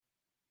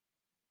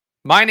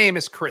My name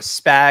is Chris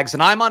Spags,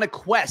 and I'm on a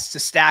quest to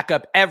stack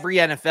up every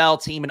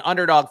NFL team in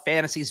Underdog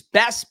Fantasy's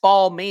Best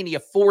Ball Mania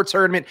 4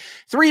 tournament.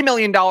 $3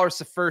 million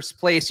to first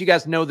place. You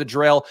guys know the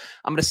drill.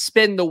 I'm going to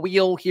spin the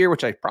wheel here,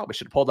 which I probably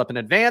should have pulled up in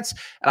advance,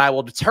 and I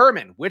will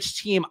determine which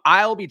team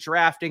I'll be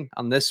drafting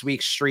on this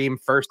week's stream.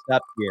 First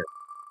up here.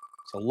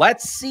 So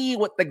let's see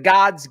what the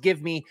gods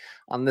give me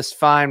on this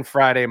fine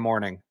Friday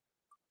morning.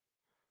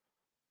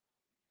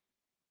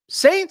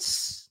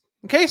 Saints.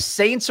 Okay,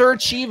 Saints are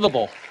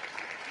achievable.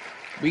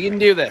 We can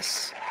do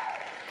this.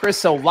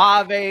 Chris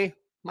Olave,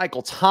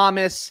 Michael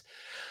Thomas,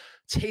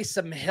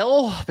 Taysom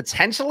Hill,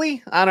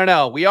 potentially. I don't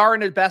know. We are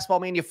in a Best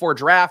Ball Mania 4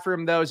 draft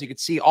room, though, as you can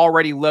see,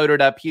 already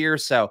loaded up here.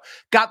 So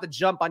got the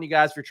jump on you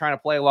guys if you're trying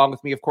to play along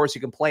with me. Of course,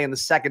 you can play in the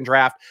second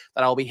draft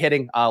that I'll be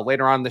hitting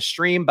later on the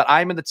stream. But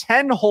I'm in the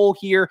 10 hole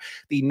here,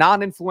 the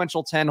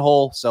non-influential 10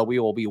 hole. So we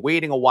will be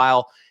waiting a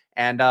while.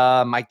 And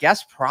I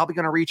guess probably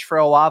going to reach for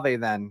Olave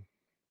then,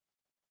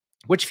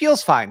 which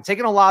feels fine.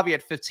 Taking Olave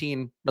at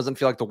 15 doesn't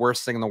feel like the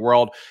worst thing in the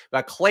world. We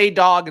got Clay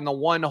Dog in the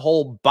 1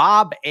 hole,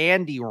 Bob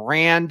Andy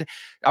Rand.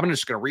 I'm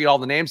just going to read all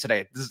the names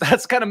today.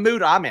 That's the kind of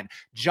mood I'm in.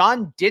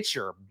 John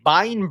Ditcher,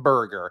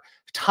 Beinberger.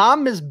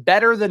 Tom is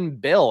better than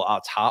Bill.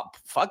 Oh, top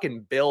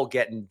fucking Bill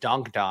getting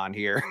dunked on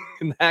here.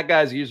 And that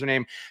guy's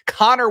username,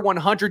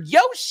 Connor100.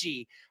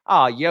 Yoshi.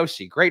 Oh,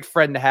 Yoshi. Great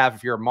friend to have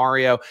if you're a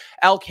Mario.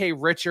 LK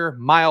Richer,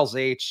 Miles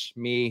H,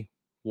 me,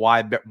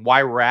 Y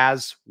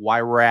Raz.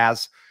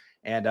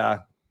 And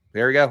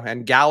there we go.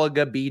 And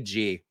Galaga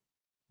BG.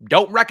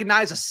 Don't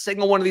recognize a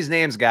single one of these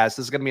names, guys.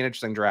 This is going to be an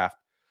interesting draft.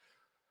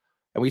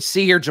 And we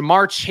see here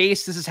Jamar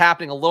Chase. This is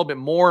happening a little bit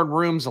more in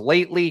rooms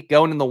lately,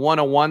 going in the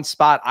 101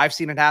 spot. I've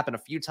seen it happen a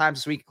few times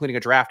this week, including a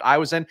draft I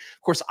was in.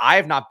 Of course, I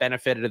have not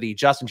benefited of the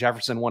Justin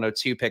Jefferson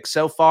 102 pick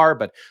so far,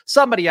 but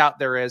somebody out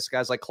there is.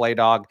 Guys like Clay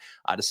Dog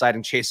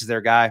deciding Chase is their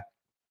guy.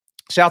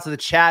 Shout out to the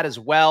chat as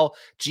well.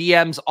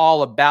 GM's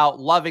all about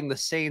loving the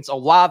Saints.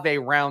 Olave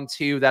round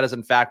 2. That is,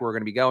 in fact, where we're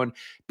going to be going.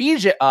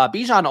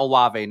 Bijan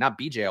Olave, not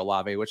BJ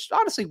Olave, which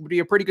honestly would be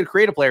a pretty good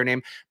creative player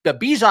name. But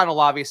Bijan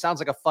Olave sounds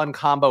like a fun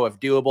combo if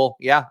doable.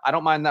 Yeah, I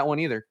don't mind that one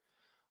either.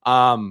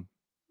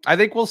 I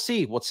think we'll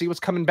see. We'll see what's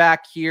coming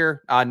back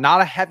here.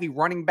 Not a heavy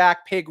running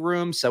back pig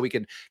room, so we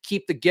can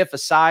keep the GIF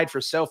aside for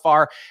so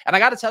far. And I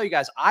got to tell you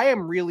guys, I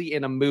am really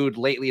in a mood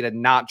lately to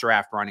not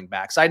draft running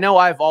backs. I know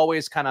I've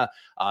always kind of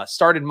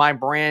started my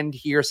brand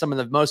here. Some of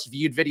the most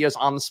viewed videos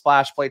on the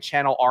Splash Play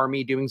channel are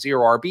me doing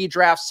 0 RB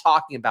drafts,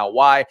 talking about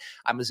why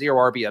I'm a 0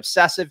 RB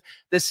obsessive.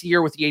 This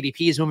year with the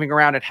ADPs moving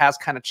around, it has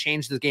kind of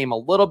changed the game a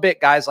little bit.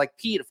 Guys like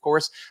Pete, of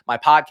course, my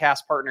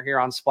podcast partner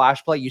here on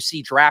Splash Play, you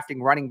see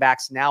drafting running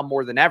backs now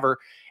more than ever.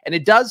 And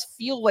it does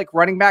feel like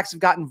running backs have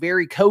gotten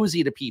very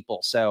cozy to people.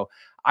 So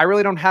I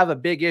really don't have a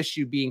big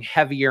issue being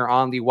heavier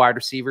on the wide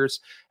receivers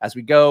as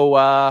we go.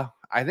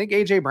 I think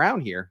A.J. Brown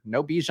here.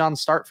 No Bijan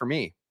start for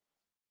me.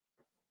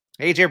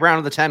 A.J. Brown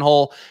in the 10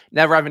 hole.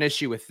 Never have an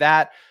issue with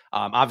that.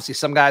 Obviously,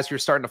 some guys who are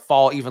starting to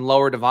fall even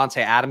lower.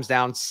 Devontae Adams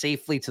down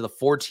safely to the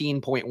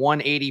 14.1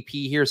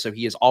 ADP here. So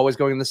he is always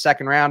going in the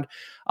second round.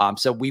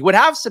 So we would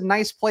have some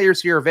nice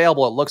players here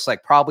available. It looks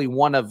like probably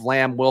one of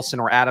Lamb, Wilson,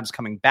 or Adams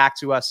coming back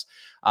to us.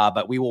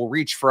 But we will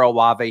reach for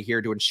Olave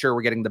here to ensure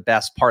we're getting the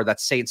best part of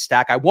that Saints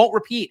stack. I won't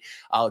repeat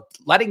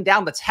letting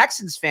down the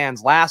Texans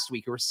fans last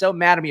week who were so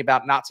mad at me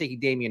about not taking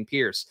Dameon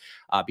Pierce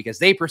because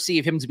they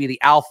perceive him to be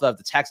the alpha of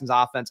the Texans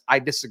offense. I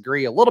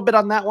disagree a little bit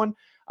on that one.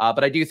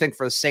 But I do think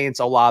for the Saints,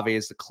 Olave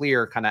is the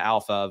clear kind of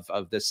alpha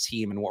of this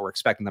team and what we're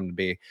expecting them to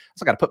be.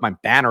 So I got to put my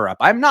banner up.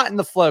 I'm not in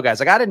the flow,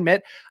 guys. I got to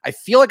admit, I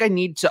feel like I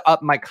need to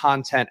up my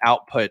content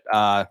output.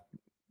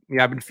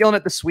 I've been feeling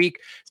it this week.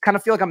 It's kind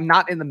of feel like I'm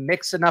not in the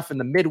mix enough in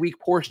the midweek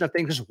portion of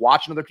things, just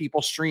watching other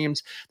people's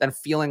streams, then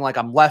feeling like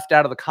I'm left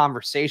out of the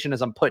conversation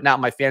as I'm putting out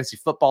my fantasy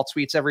football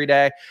tweets every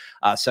day.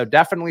 So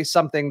definitely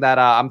something that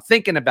I'm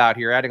thinking about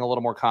here, adding a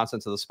little more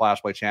content to the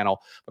Splash Play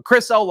channel. But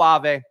Chris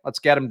Olave, let's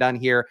get him done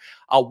here.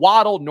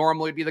 Waddle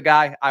normally would be the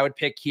guy I would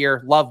pick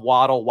here. Love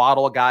Waddle.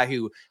 Waddle, a guy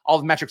who all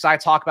the metrics I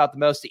talk about the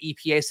most, the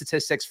EPA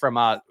statistics from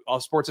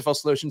Sports Info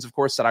Solutions, of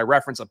course, that I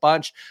reference a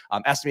bunch.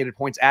 Estimated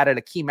points added,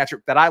 a key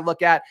metric that I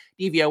look at.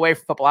 DVOA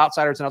for Football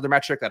Outsiders, another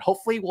metric that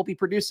hopefully we'll be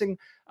producing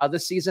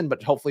this season,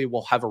 but hopefully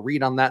we'll have a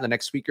read on that in the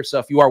next week or so.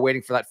 If you are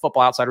waiting for that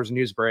Football Outsiders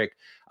news break,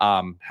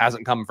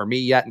 hasn't come for me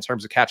yet in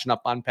terms of catching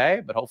up on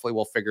pay, but hopefully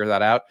we'll figure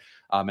that out.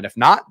 And if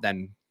not,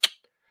 then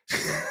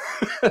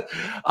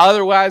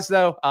otherwise,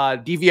 though,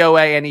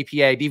 DVOA and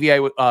EPA,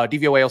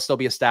 DVOA will still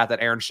be a stat that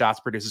Aaron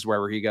Schatz produces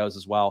wherever he goes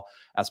as well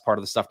as part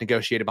of the stuff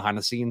negotiated behind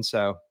the scenes.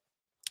 So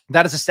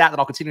that is a stat that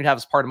I'll continue to have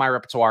as part of my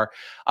repertoire.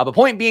 The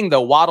point being,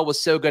 though, Waddle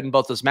was so good in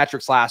both those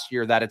metrics last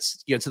year that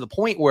it's to the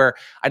point where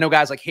I know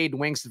guys like Hayden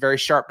Winks, the very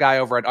sharp guy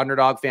over at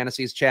Underdog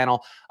Fantasy's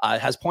channel,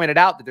 has pointed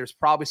out that there's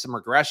probably some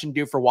regression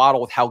due for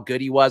Waddle with how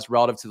good he was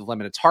relative to the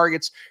limited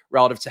targets,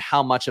 relative to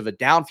how much of a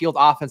downfield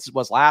offense it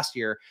was last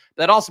year.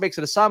 But that also makes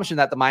an assumption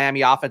that the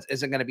Miami offense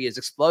isn't going to be as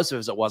explosive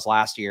as it was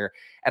last year.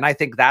 And I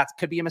think that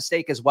could be a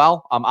mistake as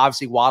well.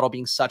 Obviously, Waddle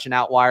being such an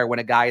outlier when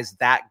a guy is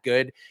that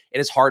good, it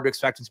is hard to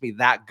expect him to be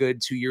that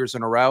good 2 years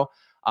in a row.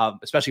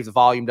 especially if the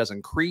volume does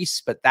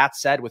increase. But that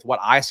said, with what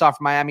I saw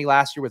from Miami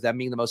last year, with them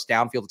being the most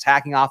downfield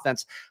attacking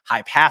offense,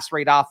 high pass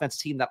rate offense,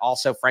 team that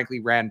also frankly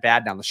ran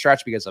bad down the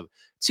stretch because of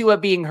Tua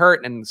being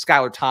hurt and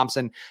Skylar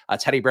Thompson,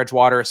 Teddy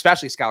Bridgewater,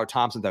 especially Skylar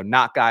Thompson, though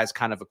not guys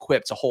kind of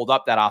equipped to hold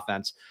up that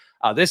offense.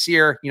 This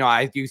year,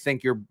 I do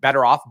think you're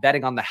better off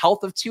betting on the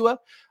health of Tua,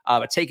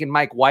 but taking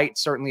Mike White,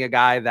 certainly a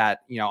guy that,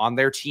 on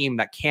their team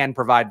that can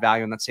provide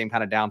value in that same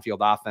kind of downfield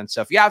offense.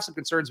 So if you have some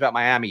concerns about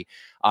Miami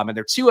and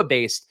they're Tua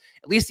based,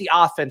 at least the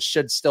offense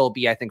should still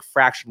be, I think,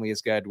 fractionally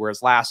as good.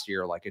 Whereas last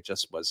year, it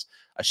just was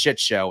a shit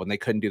show and they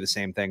couldn't do the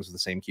same things with the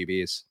same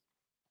QBs.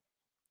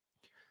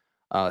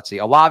 Let's see.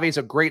 Olave's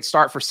a great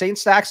start for Saint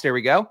Stacks. There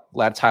we go.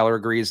 Glad Tyler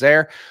agrees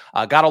there.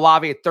 Got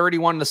Olave at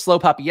 31 in the slow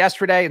puppy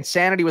yesterday.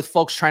 Insanity with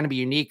folks trying to be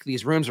unique.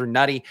 These rooms are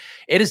nutty.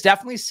 It is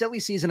definitely silly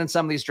season in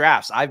some of these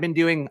drafts. I've been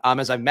doing,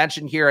 as I've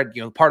mentioned here,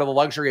 part of the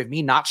luxury of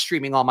me not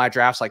streaming all my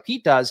drafts like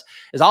Pete does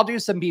is I'll do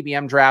some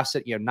BBM drafts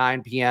at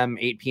 9 p.m.,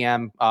 8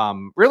 p.m.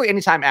 Really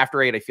anytime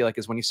after 8, I feel like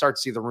is when you start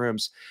to see the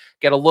rooms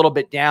get a little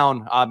bit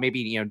down.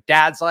 Maybe,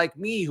 dads like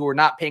me who are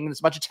not paying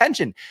as much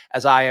attention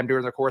as I am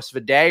during the course of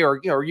a day, or,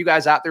 you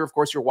guys out there, of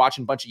course, you're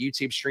watching a bunch of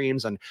YouTube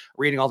streams and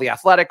reading all the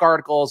athletic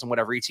articles and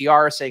whatever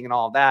ETR is saying and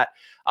all of that.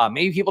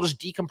 Maybe people just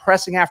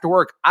decompressing after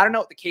work. I don't know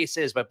what the case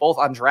is, but both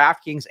on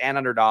DraftKings and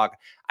Underdog,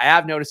 I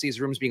have noticed these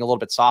rooms being a little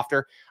bit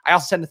softer. I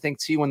also tend to think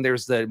too, when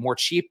there's the more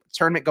cheap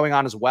tournament going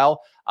on as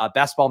well,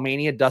 Best Ball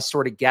Mania does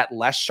sort of get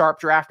less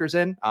sharp drafters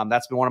in.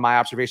 That's been one of my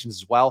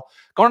observations as well.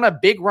 Going on a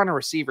big runner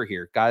receiver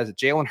here, guys.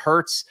 Jalen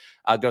Hurts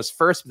goes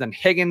first, but then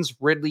Higgins,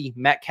 Ridley,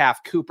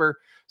 Metcalf, Cooper.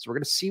 So we're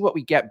going to see what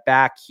we get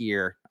back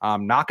here.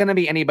 Not going to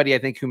be anybody, I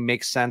think, who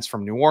makes sense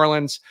from New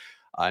Orleans.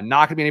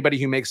 Not going to be anybody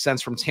who makes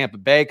sense from Tampa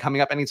Bay coming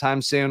up anytime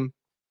soon.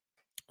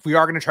 We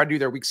are going to try to do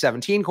their Week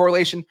 17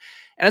 correlation.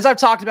 And as I've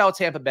talked about with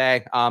Tampa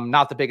Bay,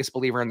 not the biggest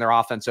believer in their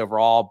offense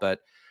overall, but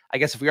I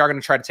guess if we are going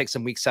to try to take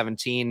some Week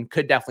 17,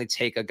 could definitely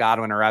take a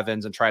Godwin or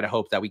Evans and try to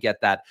hope that we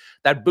get that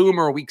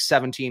boomer Week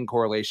 17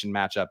 correlation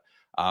matchup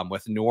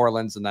with New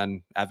Orleans and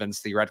then Evans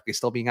theoretically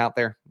still being out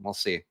there. We'll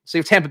see. See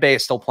if Tampa Bay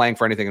is still playing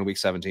for anything in Week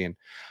 17.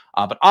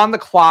 But on the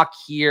clock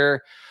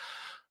here,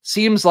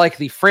 seems like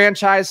the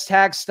franchise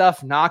tag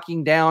stuff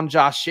knocking down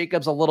Josh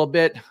Jacobs a little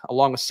bit,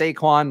 along with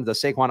Saquon. The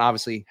Saquon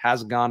obviously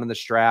has gone in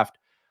this draft.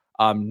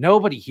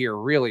 Nobody here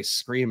really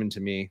screaming to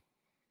me.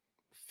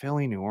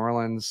 Philly, New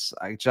Orleans.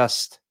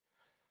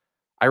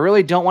 I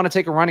really don't want to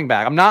take a running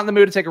back. I'm not in the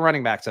mood to take a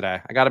running back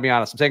today. I got to be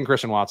honest. I'm taking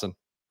Christian Watson.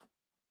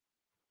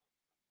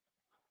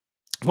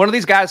 If one of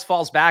these guys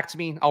falls back to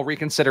me, I'll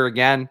reconsider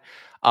again.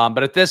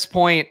 But at this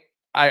point,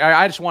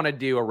 I just want to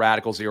do a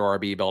radical zero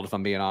RB build, if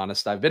I'm being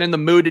honest. I've been in the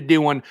mood to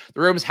do one.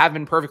 The rooms have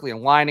been perfectly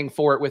aligning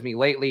for it with me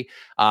lately.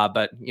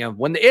 But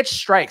when the itch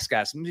strikes,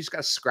 guys, sometimes you just got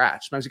to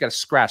scratch. Sometimes you got to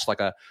scratch like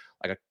a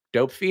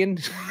dope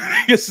fiend.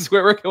 This is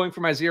where we're going for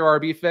my zero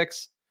RB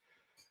fix.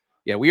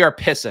 Yeah, we are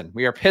pissing.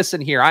 We are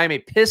pissing here. I am a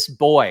piss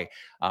boy.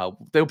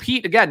 Though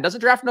Pete, again, doesn't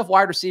draft enough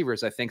wide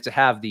receivers, I think, to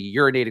have the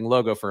urinating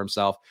logo for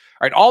himself.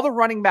 All right, all the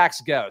running backs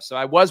go. So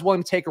I was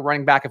willing to take a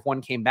running back if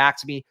one came back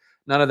to me.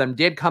 None of them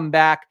did come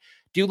back.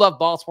 Do love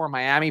Baltimore and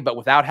Miami, but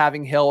without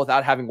having Hill,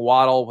 without having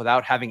Waddle,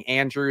 without having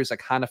Andrews, I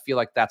kind of feel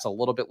like that's a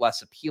little bit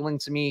less appealing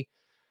to me.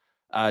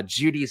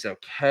 Judy's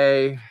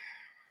okay.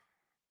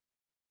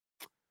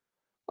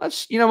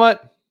 You know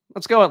what?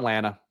 Let's go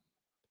Atlanta.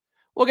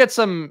 We'll get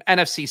some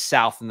NFC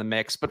South in the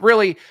mix, but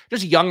really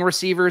just young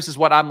receivers is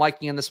what I'm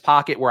liking in this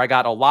pocket, where I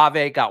got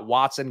Olave, got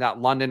Watson, got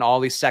London, all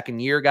these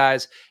second-year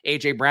guys.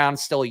 A.J.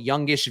 Brown's still a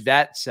youngish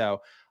vet,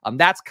 so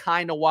that's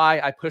kind of why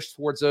I push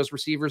towards those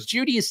receivers.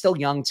 Judy is still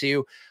young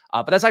too,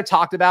 but as I've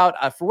talked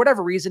about, for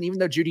whatever reason, even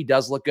though Judy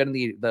does look good in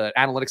the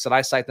analytics that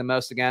I cite the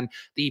most, again,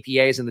 the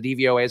EPAs and the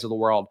DVOAs of the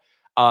world,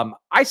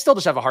 I still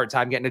just have a hard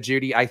time getting to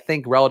Judy. I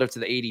think relative to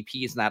the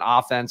ADPs in that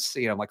offense,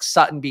 like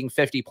Sutton being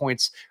 50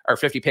 points or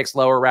 50 picks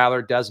lower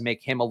rather does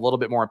make him a little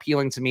bit more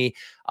appealing to me.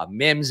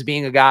 Mims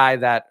being a guy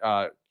that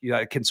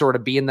can sort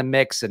of be in the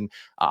mix and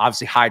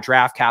obviously high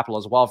draft capital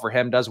as well for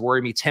him does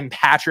worry me. Tim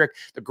Patrick,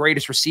 the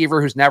greatest receiver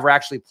who's never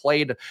actually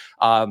played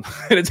an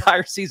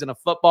entire season of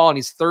football, and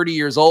he's 30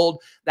 years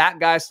old. That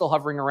guy's still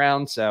hovering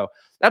around. So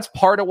that's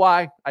part of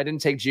why I didn't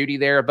take Judy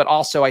there. But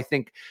also I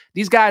think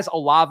these guys,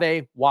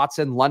 Olave,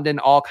 Watson, London,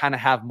 all kind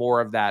of have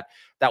more of that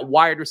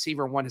wide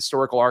receiver, one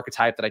historical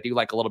archetype that I do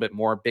like a little bit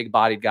more.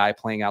 Big-bodied guy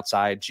playing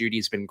outside.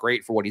 Judy's been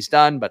great for what he's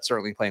done, but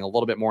certainly playing a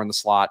little bit more in the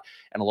slot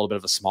and a little bit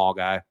of a small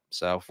guy.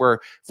 So if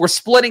we're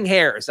splitting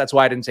hairs, that's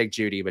why I didn't take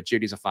Judy, but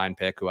Judy's a fine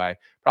pick who I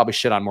probably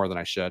shit on more than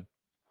I should.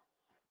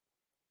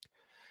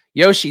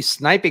 Yoshi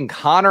sniping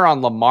Connor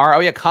on Lamar. Oh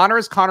yeah, Connor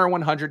is Connor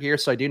 100 here,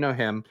 so I do know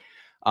him.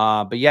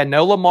 But yeah,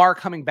 no Lamar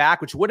coming back,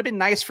 which would have been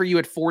nice for you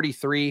at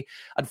 43.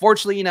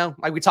 Unfortunately,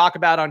 like we talk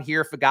about on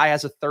here, if a guy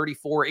has a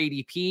 34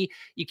 ADP,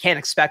 you can't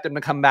expect him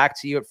to come back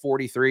to you at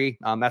 43.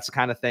 That's the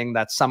kind of thing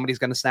that somebody's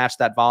going to snatch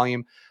that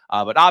volume.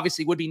 But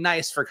obviously it would be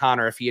nice for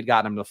Connor if he had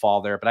gotten him to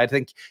fall there. But I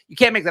think you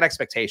can't make that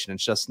expectation.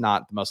 It's just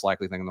not the most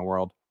likely thing in the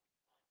world.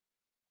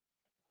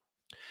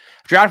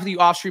 drafted you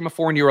off stream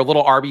before and you were a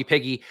little RB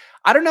piggy.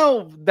 I don't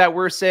know that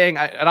we're saying,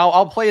 and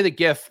I'll play the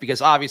GIF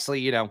because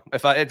obviously,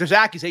 if there's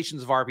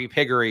accusations of RB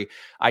piggery,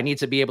 I need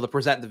to be able to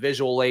present the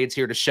visual aids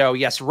here to show,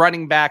 yes,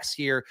 running backs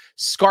here,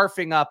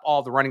 scarfing up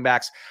all the running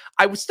backs.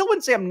 I still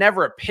wouldn't say I'm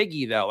never a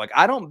piggy though. Like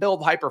I don't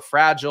build hyper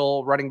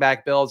fragile running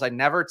back builds. I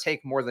never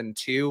take more than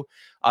 2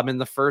 in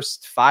the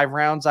first 5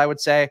 rounds, I would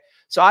say.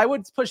 So I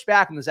would push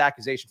back on this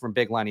accusation from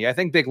Big Lenny. I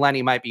think Big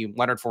Lenny might be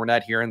Leonard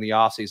Fournette here in the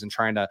offseason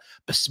trying to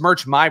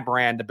besmirch my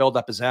brand to build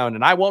up his own,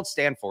 and I won't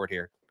stand for it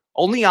here.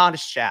 Only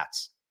honest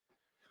chats.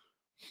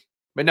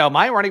 But no,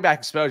 my running back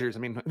exposures, I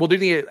mean, we'll do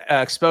the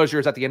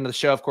exposures at the end of the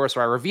show, of course,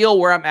 where I reveal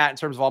where I'm at in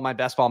terms of all my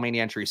best ball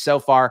mania entries so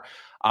far.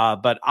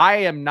 But I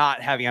am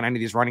not heavy on any of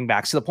these running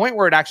backs to the point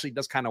where it actually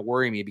does kind of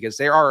worry me because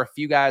there are a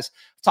few guys.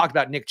 I've talked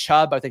about Nick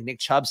Chubb. I think Nick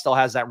Chubb still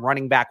has that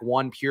running back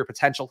 1 pure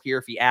potential here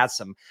if he adds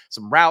some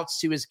routes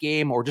to his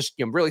game or just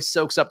really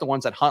soaks up the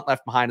ones that Hunt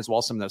left behind as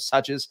well, some of those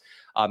touches.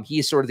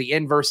 He's sort of the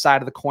inverse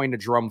side of the coin to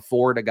Jerome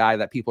Ford, a guy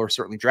that people are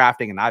certainly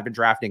drafting, and I've been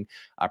drafting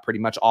pretty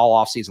much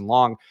all offseason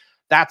long.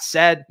 That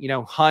said,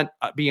 Hunt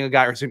being a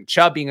guy, or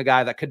Chubb being a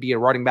guy that could be a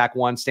running back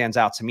 1 stands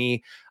out to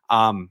me.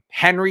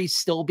 Henry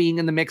still being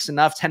in the mix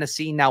enough.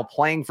 Tennessee now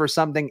playing for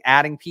something,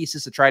 adding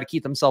pieces to try to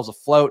keep themselves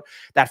afloat.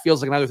 That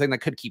feels like another thing that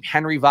could keep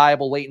Henry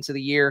viable late into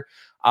the year.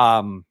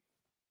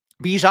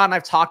 Bijan,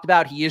 I've talked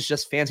about, he is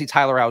just fancy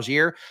Tyler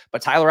Algier,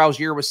 but Tyler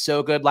Algier was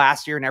so good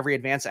last year in every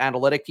advanced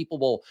analytic. People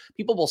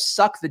will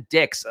suck the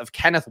dicks of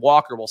Kenneth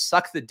Walker, will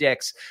suck the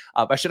dicks.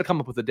 I should have come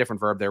up with a different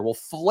verb there. Will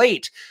fillet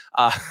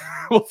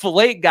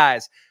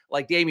guys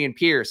like Dameon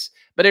Pierce.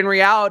 But in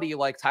reality,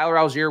 like Tyler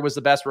Algier was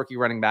the best rookie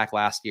running back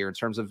last year in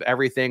terms of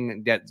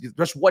everything, that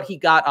just what he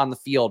got on the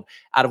field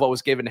out of what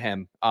was given to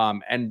him.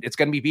 And it's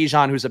going to be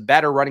Bijan, who's a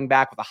better running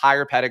back with a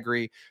higher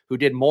pedigree, who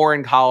did more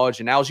in college.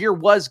 And Algier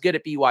was good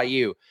at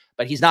BYU,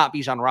 but he's not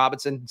Bijan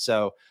Robinson.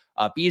 So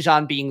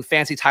Bijan being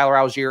fancy Tyler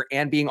Algier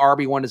and being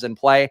RB1 is in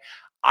play.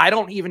 I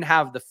don't even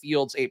have the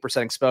field's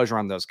 8% exposure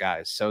on those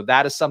guys. So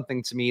that is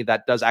something to me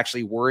that does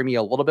actually worry me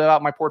a little bit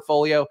about my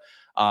portfolio.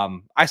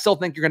 I still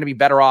think you're going to be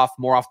better off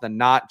more often than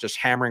not just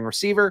hammering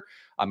receiver,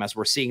 as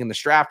we're seeing in the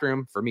draft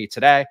room for me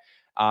today.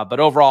 But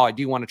overall, I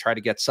do want to try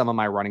to get some of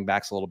my running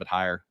backs a little bit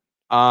higher.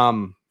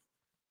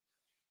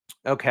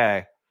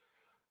 Okay.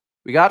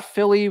 We got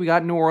Philly. We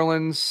got New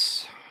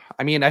Orleans.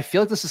 I mean, I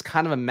feel like this is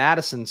kind of a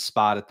Madison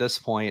spot at this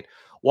point.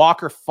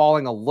 Walker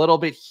falling a little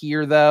bit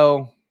here,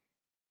 though.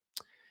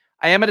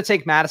 I am going to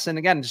take Madison.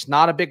 Again, just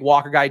not a big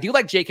Walker guy. I do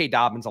like J.K.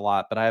 Dobbins a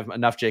lot, but I have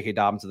enough J.K.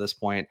 Dobbins at this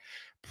point.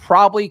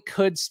 Probably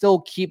could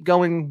still keep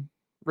going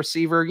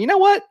receiver. You know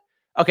what?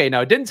 Okay,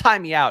 no, it didn't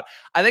time me out.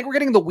 I think we're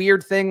getting the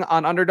weird thing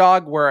on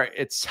Underdog where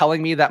it's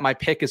telling me that my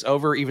pick is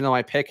over, even though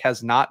my pick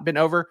has not been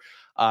over.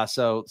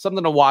 So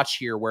something to watch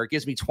here where it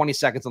gives me 20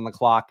 seconds on the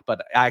clock,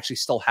 but I actually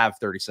still have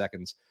 30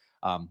 seconds,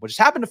 which has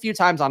happened a few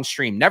times on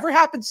stream. Never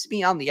happens to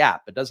me on the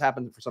app. It does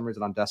happen for some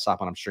reason on desktop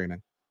when I'm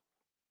streaming.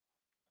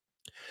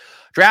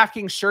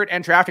 DraftKings shirt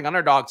and drafting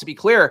Underdog. To be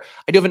clear,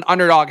 I do have an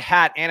Underdog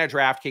hat and a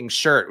DraftKings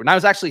shirt. When I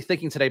was actually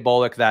thinking today,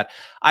 Bullock, that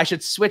I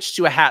should switch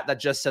to a hat that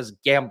just says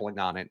gambling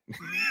on it,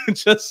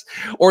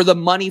 or the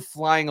money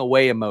flying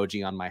away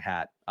emoji on my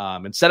hat,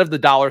 instead of the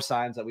dollar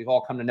signs that we've all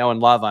come to know and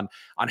love on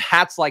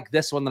hats like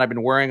this one that I've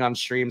been wearing on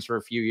streams for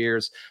a few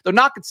years, though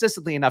not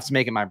consistently enough to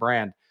make it my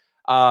brand.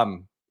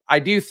 I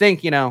do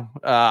think,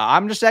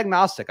 I'm just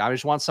agnostic. I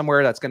just want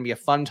somewhere that's going to be a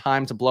fun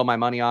time to blow my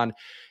money on.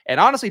 And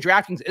honestly,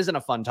 DraftKings isn't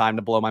a fun time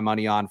to blow my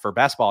money on for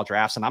best ball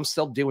drafts. And I'm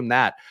still doing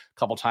that a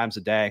couple times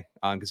a day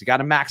because you got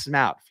to max them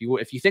out.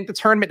 If you think the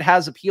tournament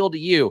has appeal to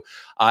you,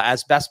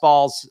 as Best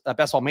Ball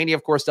Mania,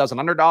 of course, does on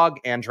Underdog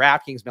and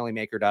DraftKings Millie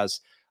Maker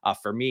does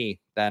for me,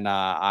 then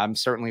I'm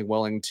certainly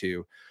willing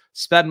to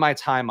spend my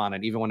time on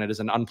it, even when it is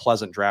an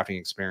unpleasant drafting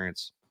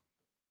experience.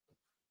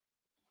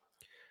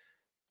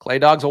 Clay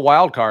Dog's a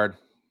wild card.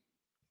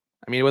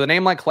 I mean, with a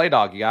name like Clay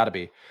Dog, you got to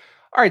be.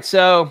 All right,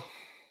 so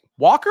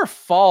Walker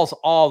falls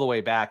all the way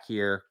back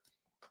here.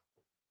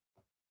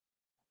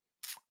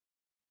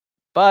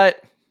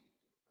 But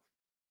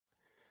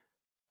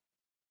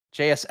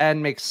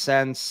JSN makes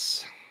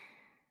sense.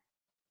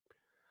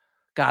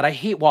 God, I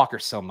hate Walker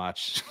so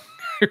much.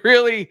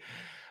 Really.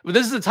 But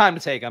this is the time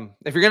to take him.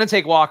 If you're going to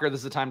take Walker,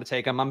 this is the time to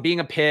take him. I'm being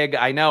a pig.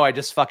 I know I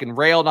just fucking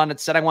railed on it,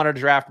 said I wanted to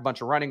draft a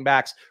bunch of running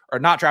backs, or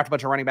not draft a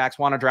bunch of running backs,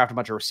 want to draft a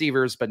bunch of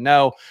receivers, but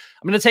no.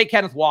 I'm going to take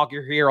Kenneth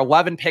Walker here.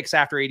 11 picks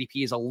after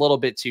ADP is a little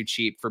bit too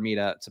cheap for me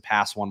to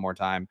pass one more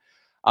time.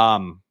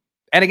 And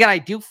again, I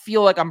do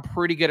feel like I'm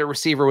pretty good at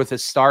receiver with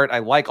his start. I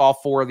like all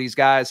 4 of these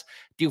guys.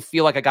 Do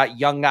feel like I got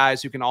young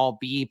guys who can all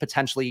be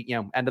potentially,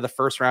 end of the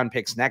first round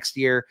picks next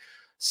year.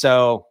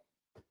 So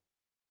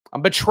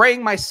I'm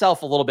betraying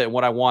myself a little bit in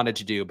what I wanted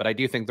to do, but I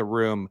do think the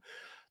room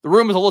is a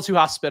little too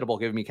hospitable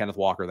giving me Kenneth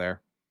Walker there.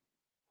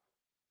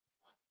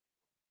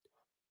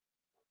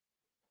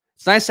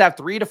 It's nice to have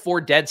 3 to 4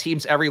 dead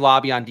teams every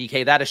lobby on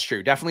DK. That is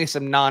true. Definitely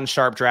some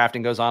non-sharp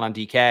drafting goes on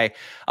DK.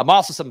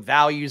 Also some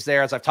values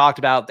there, as I've talked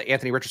about. The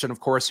Anthony Richardson, of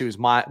course, who's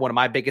one of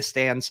my biggest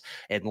stands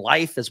in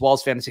life as well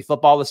as fantasy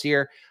football this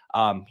year.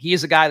 He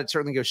is a guy that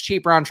certainly goes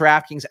cheaper on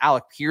DraftKings.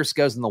 Alec Pierce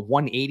goes in the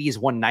 180s,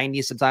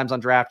 190s sometimes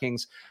on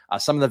DraftKings.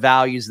 Some of the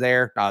values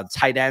there.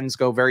 Tight ends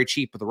go very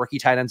cheap, but the rookie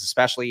tight ends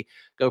especially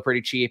go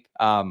pretty cheap.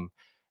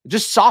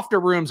 Just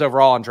softer rooms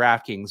overall on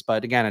DraftKings.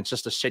 But again, it's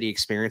just a shitty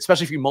experience,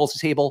 especially if you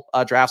multi-table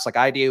drafts like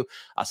I do.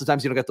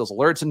 Sometimes you don't get those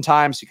alerts in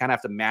time, so you kind of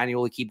have to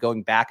manually keep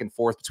going back and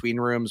forth between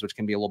rooms, which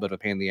can be a little bit of a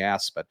pain in the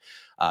ass. But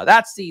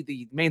that's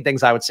the main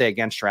things I would say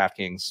against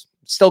DraftKings.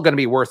 Still going to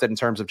be worth it in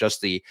terms of just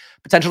the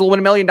potential to win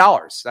 $1 million.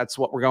 That's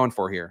what we're going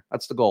for here.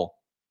 That's the goal.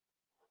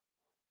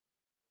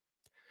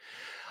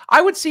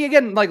 I would see,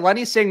 again, like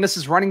Lenny's saying, this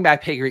is running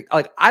back pay.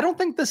 Like, I don't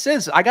think this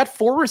is. I got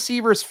 4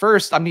 receivers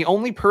first. I'm the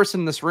only person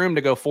in this room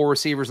to go 4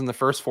 receivers in the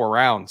first 4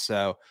 rounds.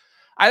 So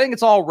I think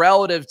it's all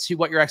relative to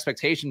what your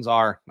expectations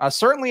are.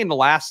 Certainly in the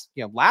last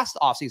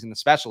offseason,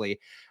 especially.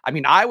 I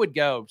mean, I would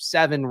go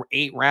 7 or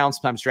 8 rounds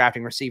sometimes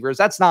drafting receivers.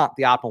 That's not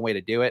the optimal way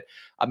to do it.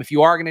 If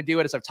you are going to do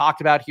it, as I've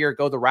talked about here,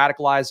 go the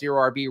radicalized 0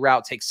 RB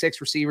route, take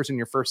 6 receivers in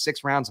your first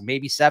 6 rounds,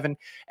 maybe 7,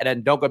 and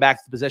then don't go back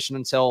to the position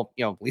until,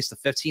 at least the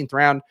 15th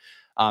round.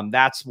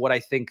 That's what I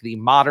think the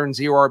modern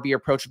 0 RB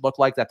approach would look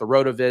like, that the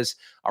Rotoviz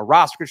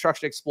roster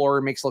construction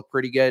explorer makes look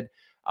pretty good.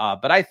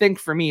 But I think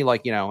for me,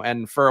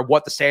 and for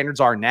what the standards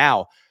are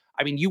now,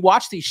 I mean, you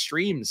watch these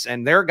streams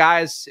and there are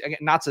guys,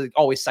 not to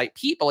always cite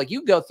Pete, but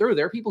you go through,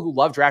 there are people who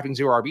love drafting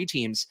 0 RB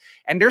teams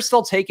and they're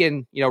still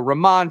taking,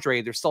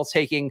 Ramondre, they're still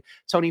taking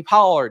Tony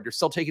Pollard, they're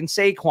still taking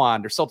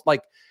Saquon, they're still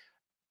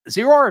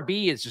 0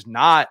 RB is just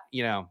not,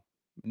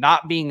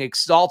 not being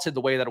exalted the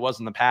way that it was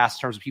in the past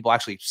in terms of people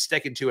actually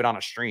sticking to it on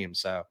a stream.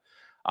 So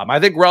I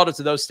think relative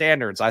to those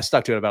standards, I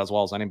stuck to it about as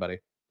well as anybody.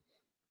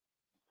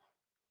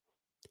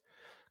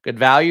 Good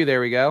value. There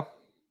we go.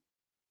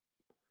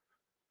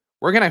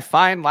 Where can I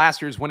find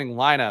last year's winning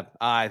lineup?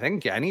 I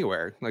think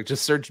anywhere.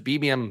 Just search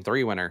BBM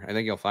 3 winner. I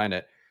think you'll find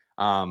it.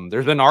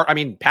 There's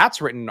been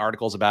Pat's written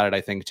articles about it,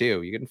 I think,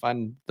 too. You can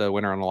find the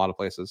winner in a lot of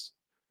places.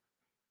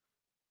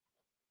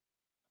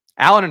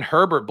 Allen and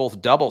Herbert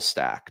both double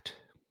stacked.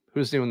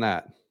 Who's doing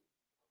that?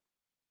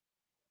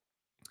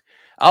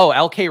 Oh,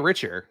 LK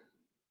Richer.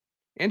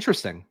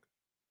 Interesting.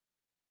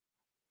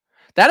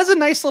 That is a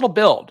nice little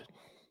build.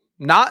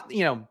 Not,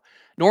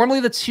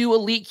 normally the 2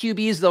 elite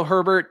QBs, though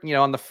Herbert,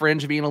 on the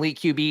fringe of being an elite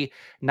QB,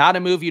 not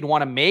a move you'd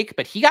want to make,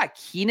 but he got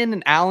Keenan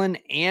and Allen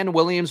and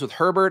Williams with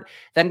Herbert,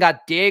 then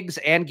got Diggs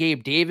and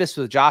Gabe Davis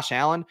with Josh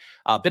Allen.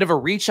 A bit of a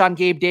reach on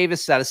Gabe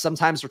Davis. That is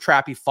sometimes a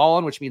trap you've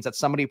fallen, which means that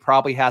somebody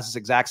probably has this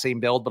exact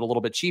same build, but a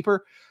little bit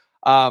cheaper.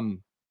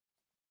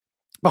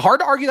 But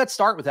hard to argue that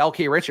start with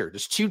LK Richer.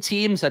 There's 2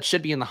 teams that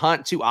should be in the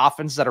hunt, 2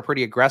 offenses that are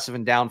pretty aggressive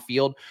and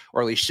downfield,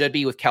 or at least should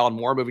be, with Kellen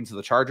Moore moving to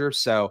the Chargers.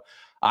 So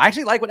I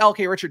actually like what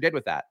LK Richer did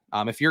with that.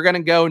 If you're going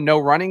to go no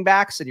running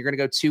backs and you're going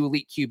to go 2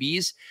 elite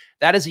QBs,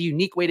 that is a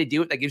unique way to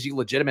do it that gives you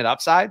legitimate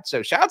upside.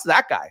 So shout out to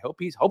that guy. Hope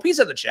he's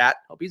in the chat.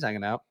 Hope he's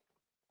hanging out.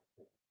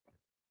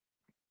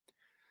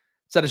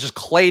 Instead of just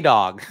Clay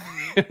Dog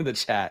in the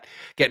chat,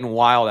 getting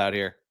wild out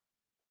here.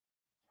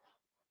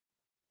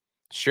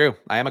 It's true.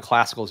 I am a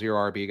classical 0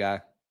 RB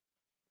guy.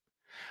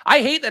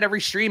 I hate that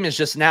every stream is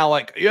just now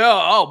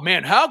oh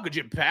man, how could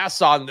you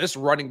pass on this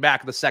running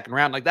back in the second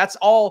round? That's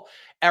all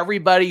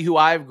everybody who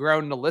I've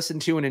grown to listen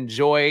to and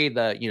enjoy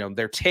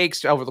their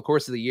takes over the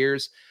course of the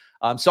years.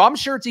 So I'm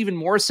sure it's even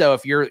more so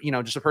if you're,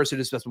 just a person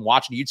who's just been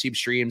watching YouTube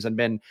streams and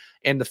been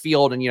in the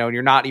field and,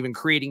 you're not even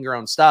creating your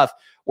own stuff,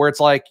 where it's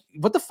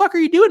what the fuck are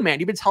you doing,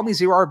 man? You've been telling me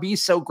 0 RB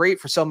is so great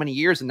for so many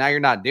years and now you're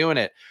not doing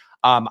it.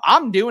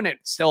 I'm doing it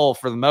still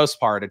for the most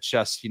part. It's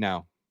just,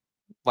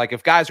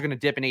 if guys are going to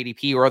dip in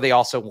ADP, or are they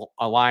also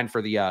aligned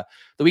for the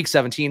week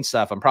 17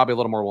 stuff, I'm probably a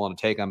little more willing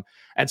to take them.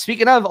 And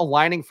speaking of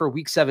aligning for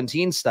week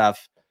 17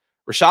 stuff,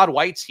 Rachaad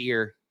White's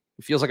here.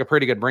 It feels like a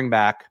pretty good bring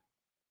back.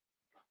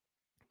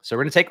 So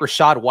we're going to take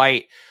Rachaad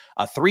White,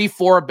 a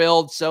 3-4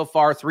 build so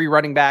far, 3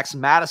 running backs: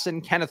 Madison,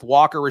 Kenneth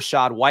Walker,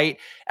 Rachaad White.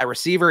 At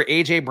receiver,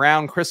 AJ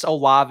Brown, Chris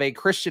Olave,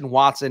 Christian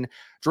Watson,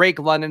 Drake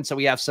London. So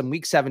we have some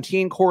week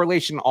 17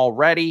 correlation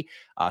already.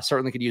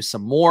 Certainly could use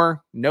some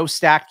more. No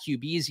stacked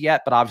QBs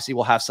yet, but obviously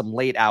we'll have some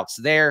late outs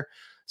there.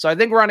 So I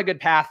think we're on a good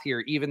path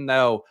here, even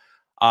though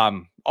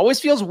always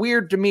feels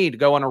weird to me to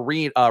go on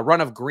a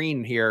run of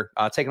green here,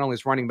 taking all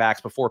these running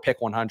backs before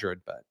pick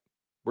 100. But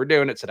we're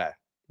doing it today.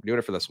 We're doing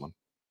it for this one.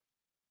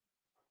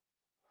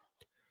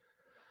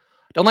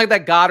 Don't like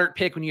that Goddard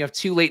pick when you have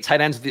 2 late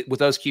tight ends with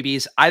those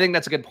QBs. I think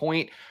that's a good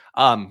point.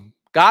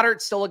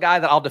 Goddard's still a guy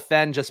that I'll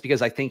defend just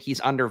because I think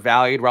he's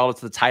undervalued relative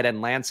to the tight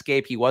end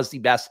landscape. He was the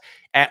best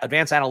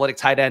advanced analytic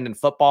tight end in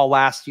football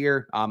last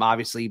year.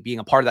 Obviously, being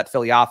a part of that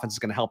Philly offense is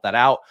going to help that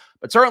out.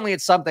 But certainly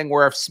it's something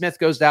where if Smith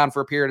goes down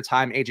for a period of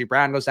time, A.J.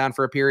 Brown goes down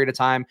for a period of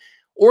time,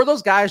 or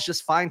those guys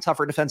just find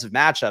tougher defensive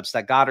matchups,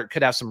 that Goddard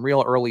could have some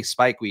real early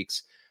spike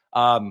weeks.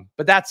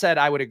 But that said,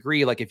 I would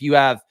agree, if you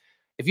have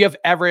If you have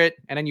Everett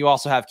and then you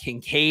also have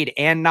Kincaid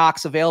and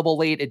Knox available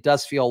late, it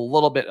does feel a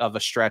little bit of a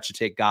stretch to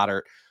take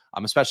Goddard,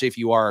 especially if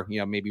you are,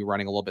 maybe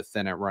running a little bit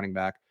thin at running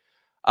back.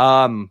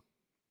 Did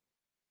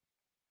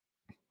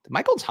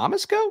Michael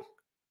Thomas go?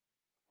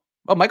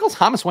 Oh, Michael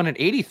Thomas went at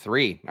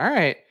 83. All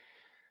right.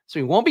 So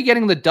we won't be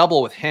getting the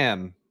double with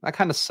him. That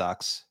kind of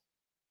sucks.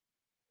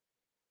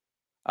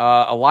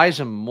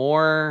 Elijah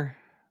Moore.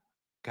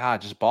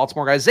 God, just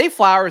Baltimore guys. Zay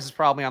Flowers is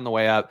probably on the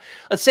way up.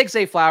 Let's take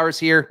Zay Flowers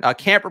here.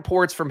 Camp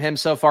reports from him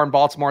so far in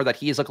Baltimore that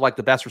he's looking like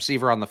the best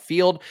receiver on the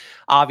field.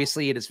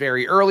 Obviously, it is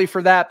very early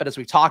for that, but as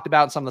we've talked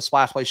about in some of the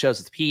splash play shows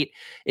with Pete,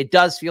 it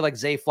does feel like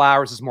Zay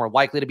Flowers is more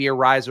likely to be a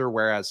riser,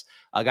 whereas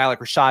a guy like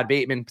Rashad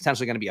Bateman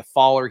potentially going to be a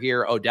faller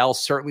here. Odell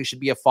certainly should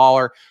be a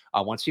faller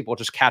once people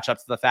just catch up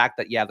to the fact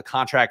that, the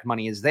contract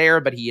money is there,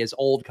 but he is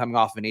old, coming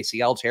off of an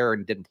ACL tear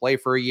and didn't play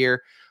for a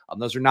year.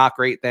 Those are not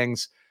great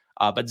things.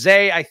 But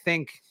Zay, I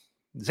think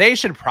Zay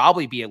should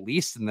probably be at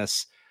least in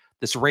this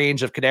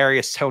range of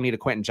Kadarius Toney to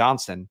Quentin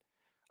Johnston.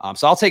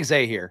 So I'll take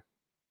Zay here.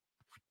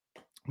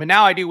 But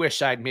now I do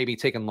wish I'd maybe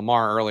taken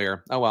Lamar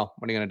earlier. Oh, well,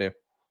 what are you going to do?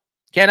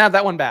 Can't have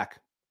that one back.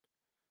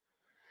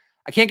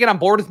 I can't get on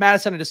board with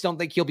Madison. I just don't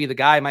think he'll be the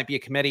guy. It might be a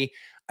committee.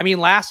 I mean,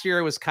 last year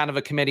it was kind of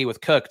a committee with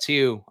Cook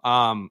too.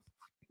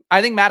 I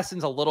think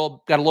Madison's got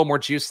a little more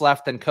juice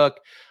left than Cook.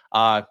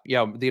 The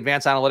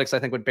advanced analytics, I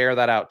think, would bear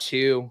that out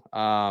too.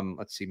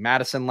 Let's see.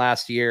 Madison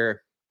last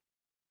year.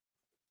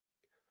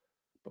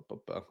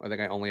 I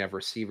think I only have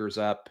receivers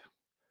up.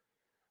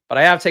 But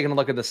I have taken a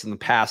look at this in the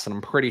past, and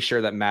I'm pretty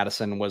sure that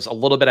Madison was a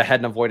little bit ahead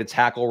in avoided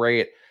tackle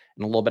rate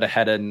and a little bit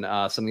ahead in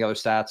some of the other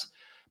stats.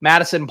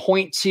 Madison,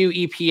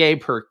 0.2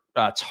 EPA per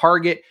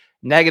target,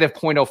 negative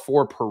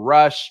 0.04 per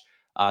rush,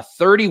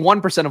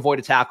 31%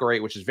 avoided tackle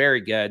rate, which is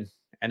very good.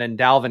 And then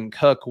Dalvin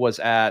Cook was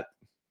at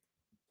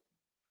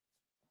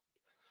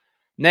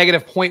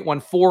negative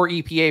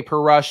 0.14 EPA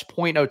per rush,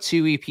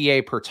 0.02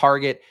 EPA per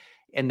target,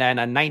 and then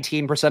a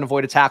 19%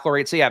 avoided tackle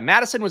rate. So yeah,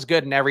 Madison was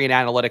good in every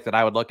analytic that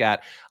I would look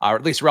at, or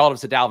at least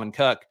relative to Dalvin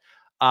Cook.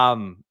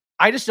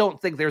 I just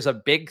don't think there's a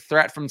big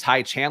threat from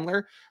Ty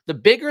Chandler. The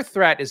bigger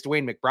threat is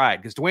DeWayne McBride,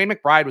 because DeWayne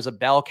McBride was a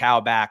bell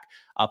cow back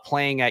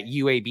playing at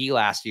UAB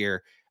last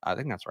year. I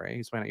think that's right.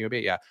 He's playing at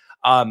UAB. Yeah.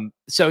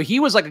 So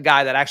he was like a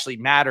guy that actually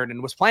mattered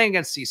and was playing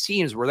against these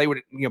teams where they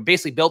would,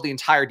 basically build the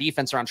entire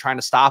defense around trying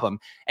to stop him.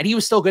 And he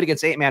was still good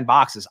against 8-man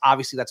boxes.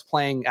 Obviously that's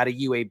playing at a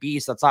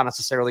UAB. So that's not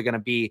necessarily going to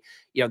be,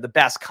 the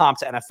best comp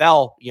to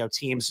NFL,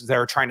 teams that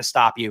are trying to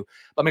stop you.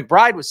 But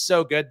McBride was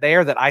so good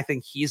there that I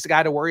think he's the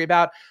guy to worry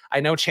about. I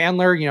know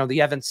Chandler,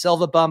 the Evan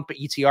Silva bump,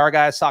 ETR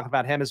guys talking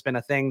about him has been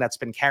a thing that's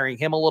been carrying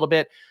him a little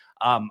bit.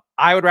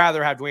 I would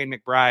rather have DeWayne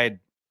McBride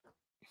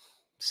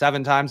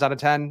 7 times out of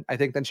 10, I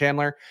think, than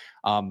Chandler,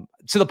 to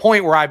the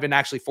point where I've been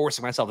actually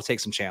forcing myself to take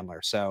some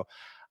Chandler. So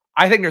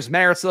I think there's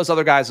merits to those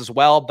other guys as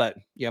well, but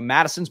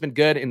Madison's been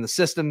good in the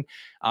system.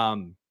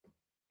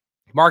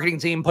 Marketing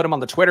team put him on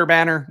the Twitter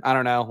banner. I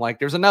don't know,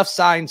 there's enough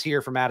signs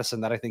here for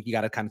Madison that I think you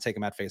got to kind of take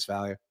him at face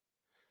value.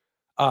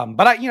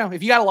 But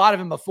if you got a lot of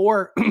him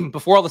before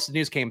all this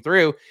news came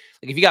through,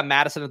 if you got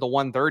Madison at the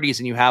 130s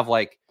and you have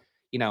 8%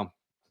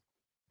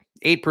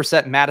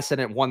 Madison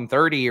at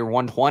 130 or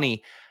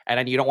 120, and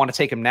then you don't want to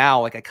take him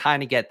now, I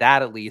kind of get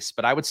that at least,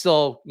 but I would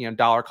still,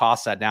 dollar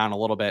cost that down a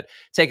little bit,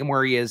 take him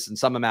where he is in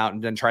some amount,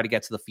 and then try to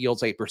get to the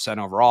field's 8%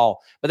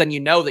 overall. But then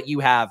that you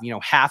have,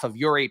 half of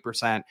your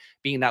 8%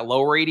 being that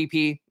lower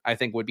ADP, I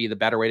think would be the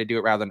better way to do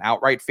it rather than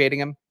outright fading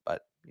him.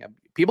 But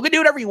people can do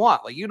whatever you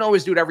want. You can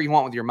always do whatever you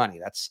want with your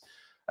money. That's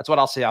what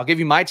I'll say. I'll give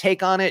you my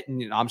take on it.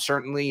 And I'm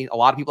certainly, a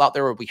lot of people out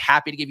there will be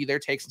happy to give you their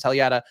takes and tell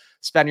you how to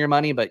spend your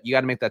money, but you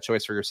got to make that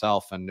choice for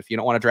yourself. And if you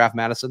don't want to draft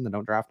Madison, then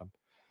don't draft him.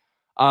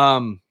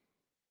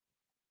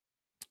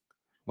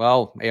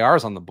 Well, AR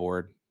is on the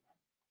board.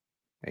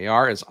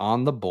 AR is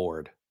on the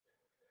board.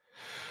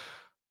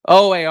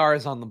 Oh, AR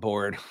is on the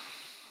board.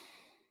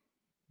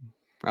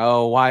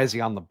 Oh, why is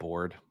he on the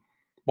board?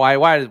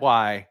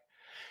 Why?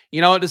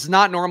 This is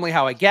not normally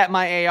how I get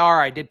my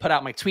AR. I did put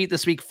out my tweet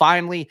this week,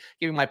 finally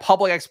giving my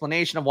public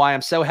explanation of why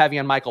I'm so heavy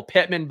on Michael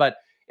Pittman, but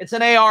it's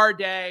an AR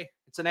day.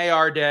 It's an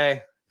AR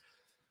day.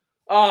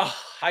 Oh,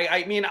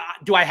 I mean,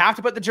 do I have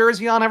to put the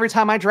jersey on every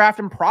time I draft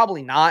him?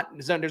 Probably not.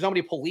 There's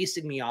nobody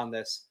policing me on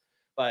this,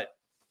 but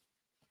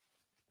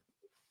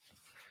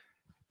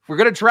if we're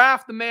going to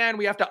draft the man,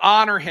 we have to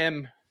honor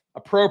him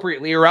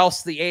appropriately, or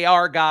else the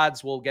AR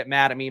gods will get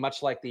mad at me,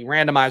 much like the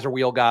randomizer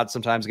wheel gods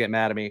sometimes get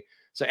mad at me.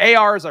 So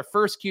AR is our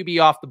first QB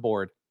off the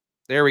board.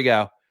 There we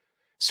go.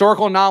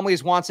 Historical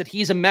Anomalies wants it.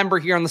 He's a member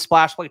here on the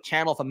Splash Play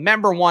channel. If a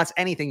member wants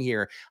anything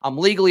here, I'm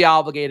legally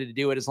obligated to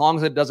do it as long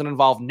as it doesn't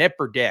involve nip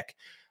or dick.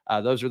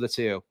 Those are the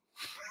two.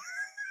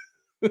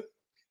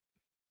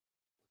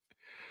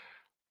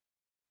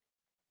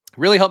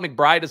 Really hope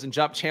McBride doesn't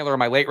jump Chandler, or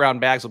my late round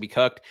bags will be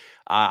cooked.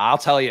 I'll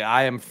tell you,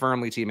 I am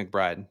firmly Team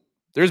McBride.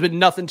 There's been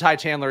nothing Ty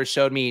Chandler has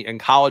showed me in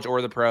college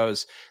or the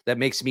pros that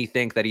makes me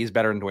think that he's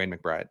better than DeWayne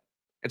McBride.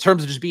 In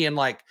terms of just being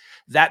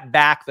that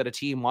back that a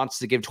team wants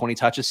to give 20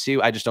 touches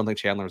to, I just don't think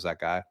Chandler is that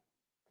guy.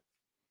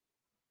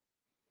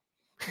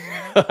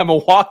 I'm a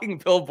walking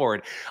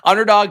billboard.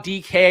 Underdog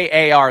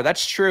DKAR.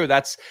 That's true.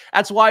 That's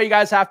why you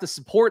guys have to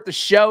support the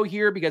show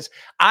here, because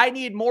I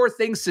need more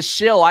things to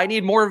shill. I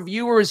need more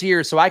viewers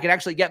here so I can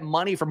actually get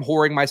money from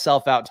whoring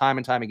myself out time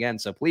and time again.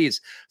 So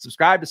please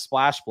subscribe to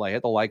Splash Play,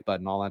 hit the like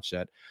button, all that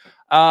shit.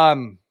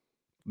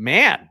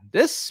 Man,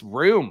 this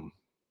room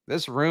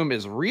is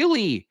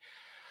really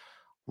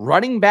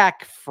running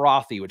back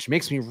frothy, which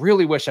makes me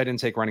really wish I didn't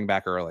take running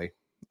back early.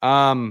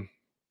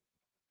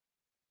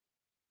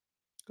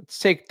 Let's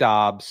take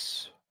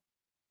Dobbs.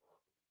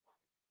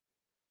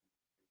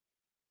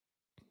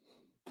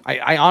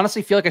 I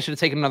honestly feel like I should have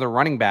taken another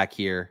running back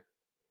here,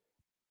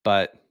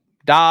 but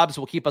Dobbs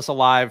will keep us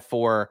alive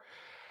for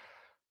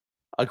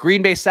a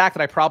Green Bay sack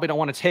that I probably don't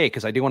want to take,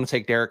 because I do want to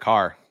take Derek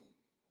Carr.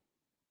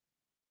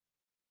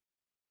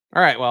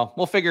 All right, well,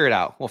 we'll figure it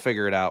out.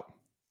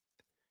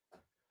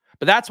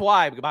 But that's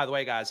why, by the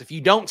way, guys, if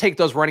you don't take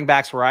those running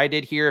backs where I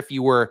did here, if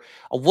you were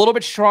a little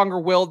bit stronger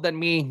willed than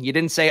me, you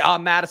didn't say,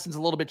 Madison's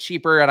a little bit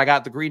cheaper and I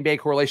got the Green Bay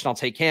correlation, I'll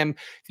take him.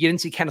 If you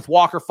didn't see Kenneth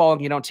Walker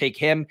falling, you don't take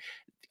him.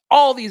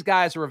 All these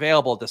guys are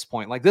available at this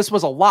point. Like, this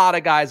was a lot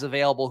of guys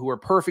available who are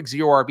perfect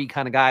zero RB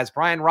kind of guys.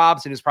 Brian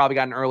Robinson has probably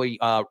got an early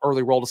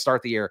role to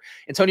start the year.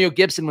 Antonio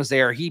Gibson was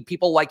there.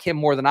 People like him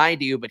more than I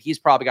do, but he's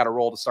probably got a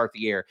role to start the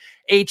year.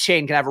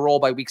 A-Chain can have a role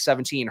by week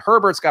 17.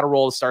 Herbert's got a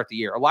role to start the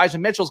year. Elijah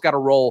Mitchell's got a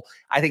role,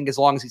 I think, as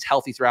long as he's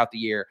healthy throughout the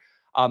year.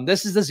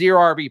 This is the zero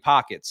RB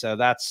pocket. So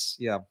that's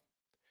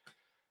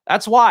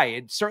why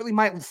it certainly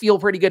might feel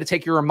pretty good to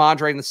take your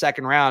Ramondre in the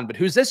second round. But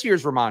who's this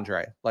year's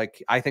Ramondre?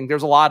 Like, I think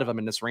there's a lot of them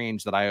in this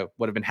range that I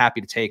would have been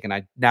happy to take, and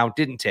I now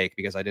didn't take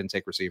because I didn't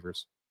take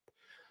receivers.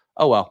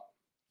 Oh, well.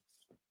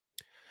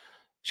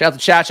 Shout out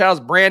to chat. Shout out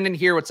to Brandon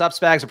here. What's up,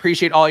 Spags?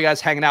 Appreciate all you guys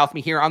hanging out with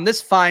me here on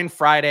this fine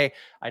Friday.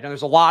 I know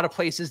there's a lot of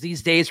places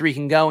these days where you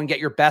can go and get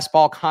your best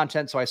ball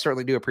content, so I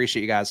certainly do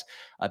appreciate you guys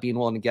being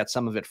willing to get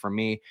some of it from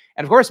me.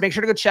 And of course, make sure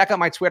to go check out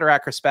my Twitter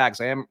at Chris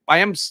Spags. I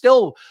am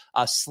still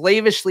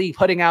slavishly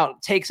putting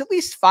out takes at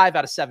least 5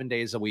 out of 7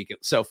 days a week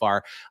so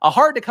far.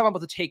 Hard to come up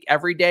with a take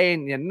every day,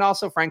 and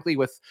also, frankly,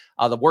 with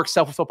the work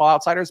stuff with Football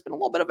Outsiders, it's been a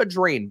little bit of a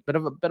drain, bit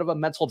of a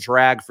mental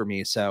drag for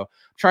me. So I'm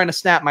trying to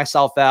snap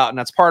myself out, and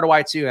that's part of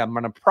why too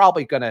I'm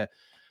probably gonna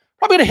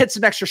hit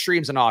some extra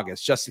streams in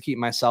August just to keep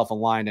myself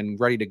aligned and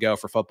ready to go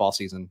for football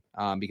season.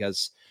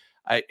 Because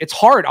it's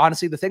hard,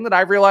 honestly. The thing that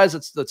I've realized,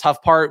 it's the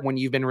tough part when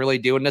you've been really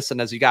doing this,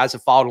 and as you guys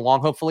have followed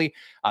along, hopefully,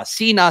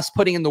 seen us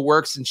putting in the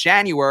works in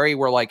January,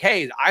 we're like,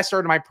 hey, I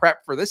started my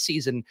prep for this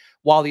season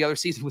while the other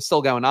season was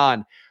still going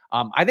on.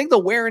 I think the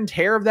wear and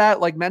tear of that,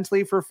 like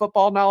mentally for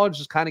football knowledge,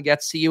 just kind of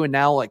gets to you. And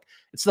now, like,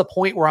 it's the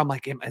point where I'm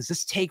like, is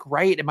this take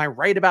right? Am I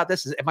right about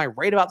this? Am I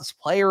right about this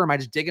player? Or am I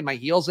just digging my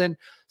heels in?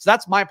 So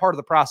that's my part of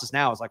the process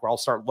now, is like, where I'll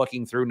start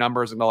looking through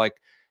numbers and go like,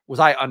 was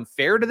I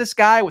unfair to this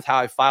guy with how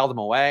I filed him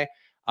away?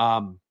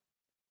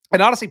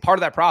 And honestly, part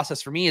of that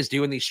process for me is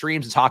doing these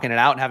streams and talking it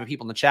out and having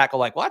people in the chat go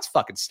like, well, that's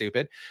fucking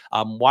stupid.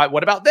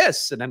 What about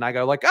this? And then I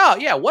go like, oh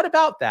yeah, what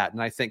about that?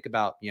 And I think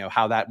about,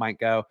 how that might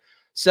go.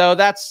 So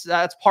that's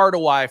part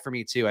of why for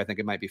me too. I think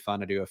it might be fun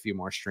to do a few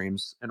more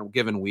streams in a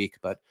given week,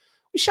 but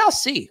we shall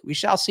see.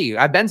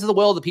 I've been to the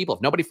will of the people.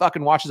 If nobody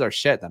fucking watches our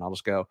shit, then I'll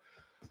just go,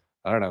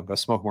 I don't know, go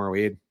smoke more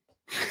weed.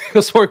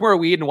 Go smoke more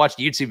weed and watch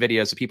YouTube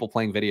videos of people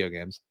playing video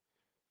games.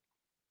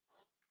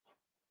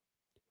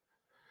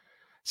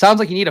 Sounds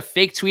like you need a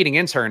fake tweeting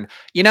intern,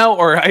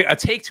 or a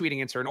take tweeting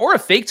intern, or a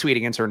fake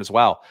tweeting intern as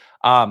well.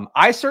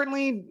 I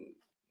certainly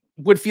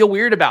would feel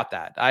weird about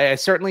that. I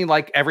certainly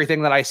like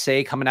everything that I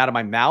say coming out of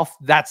my mouth.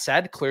 That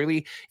said, clearly,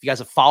 if you guys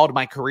have followed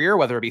my career,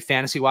 whether it be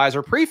fantasy-wise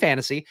or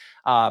pre-fantasy,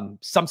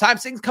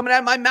 sometimes things coming out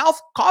of my mouth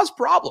cause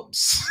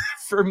problems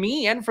for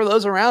me and for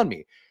those around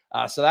me.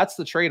 So that's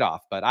the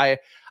trade-off. But I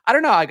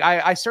don't know.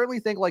 I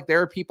certainly think like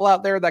there are people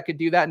out there that could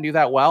do that and do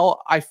that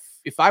well.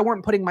 If I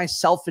weren't putting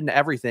myself into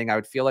everything, I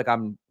would feel like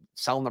I'm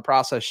selling the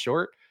process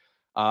short.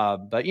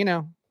 But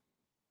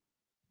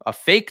a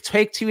fake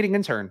take tweeting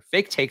intern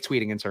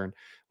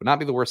would not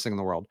be the worst thing in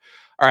the world.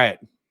 All right.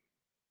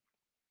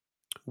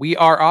 We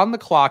are on the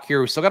clock here.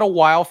 We still got a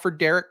while for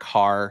Derek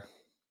Carr.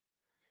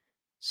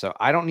 So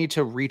I don't need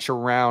to reach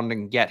around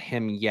and get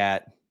him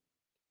yet.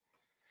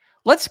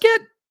 Let's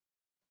get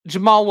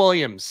Jamal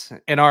Williams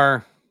in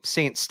our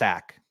Saints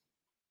stack.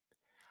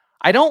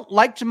 I don't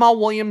like Jamal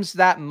Williams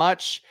that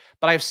much,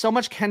 but I have so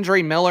much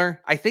Kendre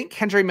Miller. I think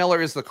Kendre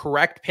Miller is the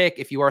correct pick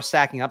if you are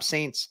stacking up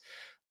Saints.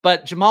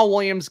 But Jamal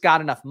Williams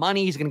got enough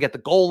money. He's going to get the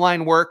goal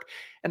line work.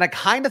 And I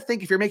kind of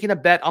think if you're making a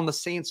bet on the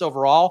Saints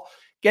overall,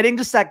 getting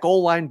just that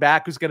goal line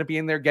back who's going to be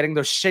in there getting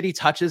those shitty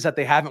touches that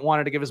they haven't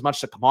wanted to give as much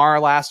to Kamara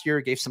last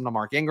year, gave some to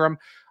Mark Ingram.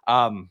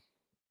 I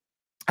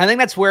think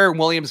that's where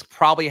Williams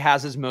probably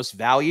has his most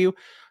value.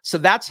 So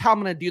that's how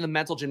I'm going to do the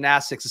mental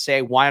gymnastics to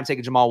say why I'm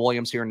taking Jamal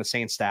Williams here in the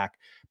Saints stack.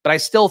 But I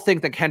still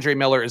think that Kendre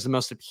Miller is the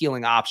most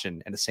appealing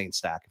option in a Saints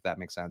stack, if that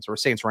makes sense, or a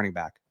Saints running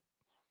back.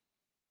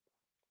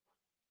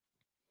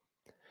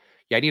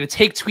 Yeah, I need a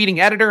take tweeting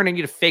editor and I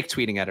need a fake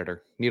tweeting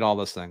editor. I need all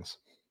those things.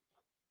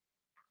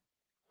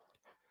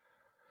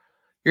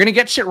 You're going to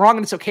get shit wrong,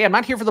 and it's okay. I'm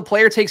not here for the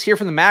player takes, here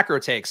for the macro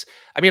takes.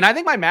 I mean, I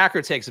think my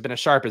macro takes have been as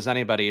sharp as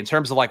anybody in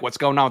terms of like what's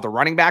going on with the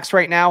running backs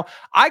right now.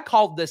 I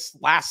called this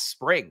last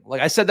spring. Like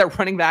I said that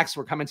running backs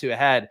were coming to a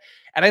head.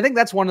 And I think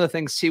that's one of the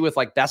things too with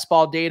like best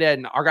ball data.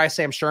 And our guy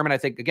Sam Sherman, I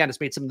think, again, has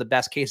made some of the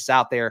best cases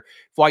out there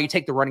for why you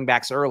take the running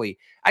backs early.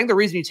 I think the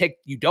reason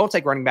you don't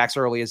take running backs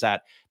early is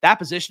that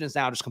position is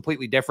now just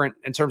completely different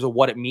in terms of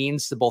what it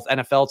means to both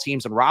NFL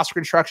teams and roster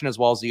construction as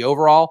well as the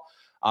overall.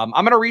 I'm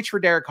going to reach for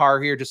Derek Carr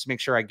here just to make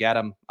sure I get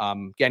him.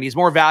 Again, he's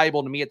more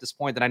valuable to me at this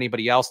point than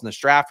anybody else in this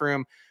draft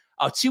room.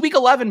 2 week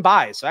 11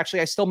 buys. So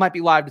actually, I still might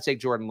be live to take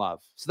Jordan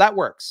Love. So that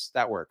works.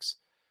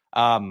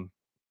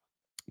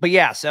 But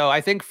yeah, so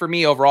I think for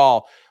me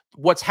overall,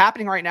 what's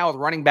happening right now with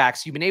running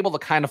backs, you've been able to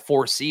kind of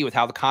foresee with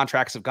how the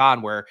contracts have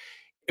gone, where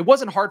it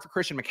wasn't hard for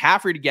Christian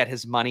McCaffrey to get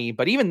his money,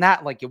 but even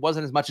that, like it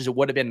wasn't as much as it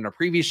would have been in a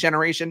previous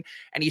generation.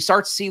 And you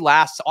start to see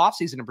last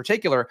offseason in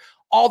particular,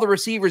 all the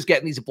receivers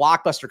getting these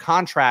blockbuster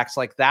contracts.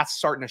 Like that's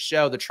starting to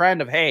show the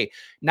trend of, hey,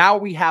 now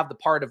we have the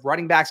part of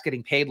running backs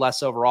getting paid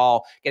less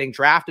overall, getting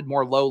drafted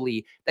more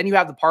lowly. Then you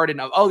have the part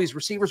of, oh, these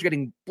receivers are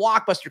getting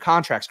blockbuster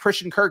contracts.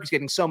 Christian Kirk is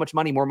getting so much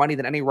money, more money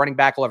than any running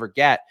back will ever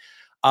get.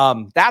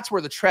 That's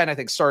where the trend, I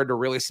think, started to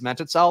really cement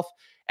itself.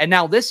 And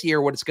now this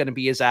year, what it's going to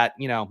be is that,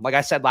 like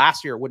I said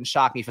last year, it wouldn't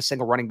shock me if a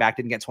single running back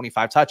didn't get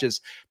 25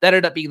 touches. That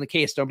ended up being the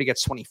case. Nobody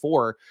gets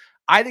 24.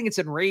 I think it's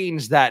in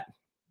range that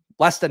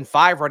less than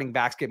 5 running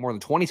backs get more than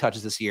 20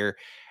 touches this year.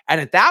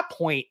 And at that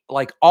point,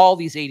 like all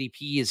these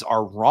ADPs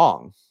are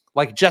wrong,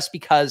 like just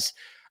because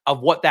of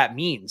what that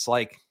means.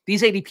 Like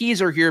these ADPs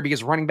are here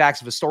because running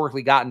backs have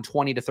historically gotten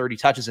 20 to 30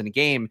 touches in a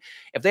game.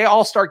 If they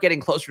all start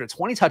getting closer to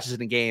 20 touches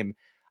in a game,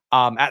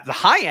 at the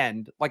high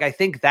end, like I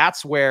think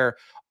that's where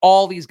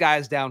all these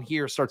guys down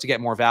here start to get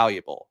more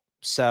valuable.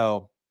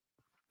 So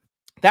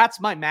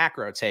that's my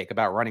macro take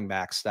about running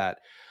backs that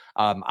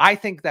I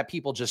think that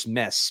people just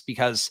miss,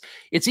 because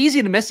it's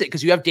easy to miss it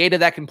because you have data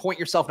that can point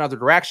yourself in other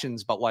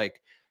directions. But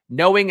like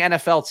knowing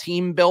NFL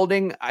team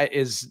building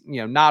is,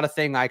 not a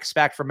thing I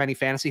expect from many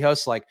fantasy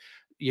hosts. Like,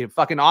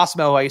 fucking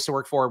Osmo, I used to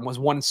work for him, was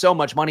won so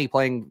much money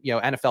playing,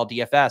 NFL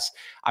DFS.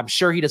 I'm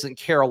sure he doesn't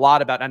care a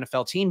lot about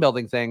NFL team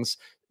building things,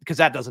 because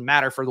that doesn't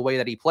matter for the way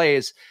that he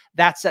plays.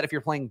 That said, if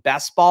you're playing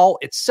best ball,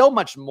 it's so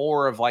much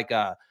more of like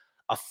a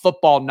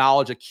football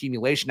knowledge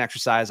accumulation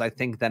exercise, I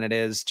think, than it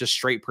is just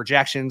straight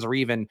projections or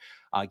even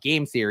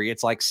game theory.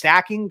 It's like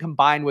stacking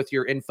combined with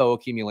your info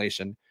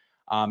accumulation.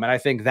 And I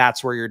think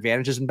that's where your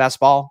advantage is in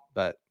best ball,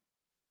 but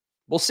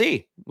we'll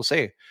see.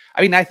 I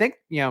mean, I think,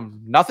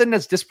 nothing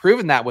has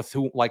disproven that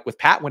with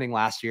Pat winning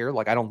last year.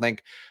 Like, I don't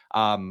think,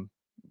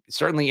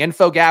 certainly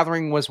info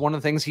gathering was one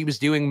of the things he was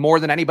doing more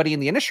than anybody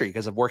in the industry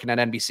because of working at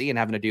NBC and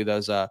having to do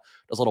those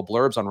little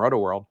blurbs on Roto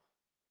World.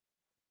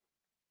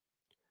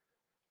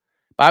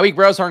 Bye week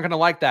bros aren't going to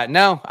like that.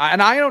 No,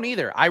 and I don't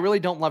either. I really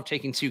don't love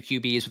taking 2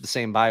 QBs with the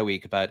same bye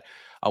week, but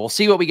we'll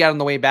see what we get on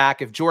the way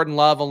back. If Jordan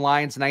Love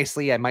aligns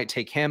nicely, I might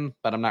take him,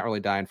 but I'm not really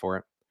dying for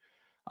it.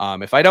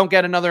 If I don't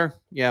get another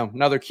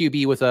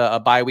QB with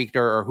a bye week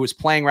or who's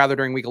playing rather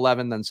during week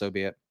 11, then so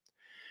be it.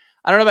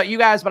 I don't know about you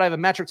guys, but I have a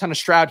metric ton of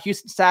Stroud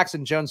Houston stacks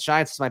and Jones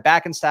Giants as my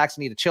back-end stacks.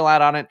 I need to chill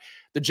out on it.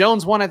 The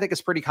Jones one, I think,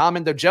 is pretty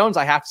common. Though Jones,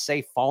 I have to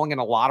say, falling in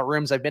a lot of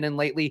rooms I've been in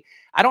lately.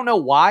 I don't know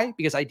why,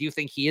 because I do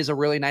think he is a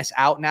really nice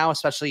out now,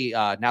 especially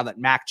now that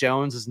Mac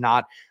Jones is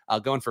not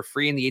going for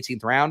free in the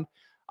 18th round.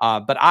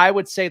 But I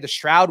would say the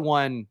Stroud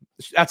one,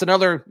 that's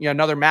another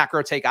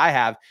macro take I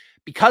have.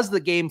 Because of the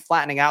game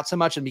flattening out so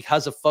much and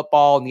because of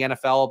football and the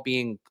NFL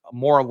being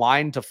more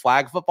aligned to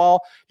flag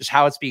football, just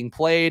how it's being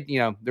played,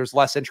 there's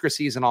less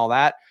intricacies and all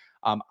that.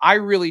 I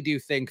really do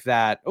think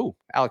that,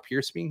 Alec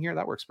Pierce being here,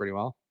 that works pretty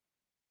well.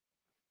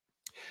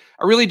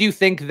 I really do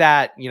think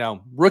that,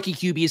 rookie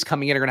QBs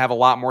coming in are going to have a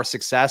lot more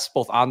success,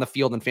 both on the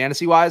field and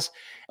fantasy wise.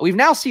 And we've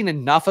now seen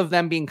enough of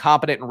them being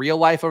competent in real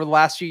life over the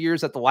last few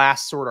years that the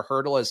last sort of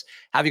hurdle is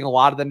having a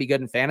lot of them be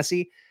good in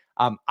fantasy.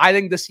 I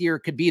think this year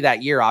could be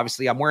that year.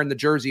 Obviously, I'm wearing the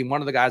jersey and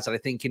one of the guys that I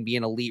think can be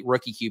an elite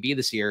rookie QB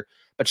this year.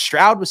 But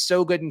Stroud was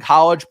so good in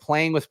college,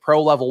 playing with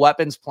pro-level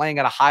weapons, playing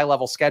at a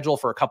high-level schedule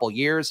for a couple of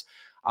years.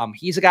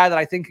 He's a guy that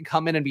I think can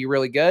come in and be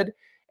really good.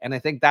 And I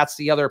think that's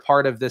the other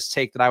part of this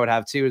take that I would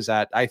have too, is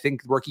that I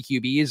think rookie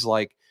QBs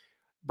like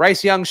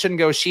Bryce Young shouldn't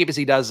go as cheap as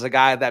he does as a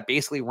guy that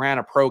basically ran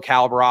a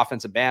pro-caliber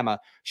offense at Bama.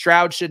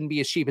 Stroud shouldn't be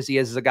as cheap as he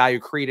is as a guy who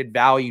created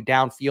value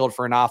downfield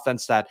for an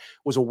offense that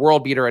was a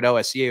world beater at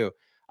OSU.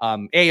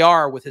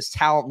 AR with his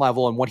talent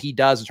level and what he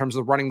does in terms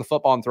of running the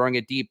football and throwing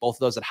it deep, both of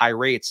those at high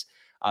rates.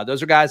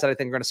 Those are guys that I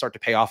think are going to start to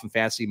pay off in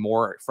fantasy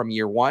more from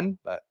year one,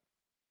 but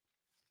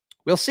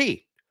we'll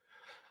see.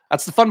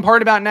 That's the fun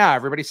part about now.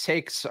 Everybody's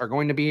takes are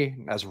going to be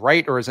as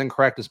right or as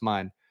incorrect as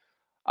mine.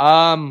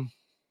 So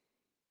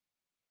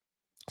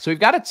we've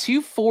got a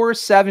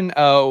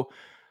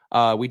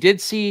 2.470. We did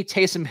see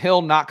Taysom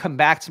Hill not come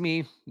back to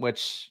me,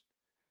 which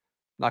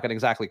I'm not going to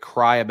exactly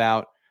cry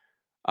about.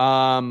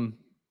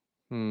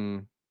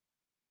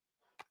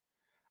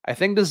 I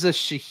think this is a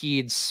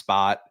Shaheed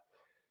spot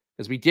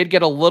because we did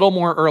get a little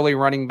more early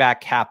running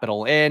back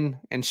capital in,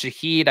 and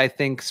Shaheed, I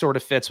think, sort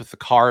of fits with the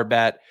Carr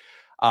bet.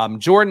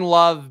 Jordan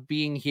Love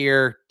being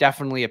here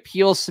definitely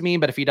appeals to me,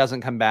 but if he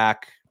doesn't come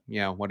back,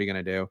 what are you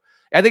going to do?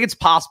 I think it's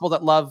possible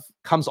that Love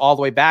comes all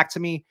the way back to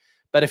me,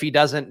 but if he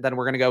doesn't, then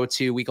we're going to go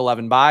to week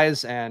 11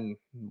 buys, and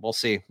we'll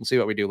see. We'll see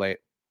what we do late.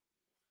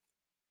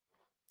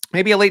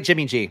 Maybe a late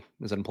Jimmy G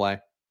is in play.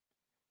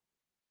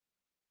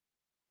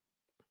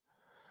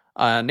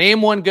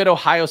 Name one good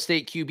Ohio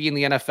State QB in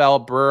the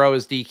NFL. Burrow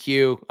is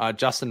DQ.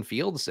 Justin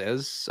Fields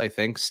is, I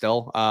think,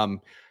 still.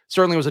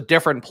 Certainly was a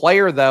different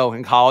player, though,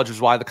 in college, which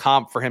is why the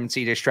comp for him and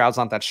CJ Stroud's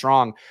not that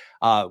strong.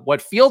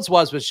 What Fields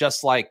was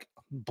just like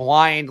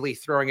blindly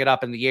throwing it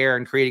up in the air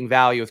and creating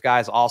value with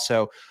guys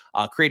also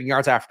creating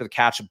yards after the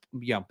catch.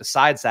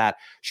 Besides that,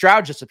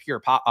 Stroud just a pure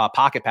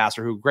pocket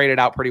passer who graded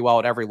out pretty well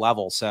at every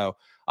level. So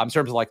in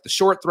terms of like the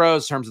short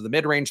throws, in terms of the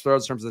mid-range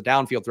throws, in terms of the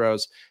downfield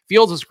throws,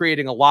 Fields is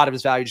creating a lot of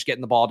his value just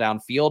getting the ball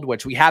downfield,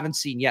 which we haven't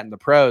seen yet in the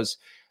pros.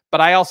 But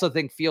I also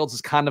think Fields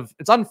is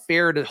it's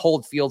unfair to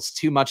hold Fields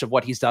too much of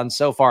what he's done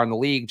so far in the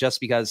league, just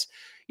because,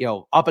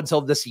 up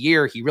until this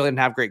year, he really didn't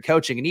have great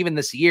coaching. And even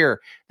this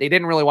year, they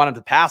didn't really want him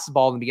to pass the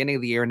ball in the beginning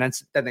of the year. And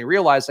then they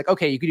realized, like,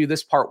 okay, you can do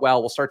this part well.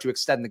 We'll start to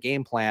extend the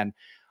game plan.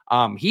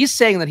 He's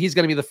saying that he's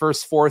going to be the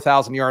first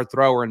 4,000-yard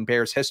thrower in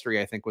Bears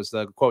history, I think was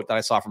the quote that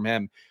I saw from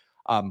him.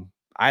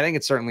 I think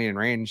it's certainly in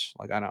range.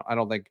 Like, I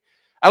don't think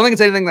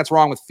it's anything that's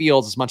wrong with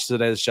Fields as much as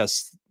it is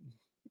just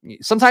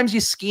sometimes you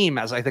scheme,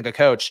 as I think a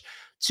coach,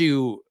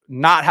 to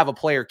not have a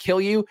player kill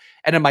you.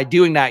 And then by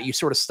doing that, you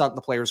sort of stunt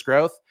the player's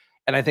growth.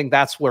 And I think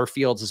that's where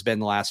Fields has been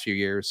the last few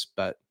years.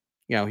 But,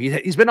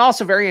 he's been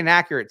also very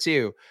inaccurate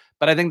too.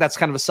 But I think that's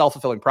kind of a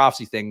self-fulfilling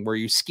prophecy thing where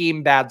you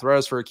scheme bad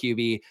throws for a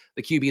QB.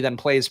 The QB then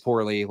plays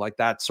poorly. Like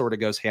that sort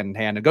of goes hand in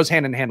hand. It goes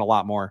hand in hand a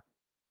lot more.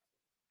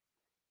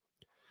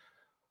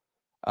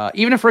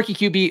 Even if rookie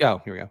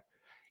QB, here we go.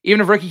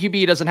 Even if rookie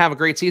QB doesn't have a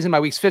great season by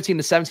weeks 15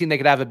 to 17, they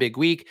could have a big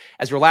week.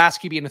 As your last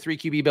QB in a 3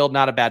 QB build,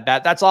 not a bad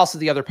bet. That's also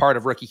the other part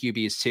of rookie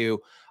QBs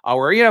too,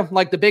 where,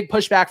 like the big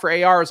pushback for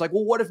AR is like,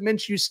 well, what if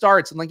Minshew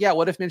starts? And like, yeah,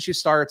 what if Minshew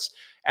starts?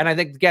 And I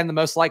think, again, the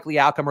most likely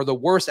outcome, or the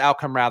worst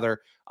outcome rather,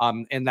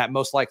 in that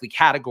most likely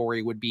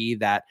category would be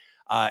that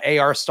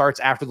AR starts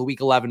after the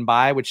week 11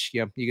 bye, which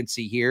you can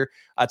see here.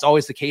 It's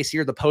always the case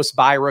here. The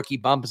post-bye rookie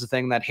bump is a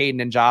thing that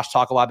Hayden and Josh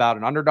talk a lot about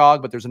in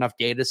Underdog, but there's enough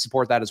data to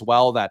support that as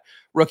well, that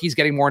rookies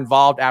getting more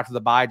involved after the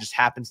bye just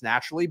happens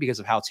naturally because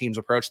of how teams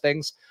approach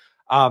things.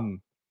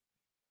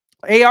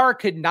 AR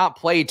could not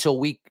play till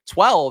week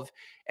 12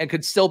 and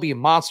could still be a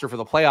monster for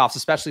the playoffs,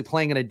 especially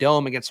playing in a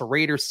dome against a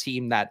Raiders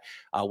team that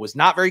was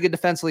not very good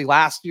defensively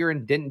last year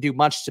and didn't do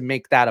much to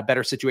make that a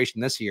better situation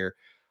this year.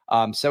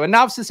 And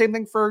now it's the same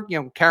thing for,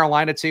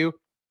 Carolina too.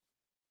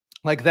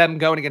 Like them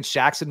going against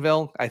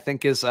Jacksonville, I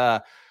think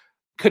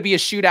could be a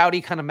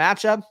shootout-y kind of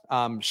matchup.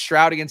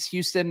 Stroud against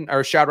Houston,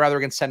 or Stroud rather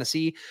against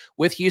Tennessee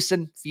with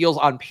Houston feels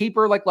on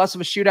paper like less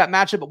of a shootout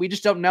matchup, but we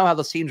just don't know how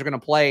those teams are going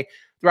to play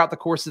throughout the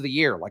course of the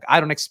year. Like I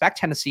don't expect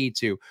Tennessee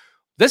to.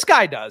 This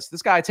guy does.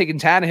 This guy taking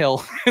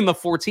Tannehill in the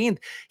 14th.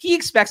 He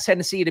expects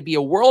Tennessee to be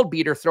a world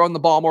beater, throwing the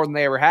ball more than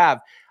they ever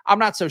have. I'm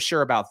not so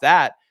sure about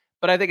that,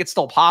 but I think it's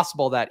still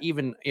possible that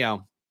even,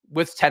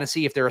 with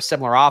Tennessee, if they're a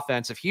similar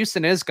offense, if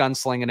Houston is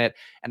gunslinging it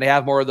and they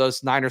have more of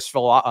those Niners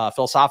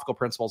philosophical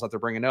principles that they're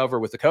bringing over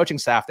with the coaching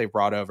staff they've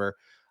brought over,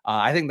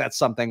 I think that's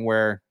something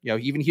where,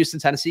 even Houston,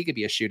 Tennessee could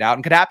be a shootout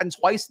and could happen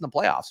twice in the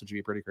playoffs, which would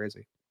be pretty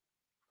crazy.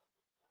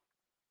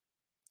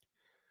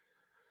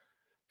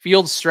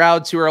 Fields,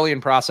 Stroud, too early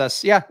in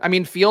process. Yeah, I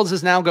mean, Fields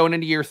is now going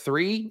into year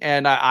 3,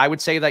 and I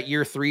would say that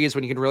year 3 is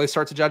when you can really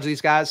start to judge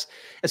these guys,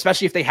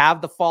 especially if they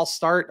have the false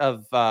start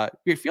of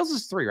Fields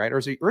is 3, right? Or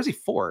is he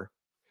 4?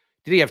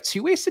 Did he have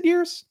 2 wasted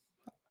years?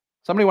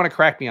 Somebody want to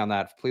correct me on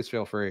that? Please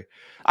feel free.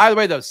 Either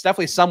way, though, it's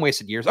definitely some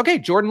wasted years. Okay,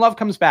 Jordan Love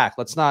comes back.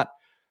 Let's not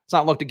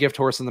look to gift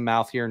horse in the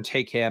mouth here and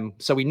take him.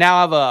 So we now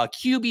have a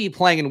QB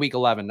playing in week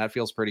 11. That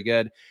feels pretty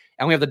good.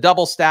 And we have the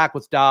double stack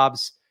with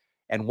Dobbs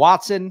and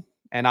Watson,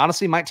 and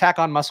honestly might tack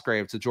on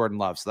Musgrave to Jordan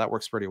Love. So that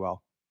works pretty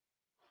well.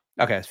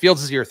 Okay,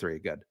 Fields is year 3.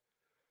 Good.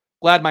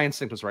 Glad my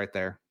instinct was right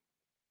there.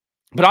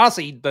 But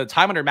honestly, the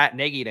time under Matt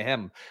Nagy to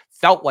him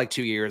felt like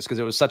 2 years because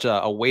it was such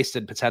a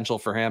wasted potential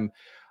for him.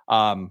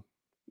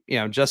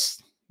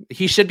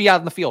 He should be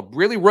out in the field.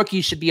 Really,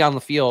 rookies should be on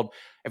the field.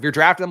 If you're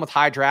drafting them with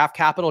high draft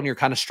capital and you're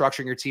kind of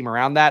structuring your team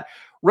around that,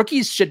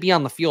 rookies should be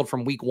on the field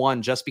from week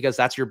 1 just because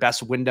that's your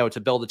best window to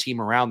build a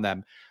team around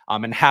them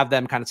and have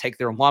them kind of take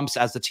their lumps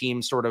as the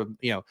team sort of,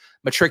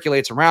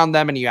 matriculates around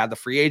them and you add the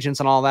free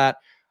agents and all that.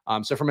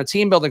 So from a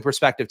team building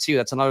perspective too,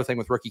 that's another thing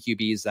with rookie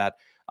QBs that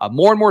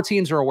more and more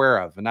teams are aware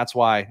of. And that's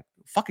why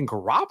fucking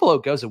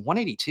Garoppolo goes at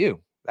 182.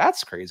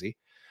 That's crazy.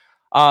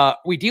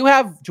 We do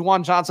have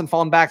Juwan Johnson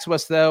falling back to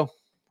us though.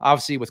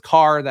 Obviously with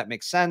Carr, that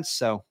makes sense.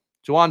 So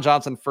Juwan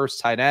Johnson, first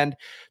tight end.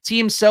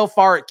 Team so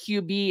far at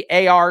QB,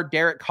 AR,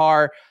 Derek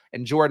Carr,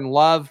 and Jordan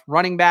Love.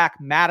 Running back,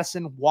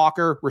 Madison,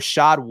 Walker,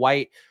 Rashad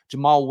White,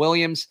 Jamal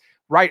Williams.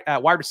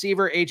 Wide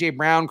receiver, A.J.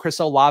 Brown, Chris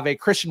Olave,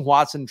 Christian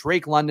Watson,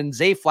 Drake London,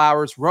 Zay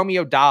Flowers,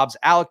 Romeo Dobbs,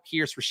 Alec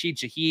Pierce, Rashid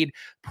Shaheed.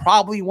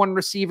 Probably one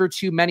receiver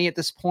too many at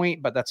this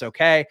point, but that's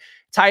okay.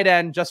 Tight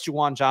end, just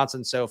Juwan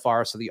Johnson so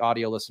far, so the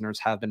audio listeners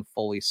have been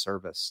fully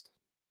serviced.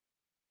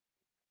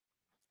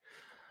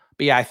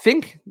 But yeah, I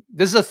think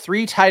this is a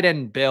 3 tight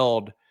end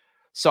build.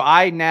 So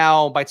I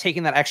now, by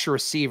taking that extra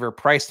receiver,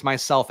 priced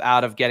myself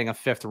out of getting a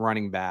 5th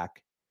running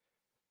back.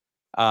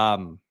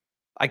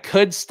 I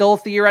could still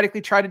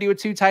theoretically try to do a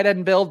 2 tight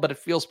end build, but it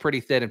feels pretty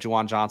thin if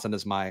Juwan Johnson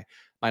is my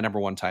number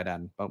 1 tight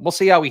end. But we'll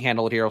see how we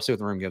handle it here. We'll see what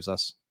the room gives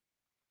us.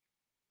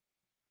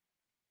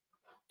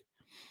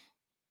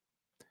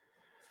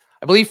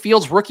 I believe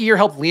Fields' rookie year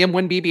helped Liam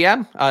win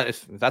BBM.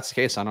 If that's the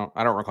case, I don't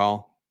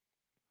recall.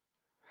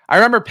 I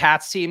remember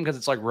Pat's team because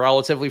it's like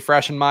relatively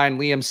fresh in mind.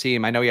 Liam's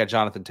team, I know he had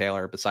Jonathan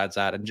Taylor besides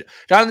that. And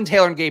Jonathan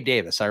Taylor and Gabe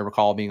Davis, I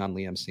recall being on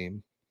Liam's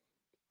team.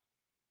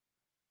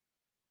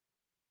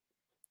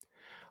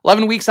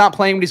 11 weeks not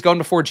playing when he's going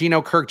before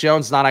Geno, Kirk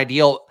Jones, not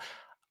ideal.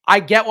 I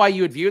get why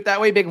you would view it that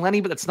way, Big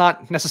Lenny, but that's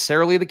not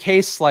necessarily the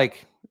case.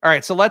 Like, all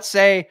right, so let's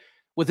say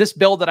with this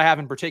build that I have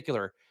in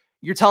particular,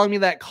 you're telling me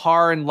that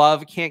Carr and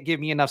Love can't give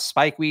me enough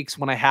spike weeks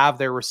when I have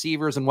their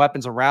receivers and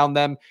weapons around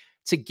them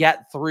to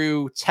get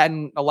through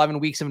 10, 11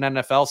 weeks of an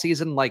NFL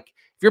season. Like,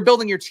 if you're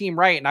building your team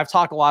right, and I've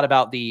talked a lot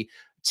about the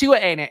Tua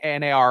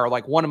and AR,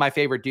 like one of my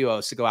favorite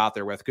duos to go out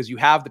there with, because you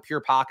have the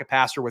pure pocket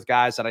passer with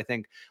guys that I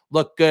think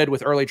look good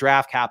with early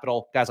draft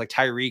capital, guys like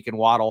Tyreek and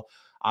Waddle,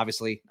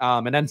 obviously.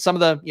 And then some of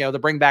the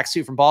bring back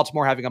suit from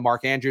Baltimore, having a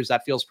Mark Andrews,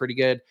 that feels pretty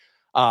good.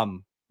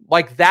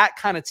 Like that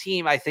kind of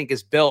team, I think,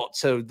 is built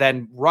to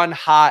then run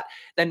hot.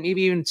 Then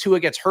maybe even Tua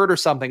gets hurt or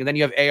something. And then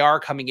you have AR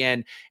coming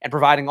in and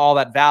providing all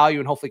that value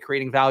and hopefully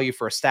creating value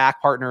for a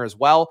stack partner as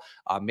well.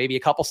 Maybe a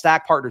couple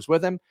stack partners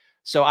with him.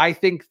 So I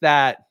think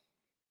that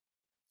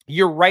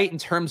you're right in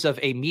terms of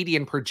a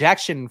median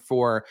projection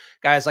for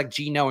guys like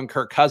Geno and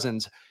Kirk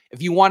Cousins.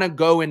 If you want to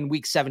go in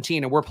week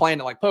 17 and we're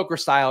playing it like poker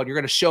style and you're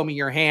going to show me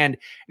your hand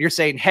and you're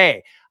saying,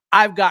 hey,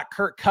 I've got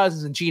Kirk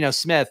Cousins and Geno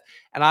Smith,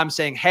 and I'm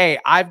saying, hey,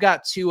 I've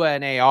got Tua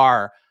and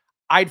AR,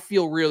 I'd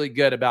feel really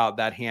good about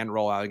that hand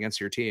rollout against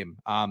your team.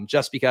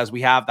 Just because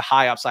we have the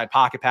high upside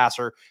pocket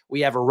passer,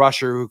 we have a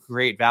rusher who can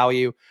create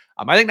value.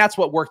 I think that's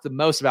what worked the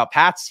most about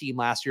Pat's team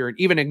last year, and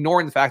even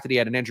ignoring the fact that he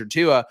had an injured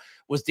Tua,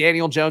 was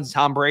Daniel Jones and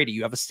Tom Brady.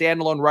 You have a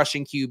standalone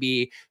rushing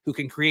QB who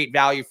can create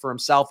value for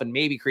himself and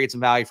maybe create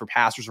some value for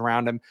passers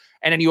around him.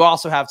 And then you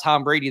also have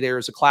Tom Brady there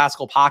as a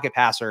classical pocket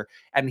passer,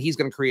 and he's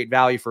going to create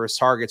value for his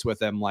targets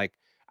with him. Like,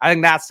 I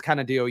think that's the kind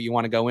of deal you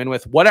want to go in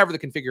with, whatever the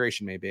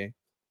configuration may be.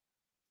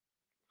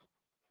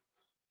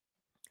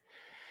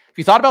 If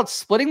you thought about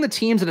splitting the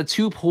teams into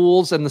 2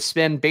 pools and the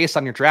spin based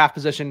on your draft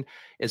position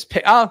is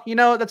that's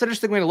an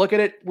interesting way to look at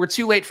it. We're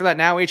too late for that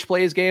now H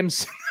plays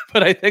games,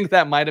 but I think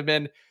that might have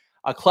been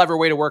a clever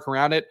way to work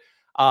around it.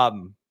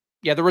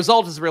 The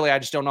result is really, I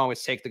just don't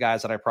always take the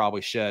guys that I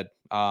probably should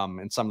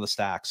in some of the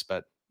stacks,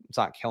 but it's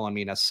not killing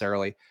me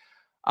necessarily.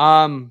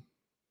 I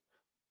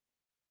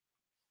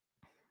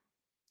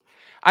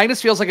think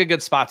this feels like a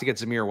good spot to get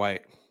Zamir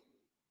White.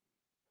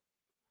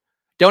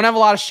 Don't have a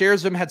lot of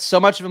shares of him. Had so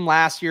much of him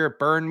last year. It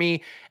burned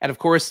me. And of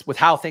course, with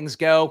how things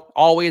go,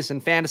 always in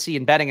fantasy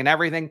and betting and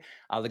everything,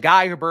 the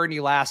guy who burned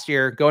you last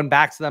year, going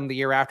back to them the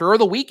year after or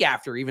the week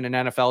after, even in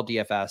NFL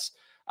DFS,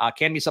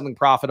 can be something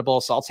profitable.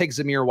 So I'll take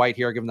Zamir White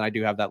here, given that I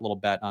do have that little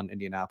bet on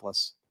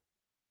Indianapolis.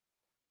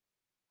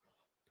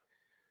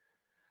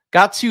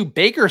 Got 2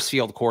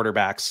 Bakersfield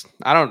quarterbacks.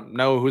 I don't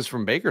know who's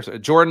from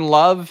Bakersfield. Jordan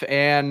Love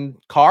and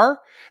Carr.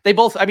 They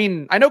both, I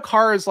know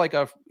Carr is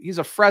he's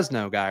a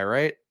Fresno guy,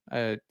 right?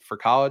 For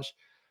college.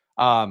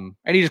 And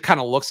he just kind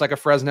of looks like a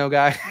Fresno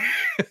guy.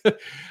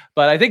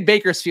 But I think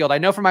Bakersfield, I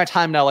know from my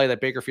time in LA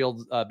that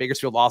Bakersfield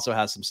also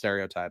has some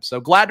stereotypes.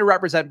 So glad to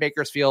represent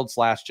Bakersfield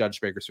 /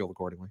 judge Bakersfield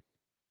accordingly.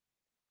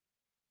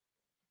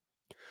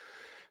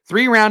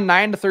 3-round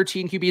 9 to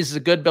 13 QBs is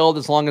a good build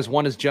as long as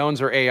one is Jones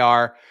or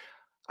AR.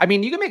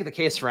 You can make the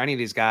case for any of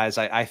these guys,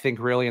 I think,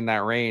 really in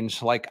that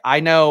range.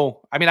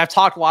 I've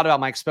talked a lot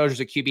about my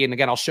exposures at QB, and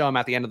again, I'll show them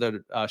at the end of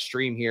the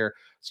stream here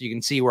so you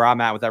can see where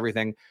I'm at with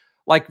everything.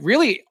 Like,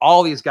 really,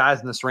 all these guys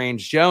in this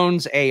range,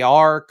 Jones,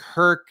 AR,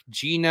 Kirk,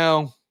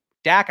 Geno,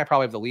 Dak, I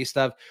probably have the least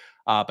of,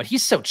 but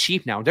he's so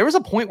cheap now. There was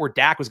a point where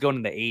Dak was going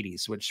in the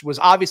 80s, which was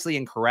obviously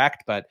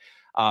incorrect, but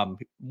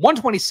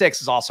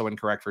 126 is also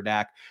incorrect for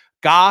Dak.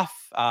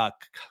 Goff,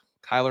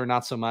 Kyler,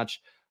 not so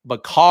much,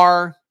 but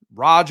Carr,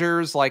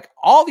 Rodgers, like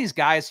all these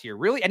guys here,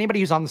 really anybody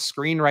who's on the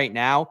screen right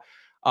now,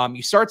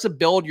 you start to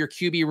build your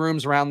QB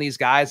rooms around these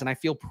guys, and I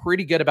feel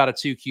pretty good about a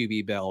 2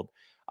 QB build.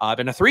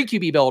 And a 3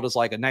 QB build is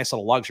like a nice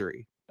little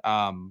luxury.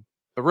 But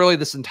really,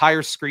 this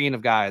entire screen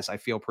of guys, I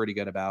feel pretty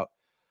good about.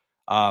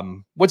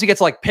 Once you get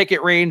to like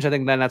Pickett range, I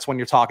think then that's when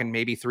you're talking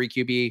maybe 3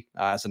 QB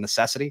as a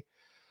necessity.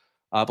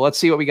 But let's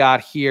see what we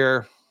got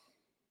here.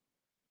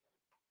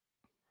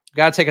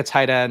 Got to take a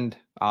tight end,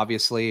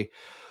 obviously.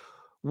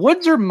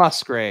 Woods or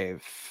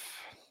Musgrave?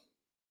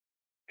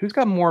 Who's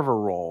got more of a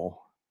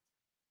role?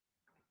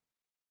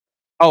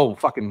 Oh,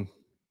 fucking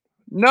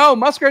no,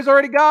 Musgrave's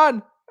already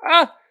gone.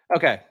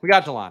 Okay, we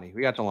got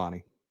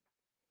Jelani.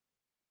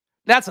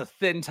 That's a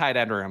thin tight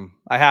end room,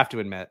 I have to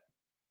admit.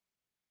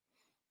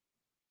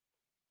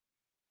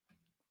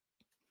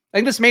 I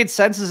think this made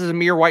sense as a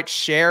mere white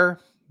share,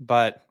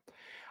 but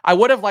I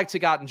would have liked to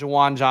gotten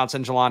Jawan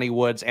Johnson, Jelani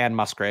Woods, and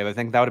Musgrave. I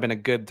think that would have been a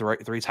good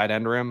three tight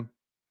end room.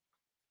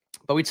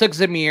 But we took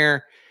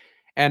Zamir,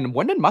 and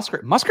when did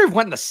Musgrave? Musgrave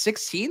went in the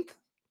 16th?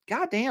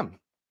 God damn.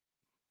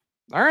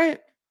 All right.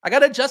 I got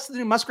to adjust the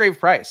new Musgrave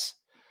price.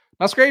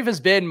 Musgrave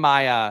has been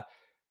my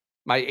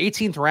my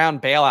 18th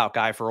round bailout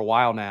guy for a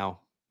while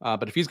now.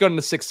 But if he's going in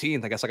the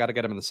 16th, I guess I got to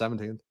get him in the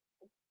 17th.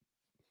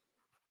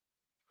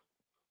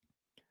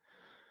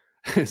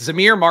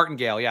 Zamir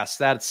Martingale. Yes,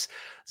 that's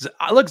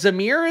look.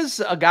 Zamir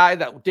is a guy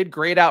that did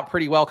grade out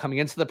pretty well coming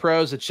into the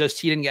pros. It's just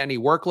he didn't get any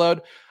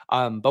workload.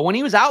 But when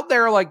he was out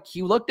there, like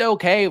he looked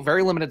okay,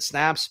 very limited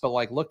snaps, but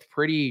like looked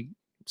pretty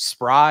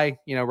spry,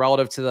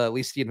 relative to at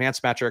least the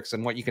advanced metrics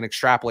and what you can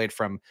extrapolate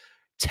from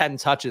 10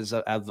 touches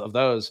of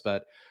those.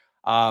 But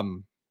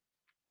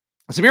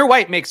Zamir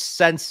White made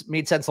sense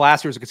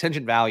last year as a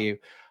contingent value.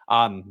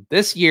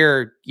 This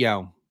year,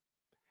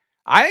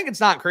 I think it's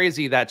not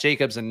crazy that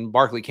Jacobs and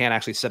Barkley can't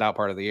actually sit out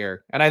part of the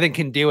year, and I think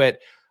can do it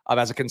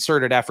as a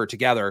concerted effort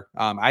together.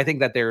 I think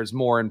that there's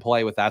more in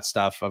play with that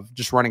stuff of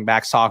just running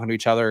backs talking to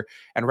each other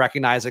and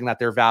recognizing that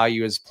their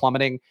value is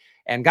plummeting.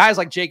 And guys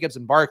like Jacobs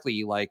and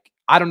Barkley, like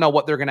I don't know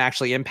what they're going to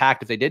actually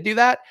impact if they did do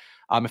that,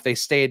 if they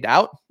stayed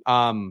out.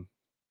 But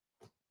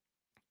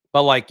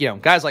like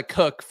guys like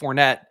Cook,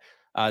 Fournette,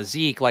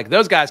 Zeke, like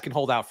those guys can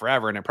hold out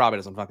forever, and it probably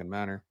doesn't fucking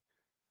matter.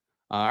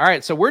 All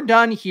right, so we're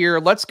done here.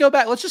 Let's go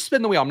back. Let's just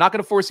spin the wheel. I'm not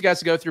going to force you guys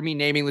to go through me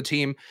naming the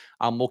team.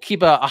 We'll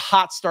keep a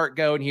hot start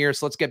going here.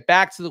 So let's get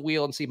back to the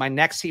wheel and see my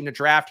next team to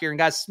draft here. And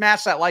guys,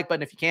 smash that like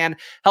button if you can.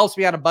 Helps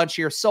me out a bunch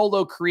here.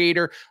 Solo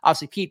creator.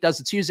 Obviously, Pete does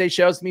the Tuesday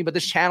shows with me, but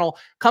this channel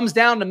comes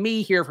down to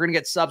me here if we're going to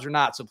get subs or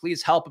not. So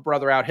please help a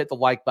brother out. Hit the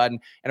like button.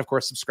 And, of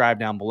course, subscribe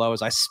down below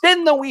as I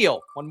spin the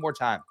wheel one more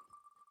time.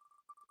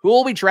 Who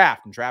will we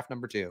draft in draft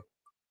number 2?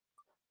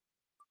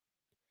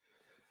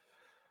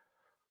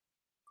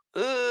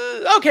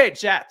 Okay,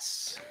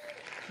 Jets.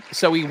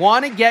 So we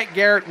want to get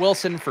Garrett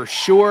Wilson for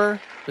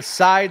sure.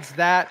 Besides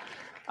that,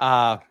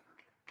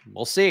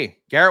 we'll see.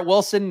 Garrett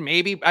Wilson,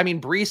 maybe. I mean,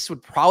 Brees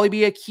would probably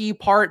be a key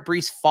part.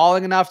 Brees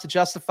falling enough to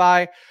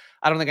justify.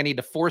 I don't think I need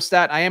to force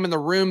that. I am in the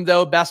room,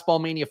 though. Best Ball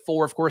Mania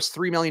 4, of course,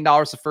 $3 million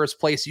to first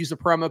place. Use the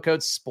promo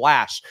code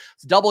SPLASH.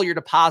 It's double your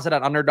deposit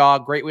on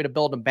Underdog. Great way to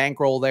build a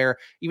bankroll there.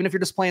 Even if you're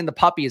just playing the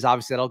puppies,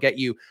 obviously, that'll get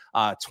you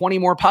 20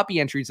 more puppy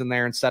entries in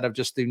there instead of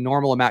just the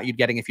normal amount you'd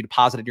getting if you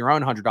deposited your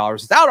own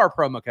 $100 without our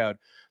promo code.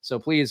 So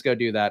please go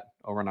do that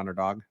over on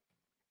Underdog.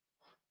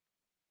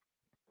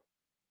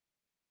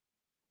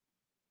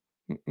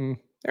 There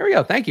we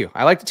go. Thank you.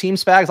 I like the team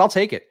Spags. I'll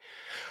take it.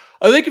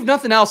 I think if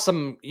nothing else,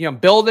 some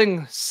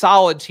building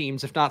solid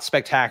teams, if not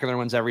spectacular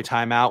ones, every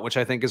time out, which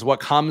I think is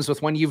what comes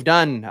with when you've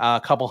done a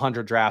couple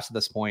hundred drafts at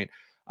this point.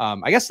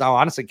 I guess now,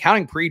 honestly,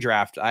 counting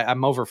pre-draft,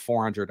 I'm over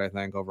 400, I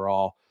think,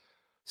 overall.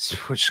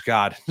 Which,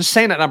 God, just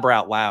saying that number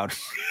out loud.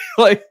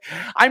 Like,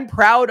 I'm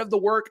proud of the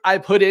work I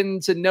put in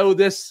to know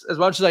this as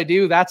much as I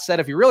do. That said,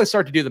 if you really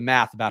start to do the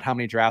math about how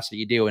many drafts that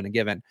you do in a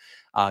given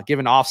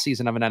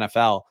offseason of an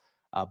NFL,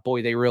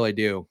 boy, they really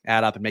do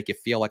add up and make you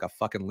feel like a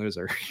fucking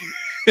loser.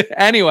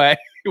 Anyway,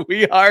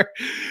 we are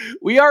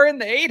in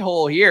the 8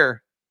 hole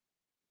here.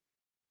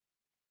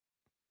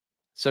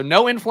 So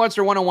no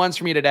influencer 101s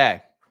for me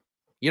today.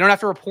 You don't have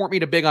to report me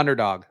to big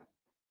underdog.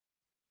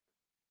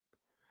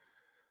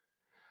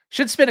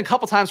 Should spin a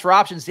couple times for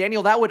options.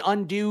 Daniel, that would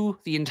undo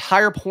the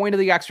entire point of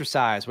the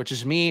exercise, which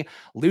is me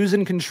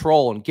losing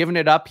control and giving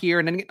it up here.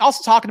 And then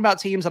also talking about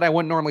teams that I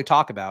wouldn't normally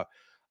talk about.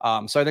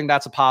 So I think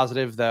that's a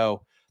positive,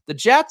 though. The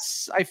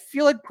Jets, I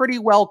feel like pretty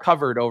well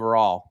covered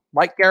overall.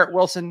 Like Garrett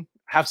Wilson,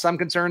 have some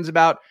concerns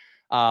about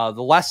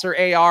the lesser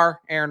AR,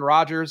 Aaron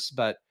Rodgers,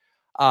 but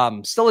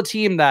still a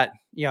team that,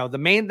 the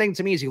main thing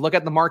to me is you look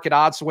at the market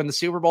odds to win the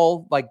Super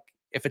Bowl. Like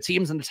if a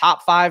team's in the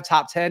top 5,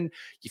 top 10,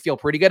 you feel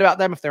pretty good about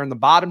them. If they're in the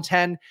bottom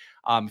 10,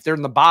 if they're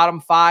in the bottom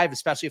 5,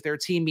 especially if they're a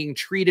team being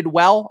treated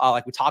well,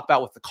 like we talk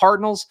about with the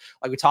Cardinals,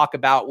 like we talk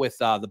about with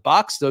the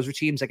Bucks, those are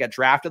teams that get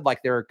drafted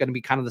like they're going to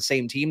be kind of the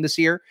same team this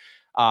year.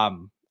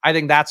 I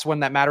think that's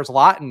when that matters a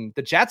lot. And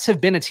the Jets have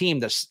been a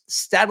team that's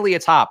steadily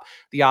atop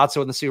the odds to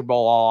win the Super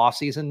Bowl all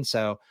offseason.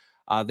 So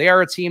they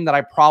are a team that I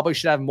probably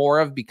should have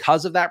more of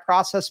because of that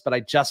process. But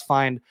I just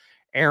find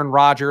Aaron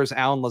Rodgers,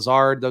 Alan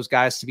Lazard, those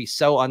guys to be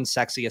so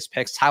unsexy as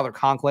picks. Tyler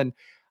Conklin,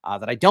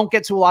 that I don't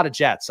get to a lot of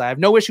Jets. I have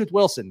no issue with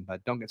Wilson,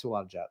 but don't get to a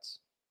lot of Jets.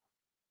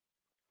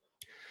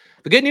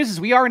 The good news is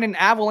we are in an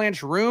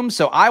avalanche room,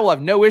 so I will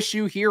have no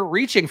issue here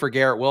reaching for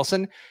Garrett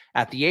Wilson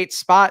at the 8th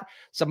spot.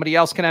 Somebody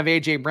else can have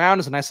A.J. Brown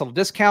as a nice little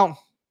discount.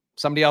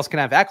 Somebody else can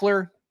have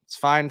Eckler. It's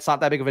fine. It's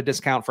not that big of a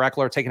discount for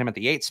Eckler, taking him at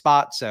the 8th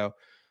spot. So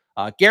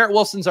Garrett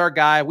Wilson's our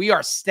guy. We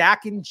are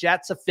stacking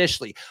Jets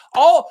officially.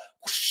 Oh,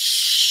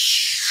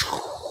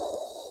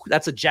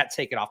 that's a jet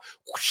taking off.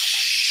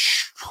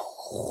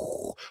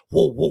 Whoa,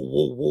 whoa,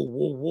 whoa, whoa,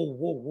 whoa, whoa,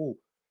 whoa, whoa.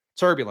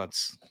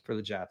 Turbulence for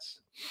the Jets.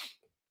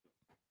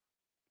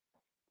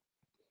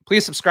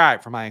 Please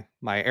subscribe for my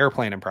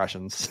airplane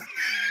impressions.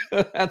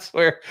 That's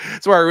where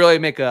I really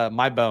make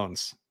my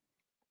bones.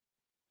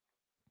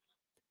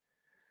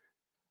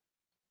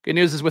 Good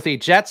news is with a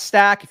Jet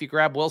stack, if you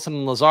grab Wilson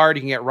and Lazard,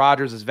 you can get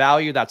Rodgers as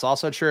value. That's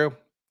also true.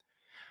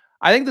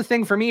 I think the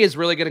thing for me is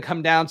really going to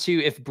come down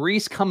to if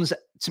Brees comes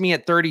to me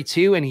at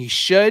 32, and he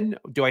should,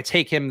 do I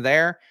take him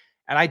there?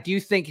 And I do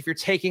think if you're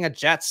taking a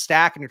Jets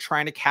stack and you're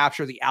trying to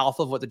capture the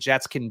alpha of what the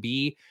Jets can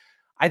be,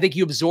 I think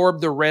you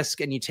absorb the risk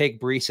and you take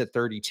Brees at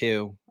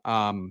 32.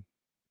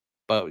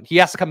 But he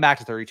has to come back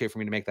to 32 for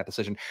me to make that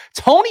decision.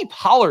 Tony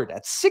Pollard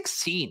at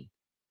 16.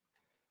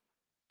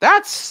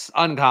 That's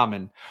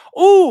uncommon.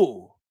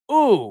 Ooh.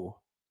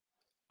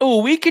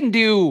 We can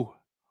do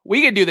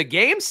the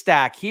game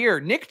stack here.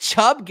 Nick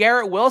Chubb,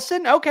 Garrett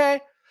Wilson. Okay.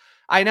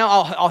 I know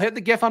I'll hit the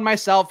GIF on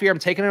myself here. I'm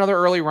taking another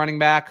early running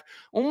back.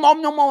 Oh,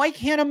 no, I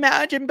can't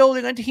imagine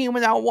building a team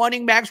without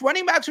running backs.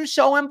 Running backs are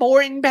so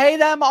important. Pay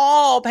them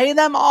all.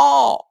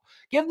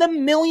 Give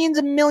them millions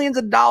and millions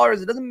of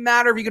dollars. It doesn't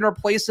matter if you can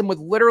replace them with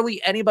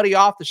literally anybody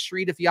off the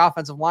street if the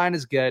offensive line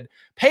is good.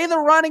 Pay the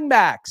running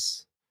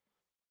backs.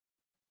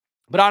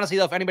 But honestly,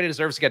 though, if anybody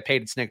deserves to get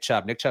paid, it's Nick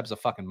Chubb. Nick Chubb's a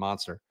fucking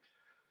monster.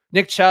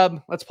 Nick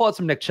Chubb. Let's pull out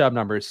some Nick Chubb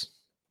numbers.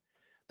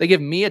 They give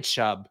me a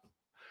Chubb.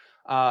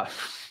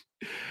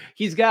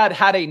 He's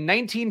had a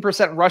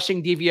 19%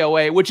 rushing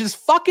DVOA, which is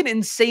fucking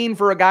insane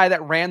for a guy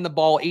that ran the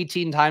ball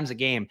 18 times a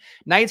game.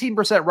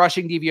 19%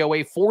 rushing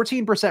DVOA,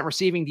 14%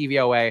 receiving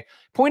DVOA,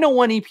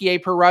 0.01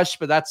 EPA per rush,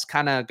 but that's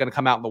kind of going to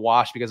come out in the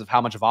wash because of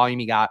how much volume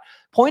he got.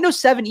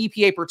 0.07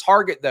 EPA per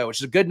target, though, which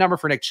is a good number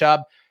for Nick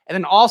Chubb. And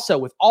then also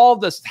with all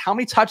this, how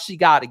many touches he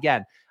got?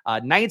 Again,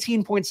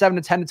 19.7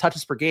 to 10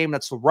 touches per game.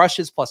 That's the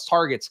rushes plus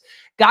targets.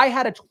 Guy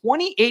had a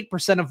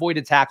 28%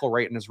 avoided tackle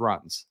rate in his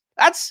runs.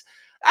 That's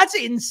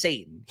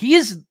insane. He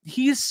is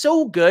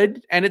so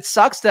good. And it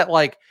sucks that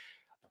like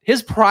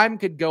his prime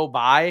could go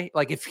by.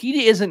 Like if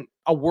he isn't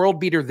a world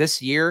beater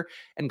this year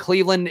and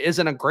Cleveland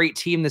isn't a great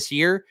team this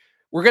year,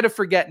 we're going to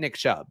forget Nick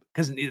Chubb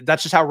because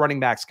that's just how running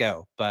backs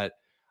go. But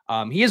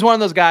he is one of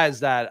those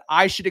guys that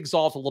I should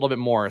exalt a little bit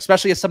more,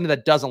 especially as somebody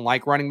that doesn't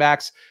like running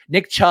backs.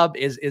 Nick Chubb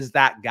is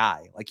that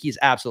guy. Like he's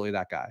absolutely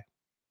that guy.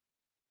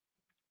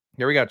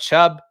 Here we go.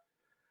 Chubb.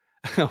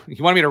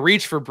 You want me to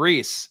reach for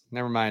Brees?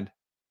 Never mind.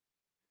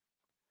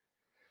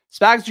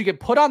 Spags, you get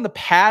put on the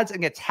pads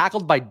and get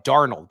tackled by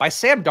Darnold. By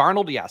Sam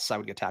Darnold? Yes, I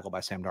would get tackled by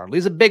Sam Darnold.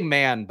 He's a big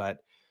man, but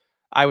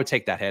I would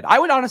take that hit. I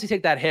would honestly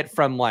take that hit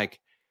from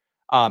like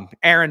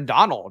Aaron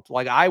Donald.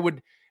 Like I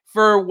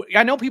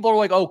know people are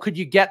like, oh, could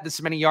you get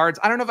this many yards?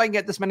 I don't know if I can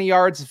get this many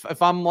yards.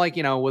 If I'm like,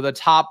 with a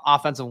top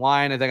offensive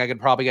line, I think I could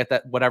probably get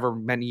that whatever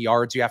many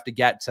yards you have to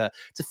get to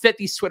fit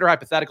these Twitter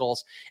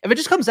hypotheticals. If it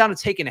just comes down to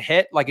taking a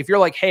hit, like if you're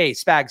like, hey,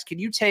 Spags, can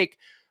you take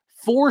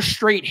 4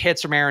 straight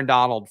hits from Aaron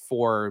Donald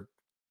for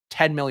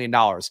 $10 million?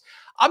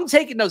 I'm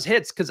taking those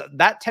hits because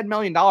that $10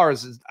 million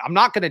is, I'm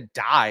not going to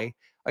die.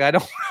 Like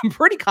I'm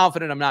pretty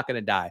confident I'm not going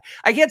to die.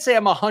 I can't say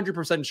I'm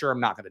 100% sure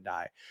I'm not going to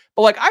die,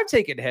 but like I've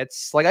taken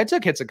hits. Like I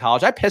took hits in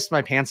college. I pissed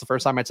my pants the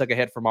first time I took a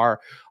hit from our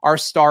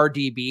star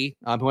DB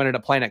who ended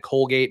up playing at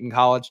Colgate in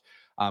college.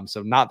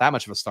 So not that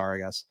much of a star, I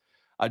guess.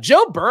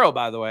 Joe Burrow,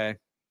 by the way,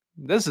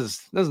 this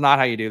is not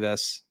how you do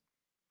this.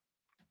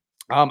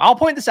 I'll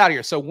point this out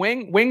here. So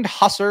winged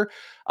husser.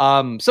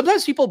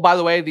 Sometimes people, by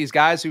the way, these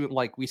guys who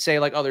like we say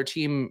like, oh, their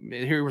team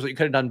here was what you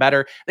could have done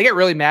better. They get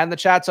really mad in the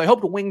chat. So I hope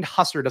the winged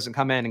husser doesn't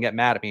come in and get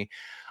mad at me.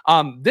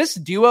 This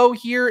duo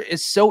here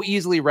is so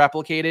easily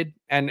replicated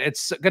and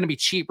it's going to be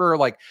cheaper.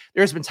 Like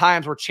there's been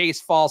times where Chase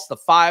falls to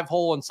the 5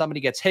 hole and somebody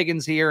gets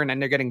Higgins here and then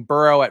they're getting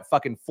Burrow at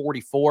fucking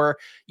 44.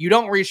 You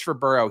don't reach for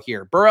Burrow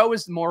here. Burrow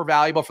is more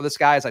valuable for this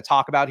guy, as I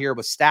talk about here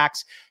with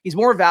stacks. He's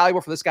more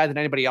valuable for this guy than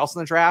anybody else in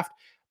the draft.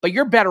 But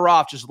you're better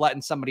off just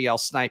letting somebody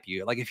else snipe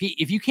you. Like if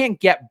you can't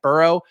get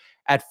Burrow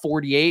at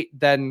 48,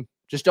 then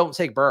just don't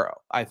take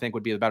Burrow, I think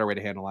would be the better way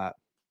to handle that.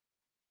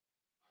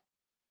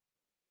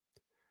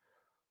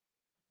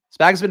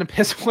 Spags been a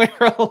piss player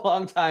for a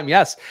long time.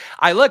 Yes.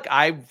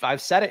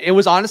 I've said it. It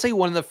was honestly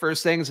one of the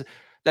first things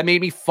that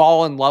made me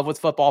fall in love with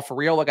football for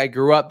real. Like I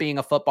grew up being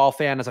a football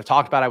fan. As I've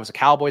talked about, I was a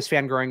Cowboys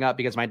fan growing up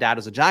because my dad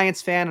was a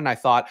Giants fan. And I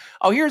thought,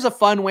 oh, here's a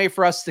fun way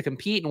for us to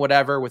compete and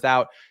whatever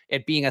without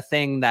it being a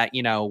thing that,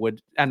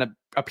 would end up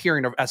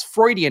appearing as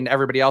Freudian to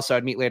everybody else I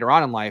would meet later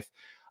on in life.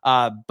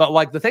 But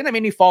like the thing that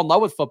made me fall in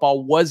love with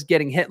football was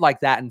getting hit like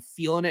that and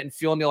feeling it and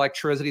feeling the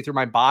electricity through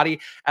my body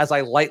as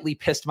I lightly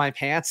pissed my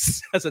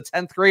pants as a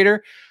 10th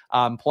grader,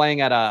 playing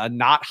at a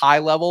not high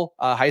level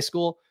high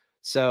school.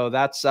 So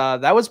that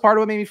was part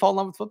of what made me fall in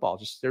love with football.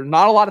 Just there's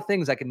not a lot of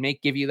things that can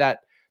give you that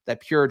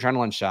pure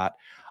adrenaline shot.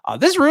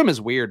 This room is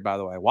weird, by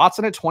the way.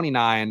 Watson at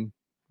 29,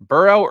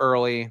 Burrow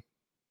early.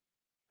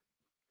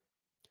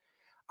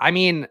 I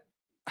mean,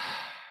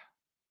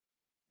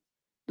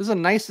 this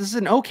is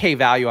an okay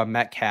value on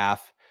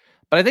Metcalf,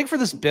 but I think for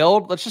this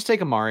build, let's just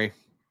take Amari.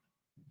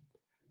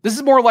 This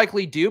is more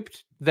likely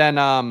duped than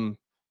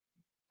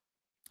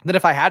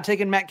if I had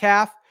taken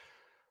Metcalf.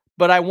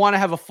 But I want to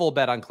have a full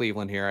bet on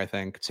Cleveland here, I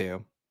think,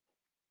 too.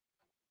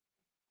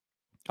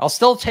 I'll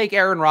still take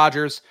Aaron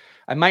Rodgers.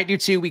 I might do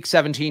 2 week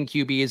 17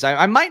 QBs.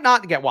 I might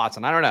not get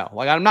Watson. I don't know.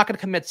 Like, I'm not going to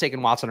commit to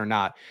taking Watson or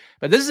not.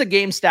 But this is a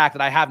game stack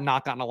that I have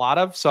not gotten a lot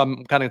of, so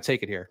I'm going to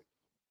take it here.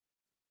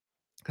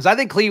 Because I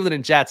think Cleveland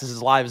and Jets is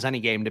as live as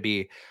any game to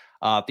be.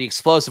 The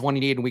explosive one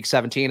you need in week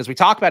 17. As we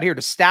talk about here,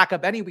 to stack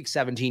up any week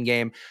 17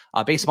 game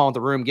based on what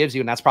the room gives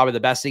you, and that's probably the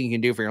best thing you can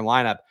do for your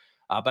lineup.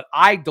 But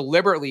I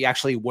deliberately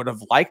actually would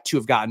have liked to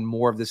have gotten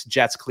more of this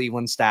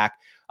Jets-Cleveland stack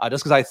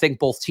just because I think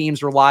both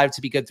teams were live to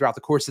be good throughout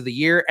the course of the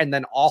year, and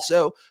then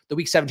also the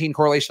week 17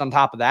 correlation on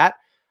top of that.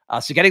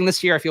 So getting this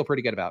here, I feel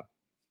pretty good about.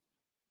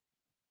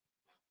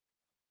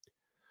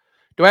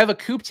 Do I have a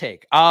Coop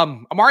take?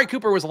 Amari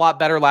Cooper was a lot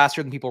better last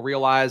year than people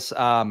realize.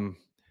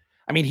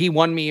 I mean, he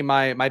won me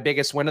my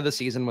biggest win of the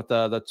season with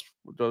the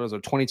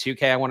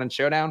 22K I won in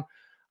Showdown.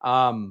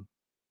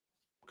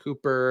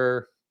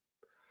 Cooper.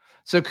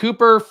 So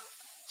Cooper,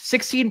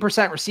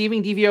 16%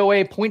 receiving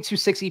DVOA,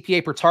 0.26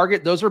 EPA per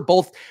target. Those are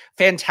both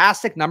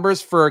fantastic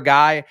numbers for a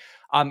guy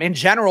in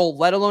general,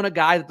 let alone a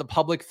guy that the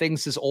public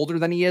thinks is older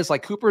than he is.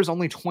 Like, Cooper is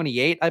only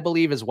 28, I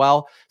believe, as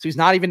well. So he's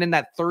not even in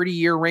that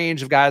 30-year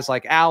range of guys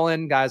like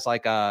Allen, guys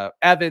like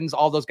Evans.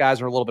 All those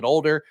guys are a little bit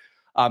older.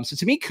 So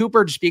to me,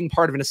 Cooper just being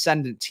part of an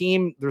ascendant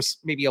team, there's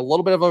maybe a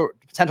little bit of a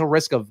potential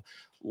risk of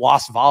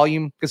lost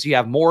volume because you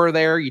have more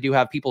there. You do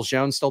have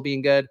Peoples-Jones still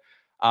being good.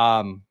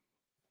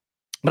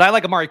 But I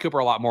like Amari Cooper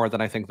a lot more than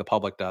I think the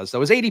public does.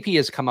 So his ADP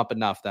has come up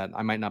enough that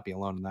I might not be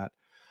alone in that.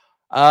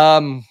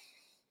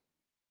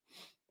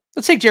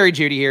 Let's take Jerry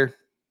Jeudy here.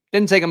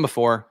 Didn't take him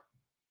before.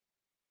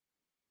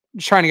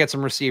 Just trying to get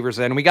some receivers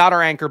in. We got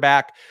our anchor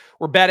back.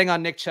 We're betting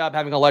on Nick Chubb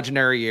having a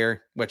legendary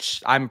year,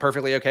 which I'm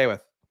perfectly okay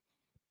with.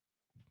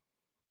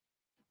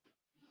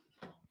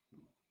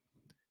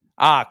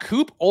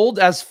 Coop, old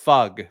as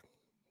fug.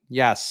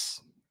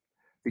 Yes.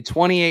 The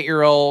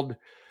 28-year-old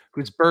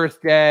whose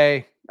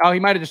birthday... Oh, he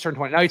might have just turned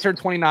 20. No, he turned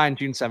 29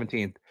 June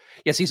 17th.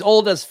 Yes, he's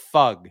old as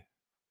fug.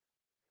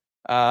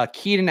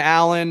 Keenan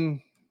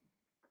Allen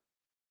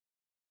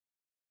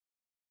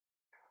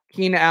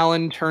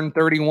turned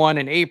 31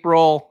 in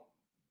April.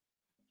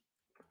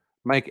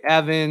 Mike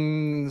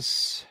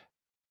Evans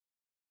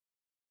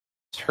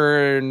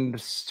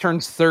turns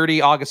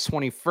 30 August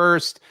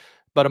 21st.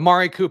 But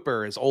Amari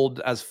Cooper is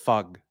old as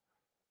fug.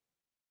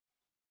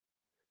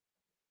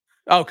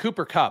 Oh,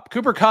 Cooper Kupp.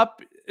 Cooper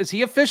Kupp, is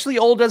he officially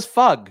old as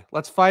fug?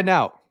 Let's find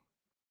out.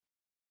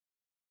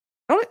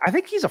 I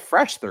think he's a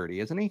fresh 30,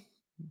 isn't he?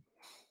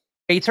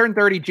 He turned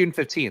 30 June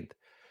 15th.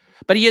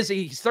 But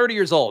he's 30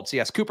 years old. So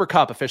yes, Cooper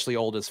Kupp officially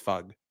old as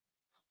fug.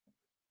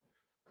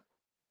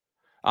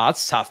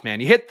 That's tough, man.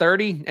 You hit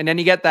 30 and then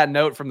you get that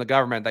note from the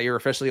government that you're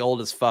officially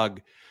old as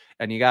fug.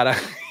 And you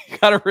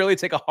gotta really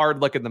take a hard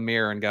look in the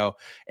mirror and go,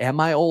 am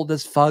I old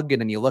as fug?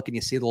 And then you look and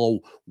you see the little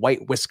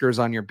white whiskers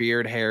on your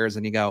beard hairs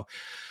and you go,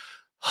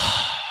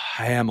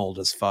 I am old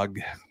as fug.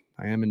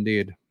 I am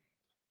indeed.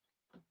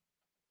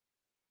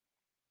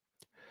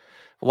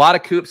 A lot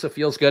of Coops. It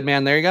feels good,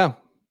 man. There you go.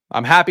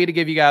 I'm happy to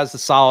give you guys the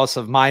solace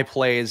of my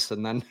plays,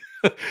 and then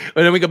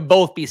we can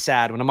both be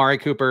sad when Amari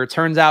Cooper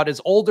turns out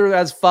is older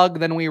as fug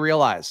than we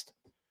realized.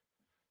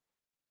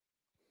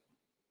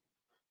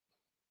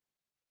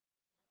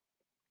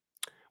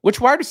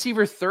 Which wide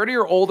receiver 30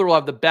 or older will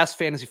have the best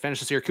fantasy finish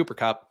this year? Cooper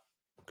Kupp.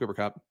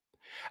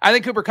 I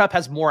think Cooper Kupp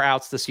has more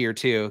outs this year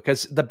too,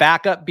 because the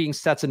backup being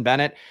Stetson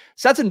Bennett.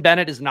 Stetson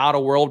Bennett is not a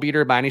world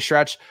beater by any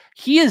stretch.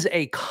 He is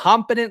a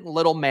competent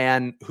little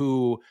man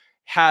who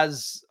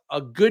has a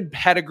good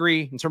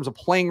pedigree in terms of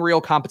playing real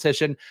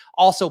competition,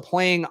 also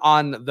playing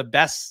on the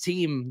best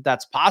team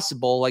that's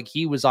possible. Like,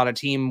 he was on a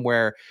team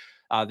where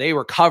they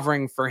were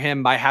covering for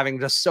him by having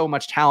just so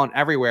much talent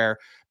everywhere.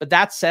 But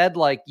that said,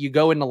 like, you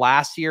go into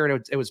last year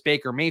and it was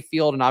Baker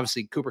Mayfield, and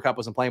obviously Cooper Kupp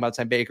wasn't playing by the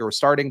time Baker was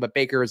starting, but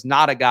Baker is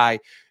not a guy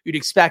you'd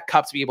expect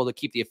Kupp to be able to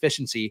keep the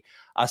efficiency.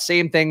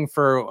 Same thing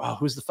for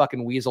who's the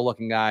fucking weasel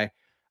looking guy,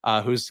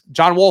 who's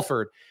John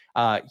Wolford.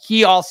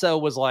 He also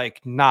was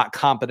like not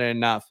competent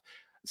enough.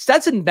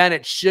 Stetson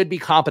Bennett should be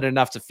competent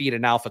enough to feed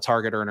an alpha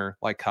target earner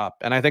like Kupp.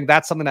 And I think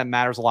that's something that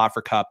matters a lot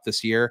for Kupp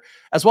this year,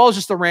 as well as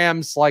just the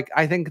Rams. Like,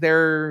 I think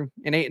they're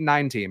an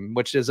 8-9 team,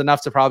 which is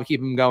enough to probably keep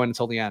them going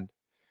until the end.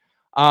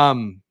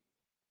 On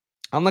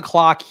the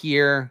clock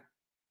here,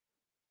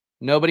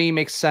 nobody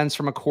makes sense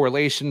from a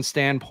correlation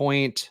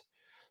standpoint.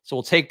 So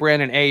we'll take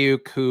Brandon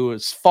Ayuk, who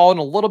has fallen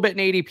a little bit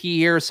in ADP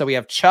here. So we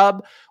have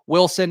Chubb,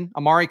 Wilson,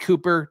 Amari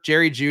Cooper,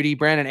 Jerry Jeudy,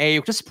 Brandon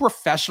Ayuk, just a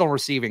professional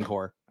receiving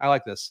core. I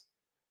like this.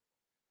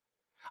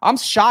 I'm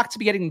shocked to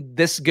be getting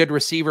this good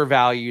receiver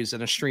values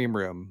in a stream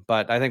room,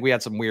 but I think we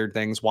had some weird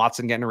things.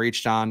 Watson getting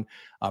reached on,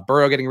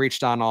 Burrow getting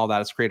reached on, all that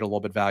has created a little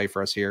bit of value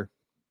for us here.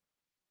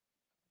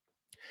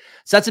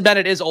 Stetson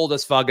Bennett is old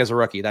as fug as a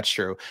rookie. That's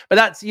true. But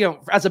that's,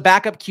 as a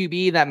backup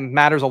QB, that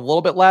matters a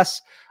little bit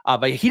less.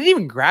 But he didn't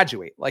even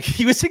graduate. Like,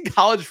 he was in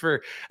college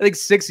for, I think,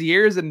 6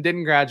 years and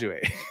didn't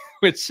graduate,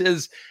 which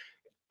is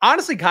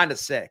honestly kind of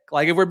sick.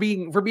 Like, if we're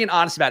being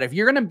honest about it, if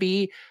you're going to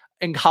be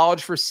in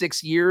college for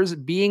 6 years,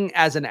 being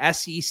as an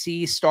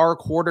SEC star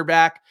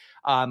quarterback,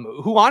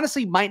 who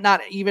honestly might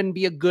not even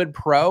be a good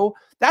pro.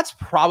 That's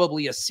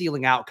probably a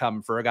ceiling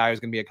outcome for a guy who's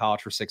going to be at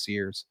college for 6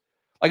 years.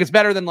 Like, it's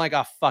better than like,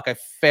 oh, fuck, I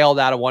failed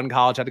out of one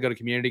college, had to go to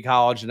community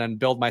college and then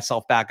build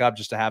myself back up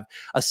just to have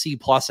a C+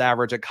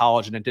 average at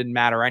college, and it didn't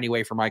matter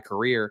anyway for my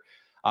career.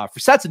 For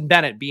Stetson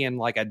Bennett being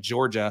like at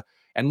Georgia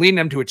and leading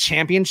them to a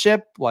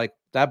championship, like,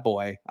 that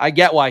boy, I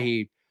get why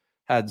he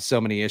had so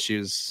many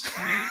issues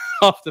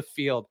off the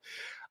field.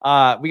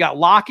 We got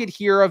Lockett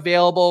here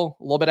available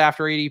a little bit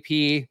after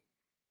ADP.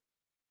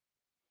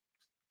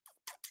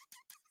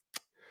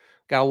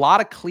 Got a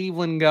lot of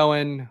Cleveland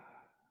going.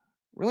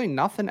 Really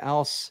nothing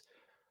else.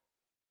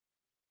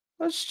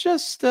 Let's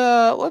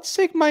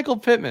take Michael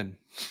Pittman.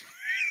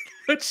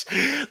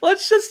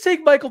 let's just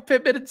take Michael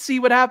Pittman and see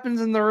what happens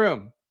in the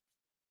room.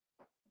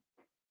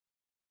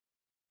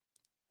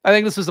 I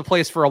think this was a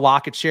place for a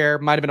Lockett share.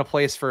 Might have been a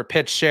place for a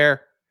Pitch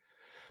share.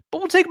 But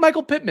we'll take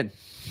Michael Pittman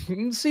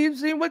and see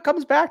what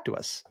comes back to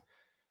us.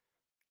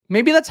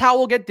 Maybe that's how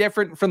we'll get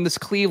different from this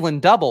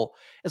Cleveland double,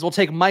 is we'll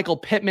take Michael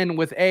Pittman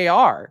with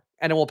AR,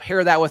 and we'll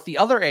pair that with the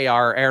other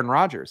AR, Aaron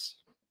Rodgers.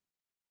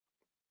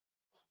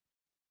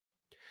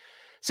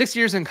 6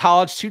 years in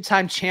college,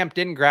 2-time champ,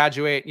 didn't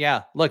graduate.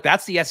 Yeah, look,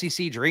 that's the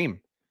SEC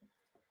dream.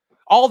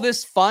 All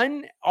this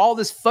fun, all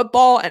this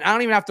football, and I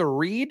don't even have to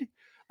read.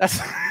 That's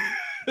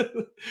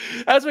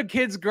that's what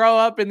kids grow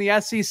up in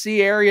the SEC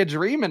area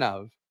dreaming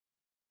of.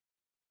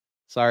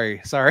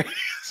 Sorry to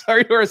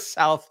our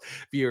South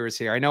viewers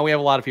here. I know we have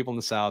a lot of people in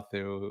the South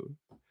who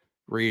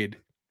read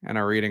and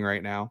are reading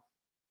right now.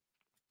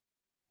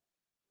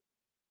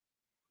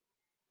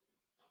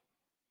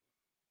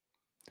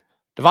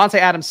 Devontae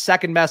Adams,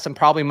 second best, and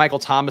probably Michael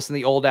Thomas in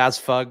the old as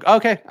fug.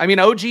 Okay. I mean,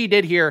 OG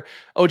did here.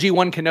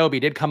 OG1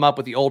 Kenobi did come up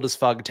with the oldest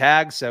fug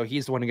tag, so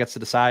he's the one who gets to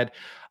decide.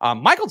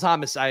 Michael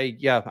Thomas,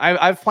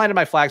 I've planted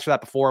my flags for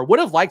that before. Would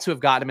have liked to have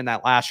gotten him in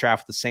that last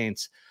draft with the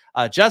Saints,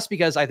 just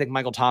because I think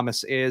Michael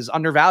Thomas is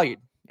undervalued.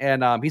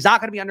 And he's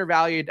not going to be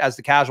undervalued as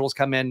the casuals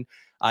come in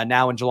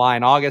now in July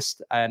and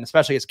August, and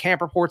especially as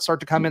camp reports start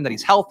to come in that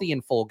he's healthy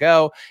and full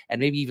go, and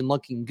maybe even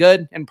looking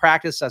good in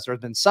practice, as there's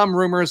been some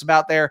rumors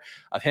about there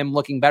of him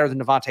looking better than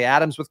Devontae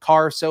Adams with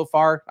Carr so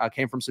far.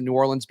 Came from some New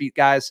Orleans beat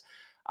guys.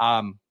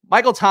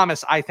 Michael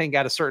Thomas, I think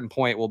at a certain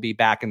point will be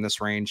back in this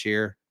range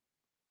here.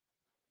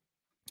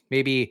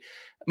 Maybe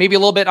a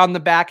little bit on the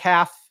back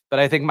half, but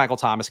I think Michael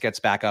Thomas gets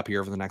back up here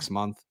over the next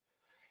month.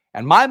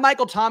 And my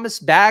Michael Thomas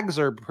bags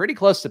are pretty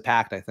close to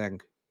packed, I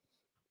think.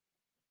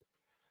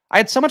 I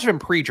had so much of him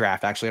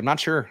pre-draft, actually. I'm not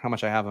sure how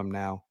much I have him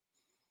now.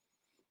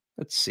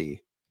 Let's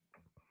see.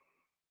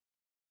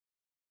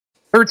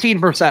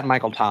 13%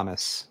 Michael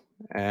Thomas.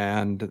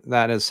 And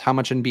that is how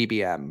much in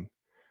BBM?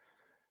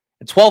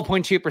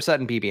 12.2%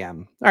 in BBM.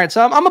 All right,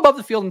 so I'm above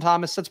the field in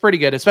Thomas. That's pretty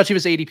good, especially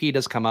if his ADP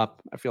does come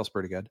up. That feels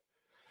pretty good.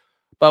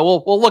 But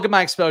we'll look at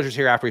my exposures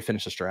here after we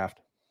finish this draft.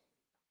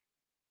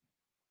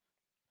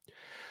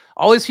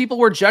 All these people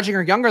we're judging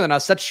are younger than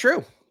us. That's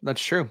true.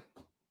 That's true.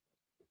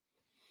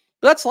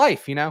 But that's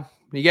life, you know.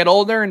 You get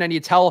older and then you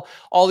tell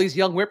all these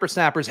young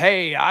whippersnappers,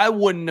 hey, I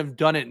wouldn't have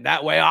done it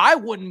that way. I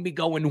wouldn't be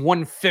going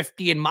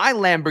 150 in my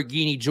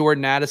Lamborghini,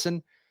 Jordan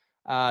Addison.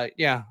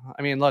 Yeah,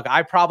 I mean, look,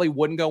 I probably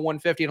wouldn't go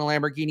 150 in a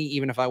Lamborghini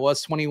even if I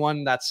was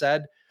 21. That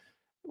said,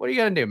 what are you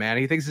going to do, man?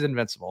 He thinks he's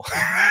invincible.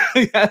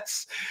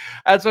 That's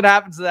what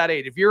happens at that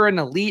age. If you're an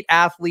elite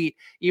athlete,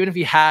 even if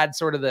you had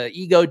sort of the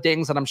ego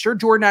dings that I'm sure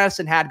Jordan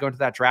Addison had going to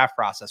that draft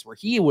process where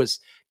he was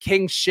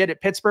king shit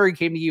at Pittsburgh, he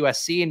came to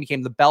USC and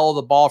became the belle of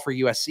the ball for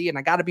USC. And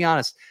I got to be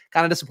honest,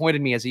 kind of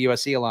disappointed me as a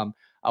USC alum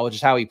with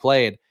just how he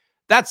played.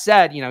 That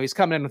said, you know, he's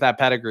coming in with that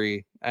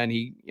pedigree and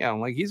he, you know,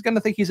 like he's going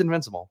to think he's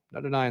invincible.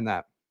 No denying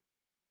that.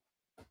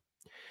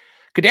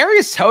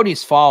 Kadarius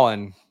Toney's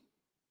fallen.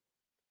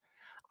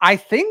 I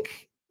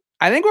think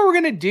what we're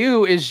going to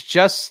do is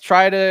just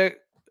try to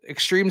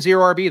extreme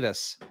zero RB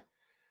this.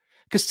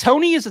 Because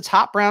Toney is a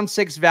top round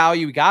 6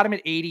 value. We got him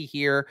at 80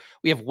 here.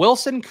 We have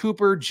Wilson,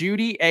 Cooper,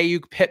 Judy,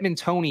 Ayuk, Pittman,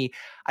 Toney.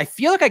 I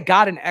feel like I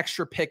got an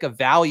extra pick of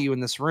value in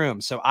this room.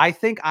 So I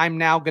think I'm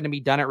now going to be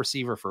done at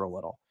receiver for a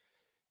little.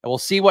 And we'll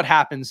see what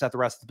happens at the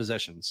rest of the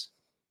positions.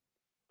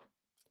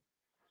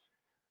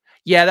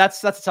 Yeah,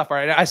 that's a tough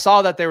part. I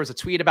saw that there was a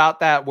tweet about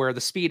that where the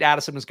speed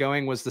Addison was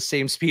going was the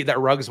same speed that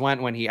Ruggs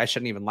went when I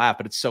shouldn't even laugh,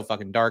 but it's so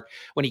fucking dark,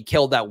 when he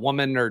killed that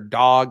woman or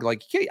dog.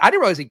 Like, I didn't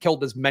realize he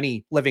killed as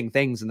many living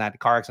things in that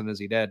car accident as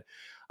he did.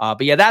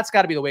 But yeah, that's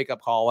got to be the wake up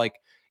call. Like,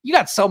 you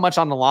got so much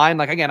on the line.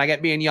 Like, again, I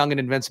get being young and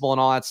invincible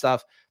and all that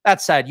stuff.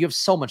 That said, you have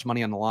so much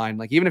money on the line.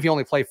 Like, even if you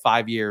only play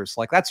 5 years,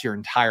 like that's your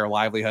entire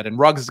livelihood. And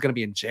Ruggs is going to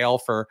be in jail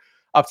for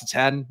up to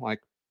 10. Like,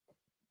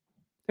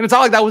 and it's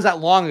not like that was that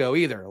long ago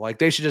either. Like,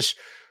 they should just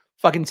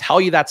fucking tell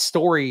you that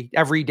story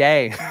every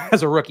day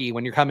as a rookie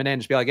when you're coming in.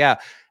 Just be like, yeah,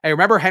 hey,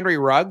 remember Henry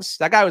Ruggs?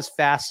 That guy was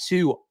fast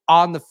too,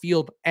 on the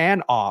field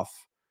and off.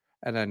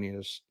 And then you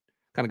just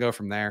kind of go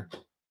from there.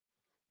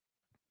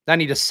 Then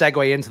you just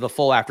segue into the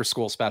full after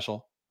school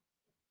special.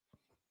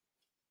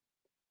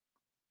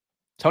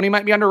 Toney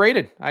might be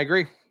underrated. I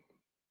agree.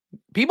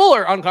 People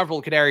are uncomfortable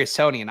with Kadarius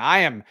Toney, and I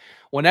am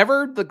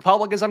whenever the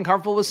public is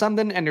uncomfortable with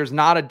something and there's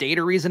not a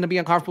data reason to be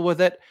uncomfortable with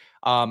it,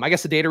 I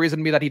guess the data reason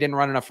would be that he didn't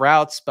run enough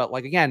routes. But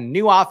like, again,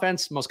 new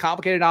offense, most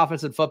complicated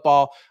offense in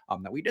football,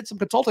 that we did some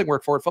consulting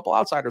work for at Football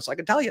Outsiders. So I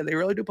can tell you, they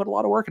really do put a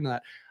lot of work into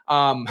that.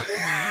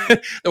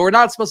 Though we're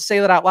not supposed to say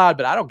that out loud,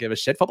 but I don't give a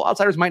shit. Football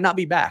Outsiders might not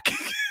be back.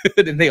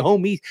 And they owe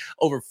me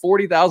over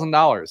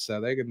 $40,000. So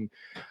they can...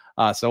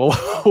 So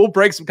we'll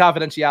break some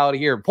confidentiality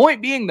here.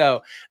 Point being,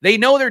 though, they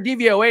know their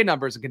DVOA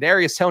numbers, and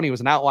Kadarius Toney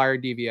was an outlier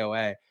in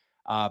DVOA,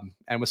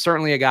 and was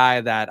certainly a guy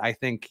that I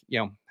think,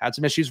 had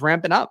some issues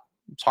ramping up.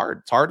 It's hard.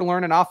 It's hard to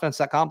learn an offense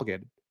that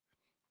complicated.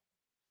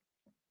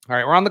 All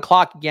right, we're on the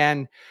clock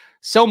again.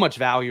 So much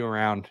value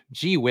around.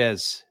 Gee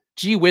whiz,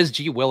 gee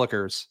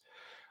willikers.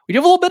 We do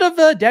have a little bit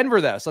of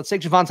Denver, though. So let's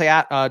take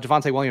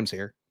Javonte Williams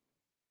here.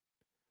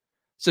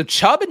 So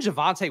Chubb and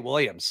Javonte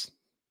Williams.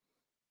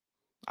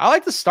 I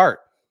like to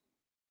start.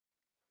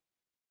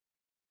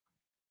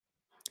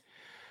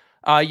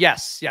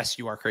 Yes,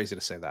 you are crazy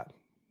to say that.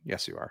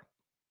 Yes, you are.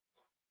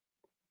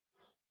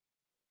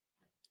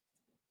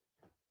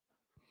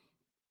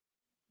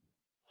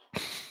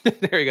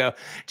 There you go.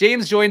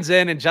 James joins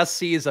in and just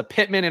sees a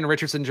Pittman and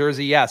Richardson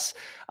jersey. Yes.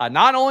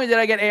 Not only did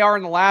I get AR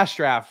in the last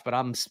draft, but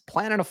I'm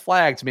planning a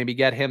flag to maybe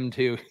get him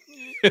to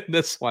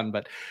this one.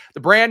 But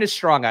the brand is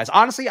strong, guys.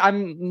 Honestly,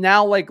 I'm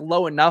now like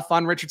low enough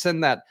on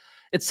Richardson that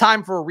it's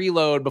time for a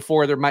reload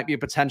before there might be a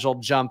potential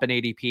jump in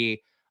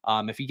ADP.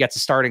 If he gets a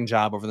starting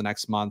job over the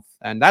next month.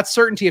 And that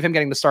certainty of him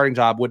getting the starting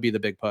job would be the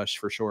big push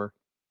for sure.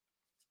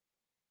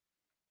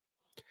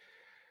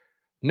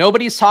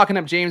 Nobody's talking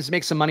up James to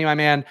make some money, my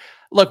man.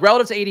 Look,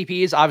 relative to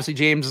ADPs, obviously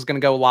James is going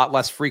to go a lot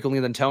less frequently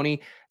than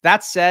Toney.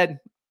 That said,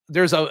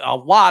 there's a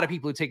lot of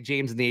people who take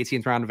James in the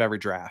 18th round of every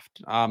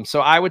draft.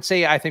 So I would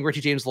say I think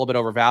Richie James is a little bit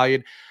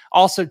overvalued.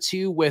 Also,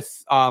 too,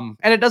 with and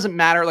it doesn't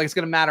matter. Like, it's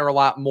going to matter a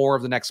lot more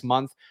of the next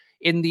month.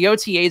 In the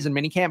OTAs and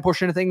minicamp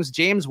portion of things,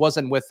 James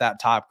wasn't with that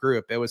top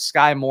group. It was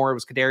Sky Moore, it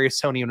was Kadarius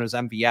Toney, and it was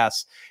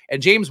MVS.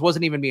 And James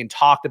wasn't even being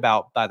talked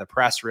about by the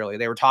press, really.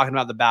 They were talking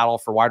about the battle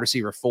for wide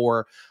receiver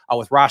 4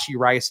 with Rashee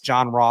Rice,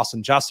 John Ross,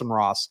 and Justin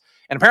Ross.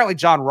 And apparently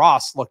John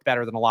Ross looked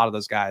better than a lot of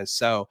those guys.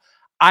 So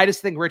I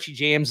just think Richie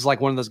James is like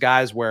one of those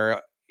guys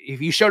where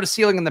if you showed a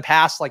ceiling in the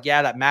past, like,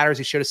 yeah, that matters.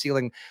 He showed a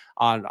ceiling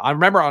I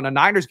remember on a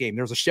Niners game,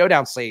 there was a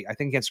showdown slate, I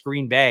think against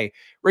Green Bay.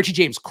 Richie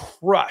James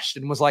crushed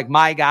and was like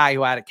my guy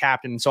who had a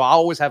captain. So I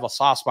always have a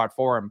soft spot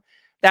for him.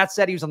 That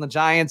said, he was on the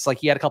Giants. Like,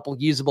 he had a couple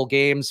of usable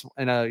games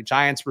in a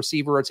Giants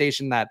receiver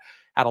rotation that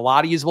had a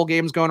lot of usable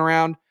games going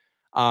around.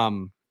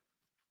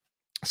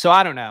 So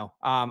I don't know.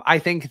 I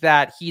think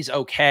that he's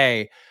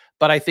okay,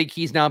 but I think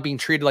he's now being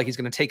treated like he's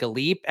going to take a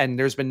leap. And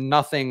there's been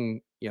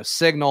nothing,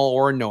 signal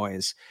or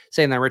noise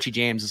saying that Richie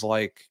James is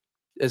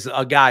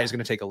a guy who's going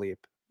to take a leap.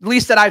 At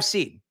least that I've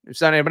seen.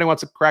 If anybody wants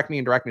to correct me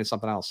and direct me to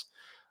something else,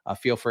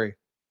 feel free.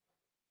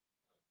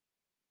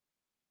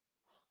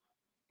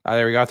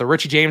 There we go. The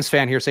Richie James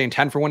fan here saying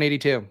 10 for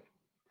 182.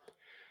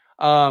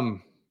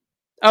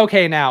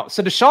 Okay, now,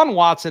 so Deshaun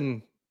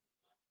Watson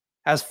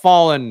has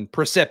fallen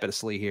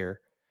precipitously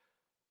here.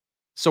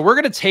 So we're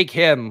going to take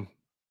him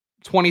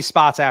 20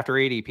 spots after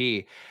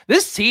ADP.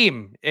 This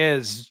team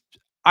is,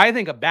 I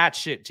think, a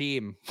batshit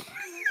team.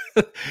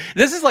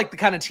 This is like the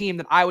kind of team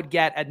that I would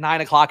get at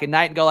 9 o'clock at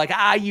night and go like,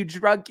 you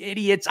drunk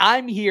idiots.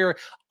 I'm here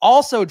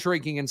also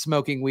drinking and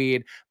smoking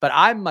weed, but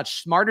I'm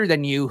much smarter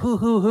than you.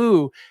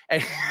 Hoo.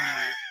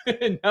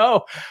 And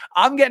no,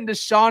 I'm getting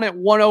Deshaun at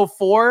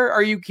 104.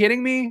 Are you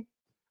kidding me?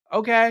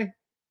 Okay.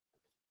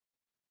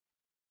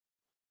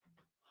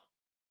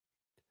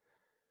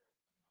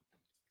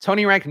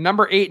 Toney ranked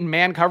number 8 in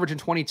man coverage in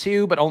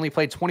 22, but only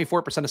played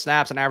 24% of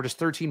snaps and averages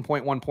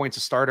 13.1 points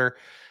a starter.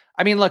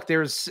 I mean, look,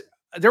 there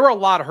were a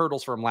lot of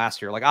hurdles for him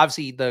last year. Like,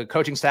 obviously the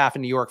coaching staff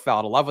in New York fell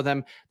out of love with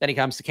him. Then he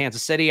comes to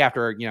Kansas City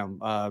after,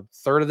 a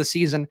third of the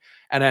season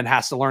and then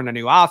has to learn a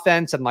new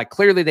offense. And like,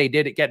 clearly they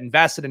did get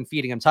invested in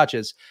feeding him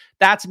touches.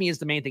 That to me is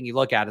the main thing you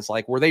look at is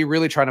like, were they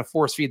really trying to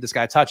force feed this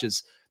guy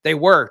touches? They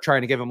were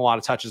trying to give him a lot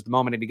of touches the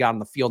moment that he got on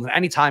the field and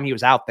anytime he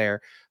was out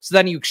there. So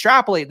then you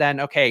extrapolate then,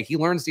 okay, he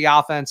learns the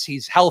offense.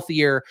 He's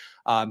healthier.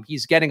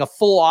 He's getting a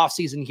full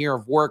offseason here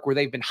of work where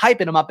they've been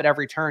hyping him up at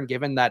every turn,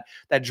 given that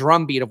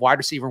drumbeat of wide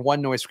receiver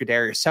 1 noise for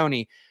Kadarius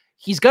Toney.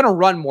 He's going to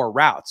run more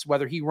routes,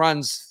 whether he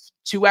runs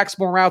 2x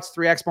more routes,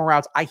 3x more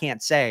routes, I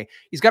can't say.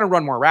 He's going to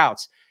run more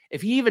routes.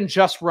 If he even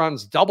just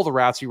runs double the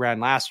routes he ran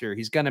last year,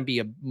 he's going to be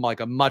a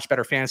much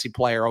better fantasy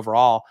player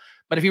overall.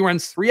 But if he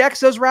runs 3x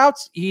those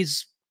routes,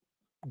 he's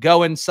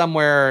going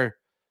somewhere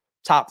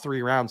top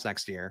 3 rounds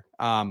next year.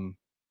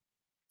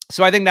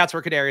 So I think that's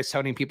where Kadarius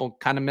Toney, people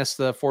kind of miss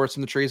the forest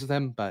from the trees with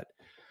him, but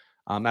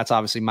that's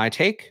obviously my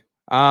take.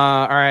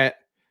 All right.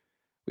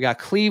 We got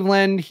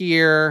Cleveland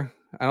here.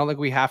 I don't think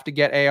we have to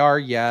get AR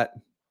yet.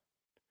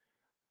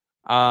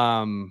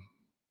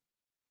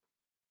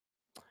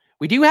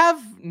 We do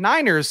have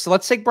Niners, so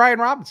let's take Brian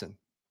Robinson.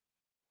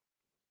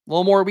 A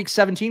little more week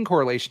 17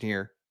 correlation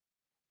here.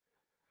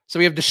 So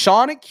we have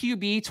Deshaun at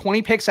QB,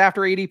 20 picks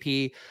after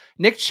ADP.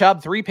 Nick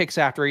Chubb, 3 picks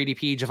after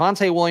ADP.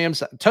 Javonte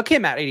Williams, took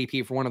him at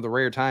ADP for one of the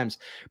rare times.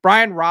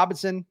 Brian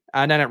Robinson,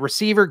 and then at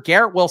receiver,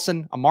 Garrett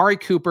Wilson, Amari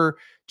Cooper,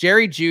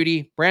 Jerry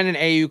Jeudy, Brandon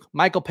Ayuk,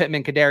 Michael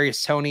Pittman,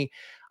 Kadarius Toney.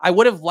 I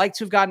would have liked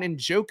to have gotten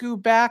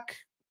Njoku back,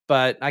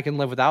 but I can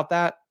live without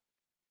that.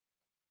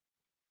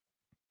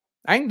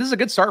 I think this is a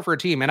good start for a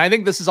team. And I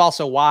think this is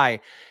also why,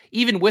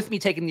 even with me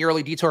taking the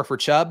early detour for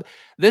Chubb,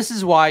 this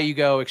is why you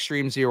go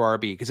extreme zero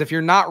RB. Because if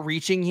you're not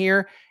reaching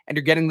here and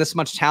you're getting this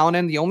much talent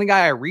in, the only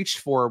guy I reached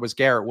for was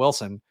Garrett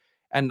Wilson.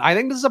 And I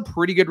think this is a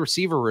pretty good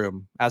receiver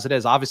room as it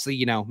is. Obviously,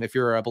 you know, if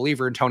you're a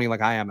believer in Toney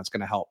like I am, it's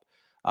going to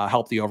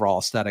help the overall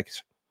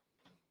aesthetics.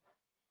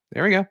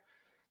 There we go.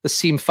 This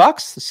team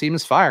fucks. This team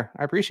is fire.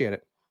 I appreciate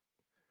it.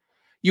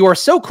 You are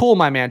so cool,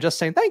 my man. Just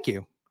saying thank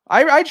you.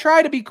 I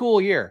try to be cool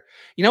here.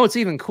 You know what's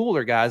even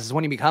cooler, guys, is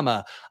when you become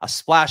a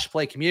Splash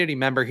Play community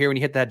member here, when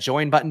you hit that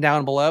join button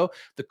down below.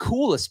 The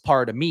coolest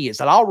part of me is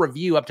that I'll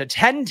review up to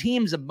 10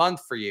 teams a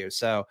month for you.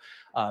 So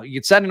you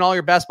can send in all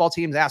your best ball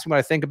teams, ask me what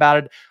I think about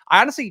it. I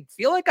honestly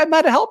feel like I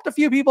might have helped a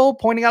few people,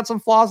 pointing out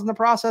some flaws in the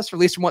process, or at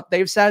least from what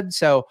they've said.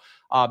 So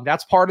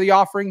that's part of the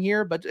offering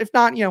here. But if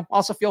not, you know,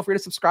 also feel free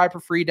to subscribe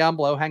for free down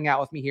below. Hang out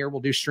with me here.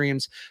 We'll do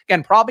streams.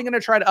 Again, probably going to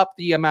try to up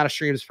the amount of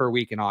streams per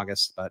week in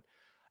August, but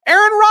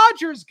Aaron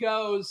Rodgers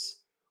goes.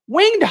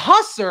 Winged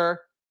Husser,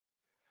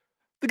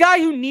 the guy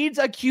who needs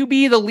a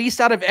QB the least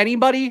out of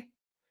anybody,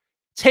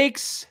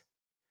 takes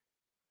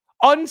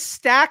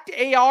unstacked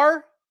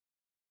AR,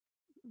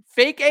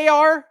 fake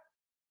AR.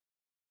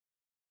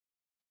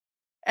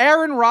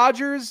 Aaron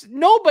Rodgers,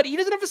 nobody. He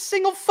doesn't have a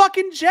single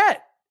fucking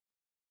jet.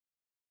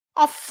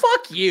 Oh,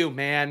 fuck you,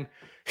 man.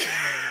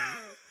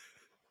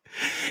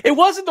 It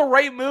wasn't the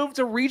right move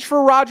to reach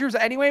for Rodgers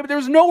anyway, but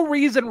there's no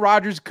reason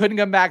Rodgers couldn't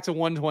come back to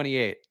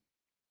 128.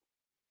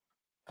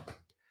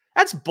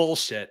 That's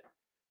bullshit.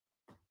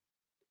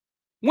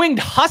 Winged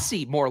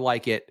Hussy, more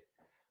like it.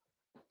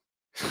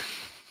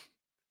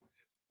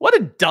 What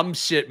a dumb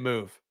shit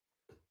move.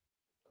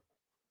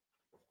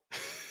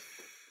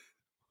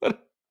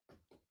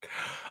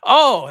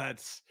 Oh,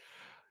 that's...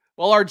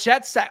 Well, our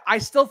jet stack... I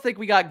still think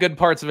we got good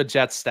parts of a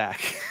jet stack.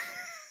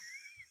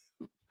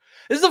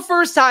 This is the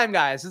first time,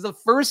 guys. This is the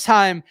first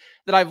time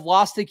that I've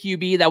lost a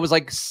QB that was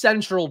like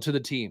central to the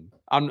team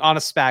on a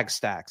Spags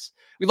stacks.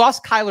 We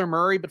lost Kyler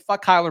Murray, but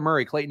fuck Kyler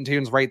Murray. Clayton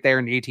Tune's right there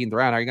in the 18th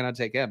round. How are you going to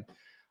take him?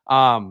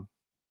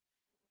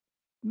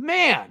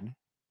 Man,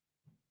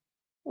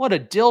 what a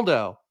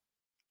dildo.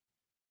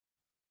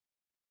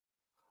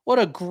 What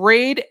a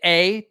grade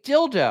A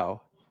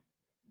dildo.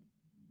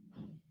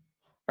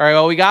 All right,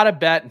 well, we got to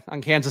bet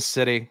on Kansas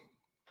City.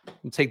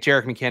 We'll take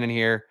Jerick McKinnon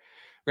here.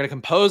 We're going to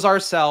compose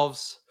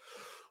ourselves.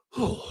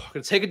 We're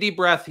going to take a deep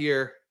breath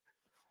here.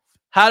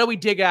 How do we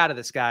dig out of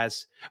this,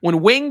 guys?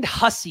 When Winged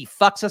Hussy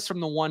fucks us from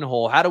the one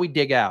hole, how do we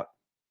dig out?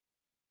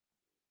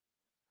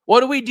 What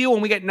do we do when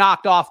we get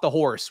knocked off the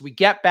horse? We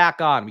get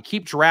back on. We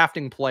keep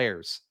drafting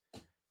players.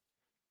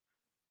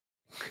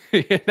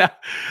 You know?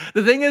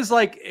 The thing is,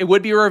 like, it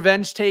would be a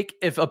revenge take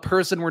if a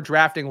person were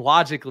drafting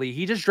logically.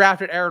 He just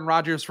drafted Aaron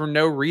Rodgers for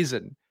no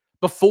reason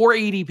before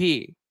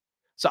ADP.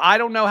 So I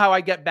don't know how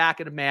I get back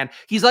at a man.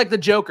 He's like the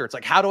Joker. It's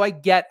like, how do I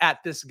get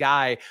at this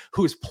guy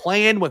who's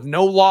playing with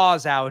no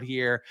laws out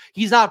here?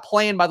 He's not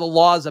playing by the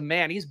laws of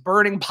man. He's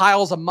burning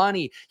piles of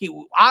money.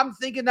 I'm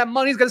thinking that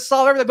money's going to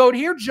solve everything. Go,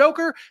 here,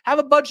 Joker, have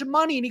a bunch of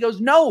money. And he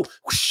goes, no.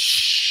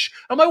 Whoosh.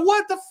 I'm like,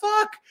 what the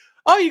fuck?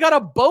 Oh, you got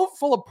a boat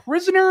full of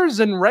prisoners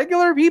and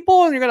regular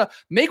people, and you're going to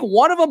make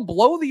one of them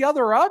blow the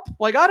other up?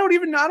 Like, I don't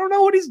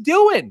know what he's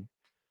doing.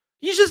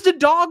 He's just a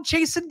dog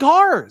chasing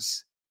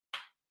cars.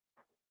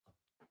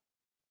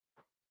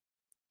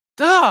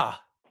 Duh.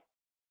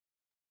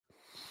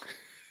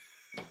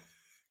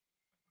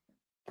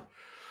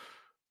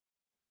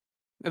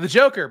 The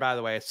Joker, by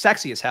the way, is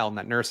sexy as hell in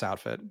that nurse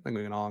outfit. I think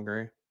we can all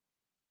agree.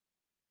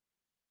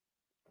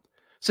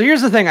 So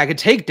here's the thing. I could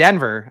take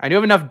Denver. I do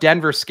have enough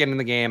Denver skin in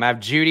the game. I have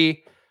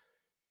Jeudy.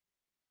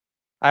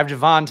 I have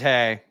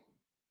Javonte.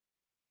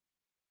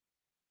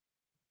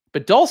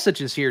 But Dulcich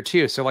is here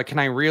too. So, like, can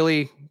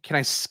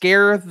I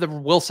scare the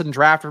Wilson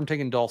draft from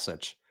taking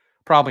Dulcich?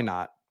 Probably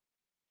not.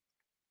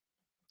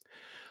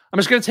 I'm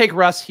just going to take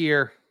Russ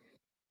here.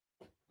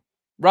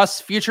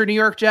 Russ, future New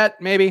York Jet,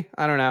 maybe.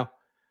 I don't know.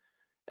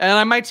 And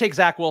I might take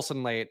Zach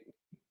Wilson late.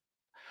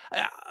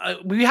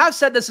 We have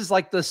said this is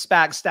like the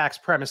Spag stacks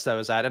premise, though,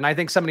 is that, and I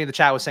think somebody in the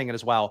chat was saying it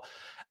as well.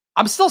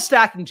 I'm still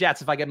stacking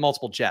Jets if I get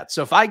multiple Jets.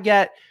 So if I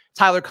get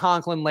Tyler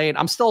Conklin late,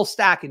 I'm still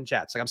stacking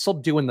Jets. Like, I'm still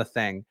doing the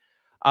thing.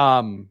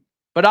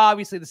 But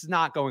obviously, this is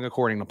not going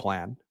according to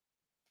plan.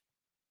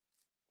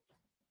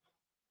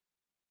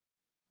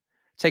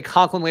 Take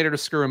Conklin later to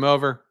screw him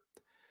over.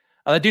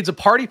 That dude's a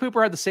party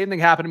pooper. Had the same thing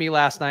happen to me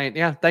last night.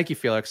 Yeah, thank you,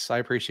 Felix. I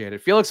appreciate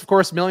it. Felix, of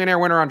course, millionaire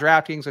winner on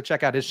DraftKings. So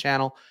check out his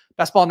channel.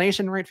 Best Ball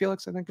Nation, right,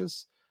 Felix? I think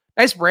is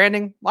nice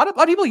branding. A lot of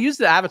people use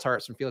the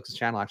avatars from Felix's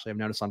channel, actually, I've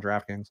noticed on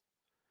DraftKings.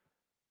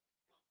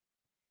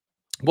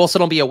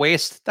 Wilson will be a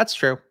waste. That's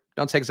true.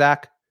 Don't take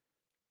Zach.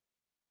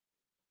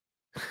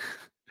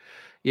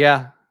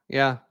 Yeah.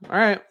 Yeah. All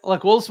right.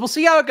 Look, we'll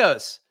see how it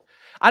goes.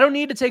 I don't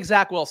need to take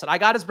Zach Wilson. I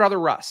got his brother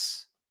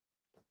Russ.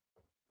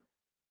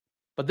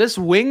 But this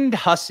winged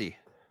hussy.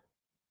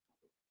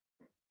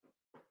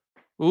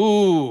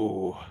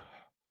 Ooh.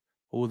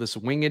 Ooh, this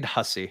winged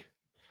hussy.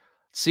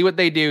 See what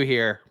they do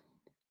here.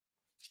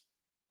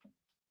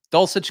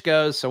 Dulcich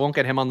goes, so won't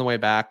get him on the way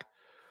back.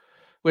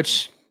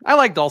 Which, I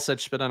like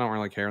Dulcich, but I don't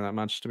really care that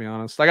much, to be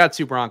honest. I got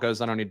 2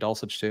 Broncos. I don't need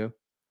Dulcich, too.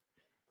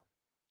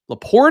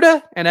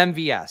 Laporta and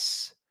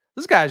MVS.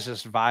 This guy's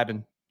just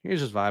vibing. He's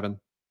just vibing.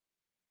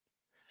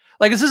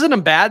 Like, this isn't a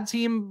bad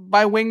team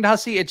by Winged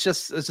Hussy. It's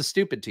a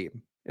stupid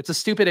team. It's a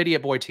stupid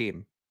idiot boy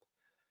team.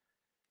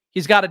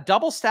 He's got a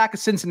double stack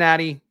of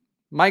Cincinnati,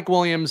 Mike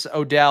Williams,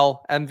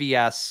 Odell,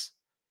 MVS,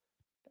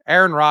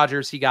 Aaron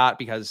Rodgers he got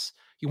because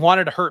he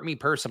wanted to hurt me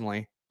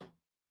personally.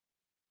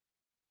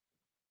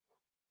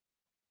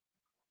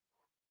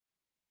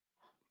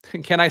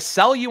 Can I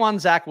sell you on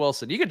Zach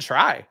Wilson? You can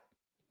try.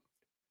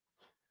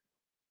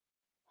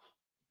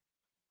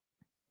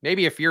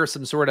 Maybe if you're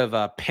some sort of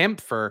a pimp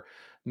for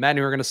men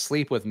who are going to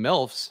sleep with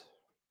MILFs,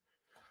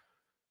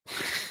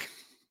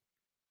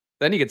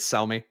 then you could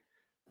sell me.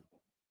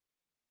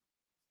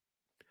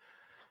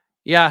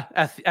 Yeah,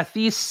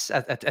 Athis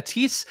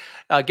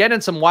getting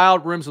in some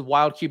wild rooms with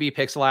wild QB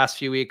picks the last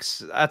few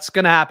weeks. That's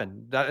going to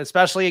happen,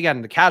 especially,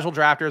 again, the casual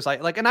drafters.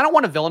 And I don't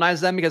want to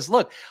villainize them because,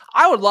 look,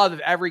 I would love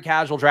if every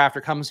casual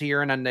drafter comes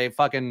here and then they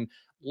fucking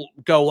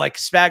go like,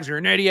 Spags, you're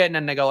an idiot. And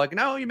then they go like,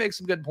 no, you make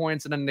some good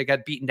points. And then they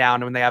get beaten down.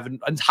 And when they have an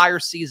entire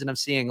season of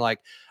seeing like,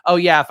 oh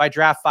yeah, if I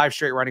draft 5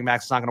 straight running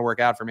backs, it's not going to work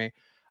out for me.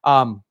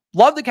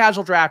 Love the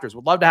casual drafters.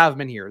 Would love to have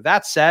them in here.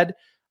 That said,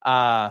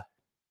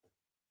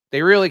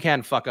 they really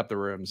can fuck up the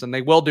rooms, and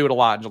they will do it a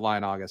lot in July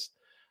and August.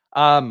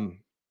 All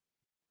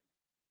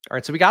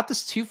right, so we got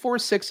this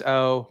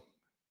 2460.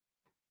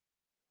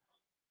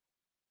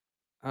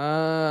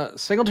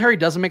 Singletary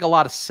doesn't make a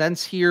lot of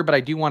sense here, but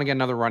I do want to get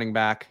another running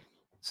back.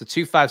 So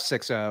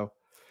 2560.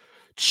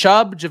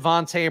 Chubb,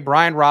 Javonte,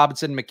 Brian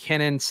Robinson,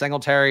 McKinnon,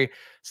 Singletary.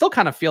 Still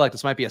kind of feel like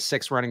this might be a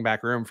 6 running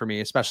back room for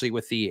me, especially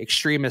with the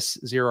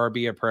extremist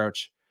 0RB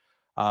approach.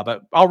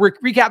 But I'll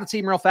recap the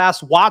team real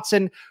fast.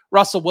 Watson,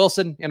 Russell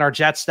Wilson in our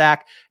jet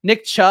stack,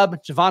 Nick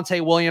Chubb,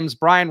 Javonte Williams,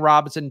 Brian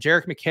Robinson,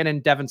 Jerick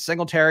McKinnon, Devin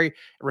Singletary,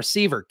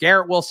 receiver,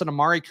 Garrett Wilson,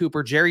 Amari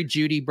Cooper, Jerry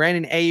Jeudy,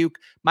 Brandon Ayuk,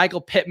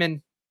 Michael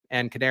Pittman,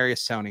 and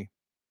Kadarius Toney.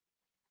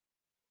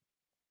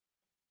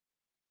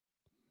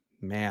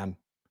 Man,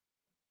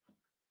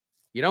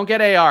 you don't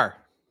get AR.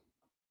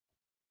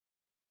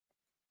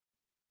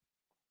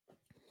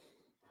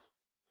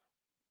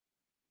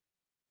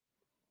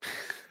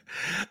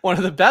 One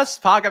of the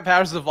best pocket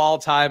passes of all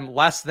time,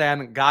 less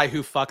than guy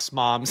who fucks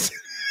moms.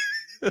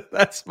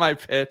 That's my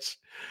pitch.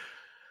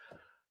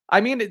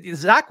 I mean,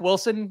 Zach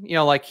Wilson,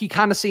 like he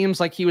kind of seems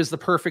like he was the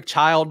perfect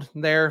child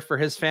there for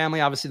his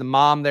family. Obviously, the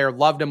mom there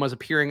loved him, was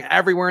appearing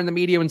everywhere in the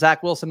media when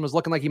Zach Wilson was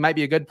looking like he might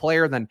be a good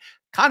player, then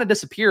kind of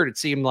disappeared, it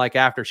seemed like,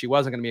 after she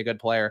wasn't going to be a good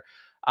player.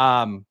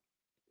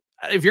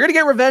 If you're going to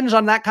get revenge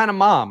on that kind of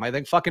mom, I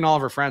think fucking all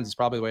of her friends is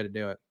probably the way to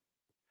do it.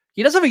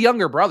 He does have a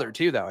younger brother,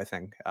 too, though, I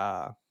think.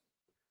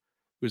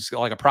 Who's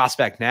like a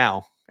prospect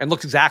now and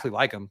looks exactly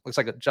like him. Looks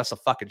like just a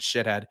fucking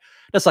shithead.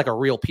 Just like a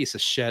real piece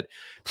of shit.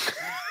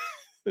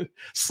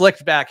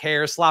 Slicked back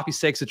hair, sloppy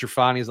steaks at your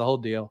funnies, the whole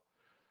deal.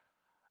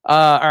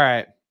 All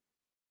right.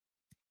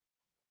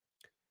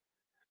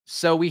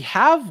 So we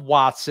have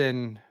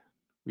Watson.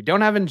 We don't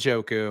have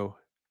Njoku.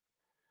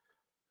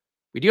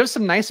 We do have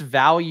some nice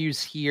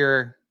values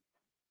here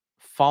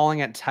falling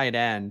at tight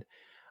end.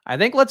 I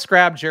think let's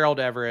grab Gerald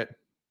Everett.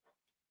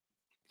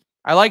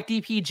 I like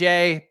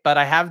DPJ, but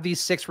I have these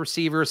 6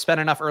 receivers, spent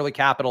enough early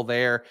capital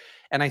there.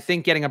 And I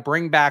think getting a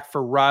bring back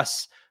for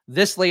Russ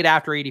this late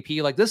after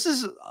ADP, like this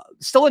is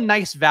still a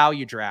nice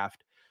value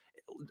draft.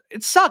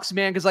 It sucks,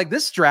 man, because like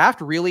this draft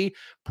really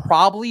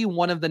probably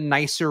one of the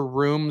nicer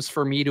rooms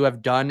for me to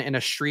have done in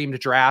a streamed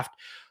draft.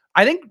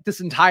 I think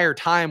this entire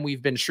time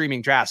we've been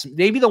streaming drafts,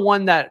 maybe the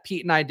one that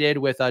Pete and I did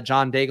with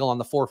John Daigle on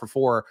the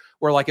 4for4,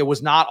 where like it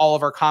was not all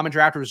of our common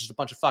drafters, it was just a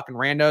bunch of fucking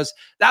randos.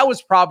 That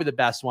was probably the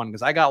best one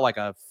because I got like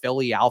a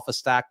Philly alpha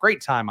stack.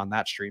 Great time on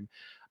that stream.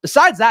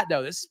 Besides that,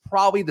 though, this is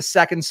probably the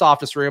second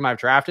softest room I've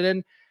drafted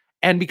in.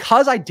 And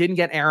because I didn't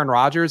get Aaron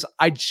Rodgers,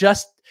 I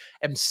just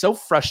am so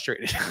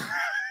frustrated.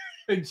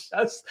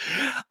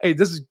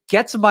 This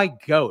gets my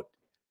goat.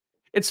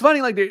 It's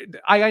funny, like,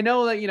 I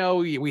know that,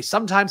 we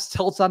sometimes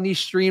tilt on these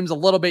streams a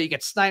little bit. You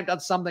get sniped on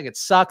something. It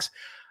sucks.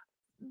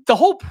 The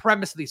whole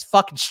premise of these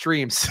fucking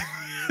streams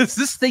is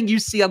this thing you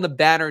see on the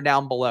banner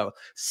down below.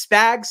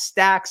 Spags,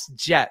 stacks,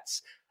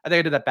 Jets. I think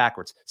I did that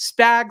backwards.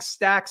 Spags,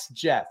 stacks,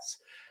 Jets.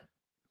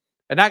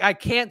 And I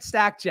can't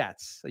stack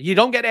Jets. You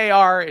don't get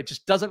AR. It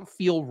just doesn't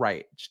feel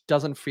right. It just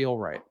doesn't feel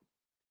right.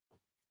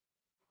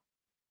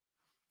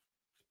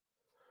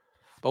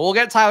 But we'll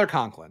get Tyler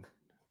Conklin.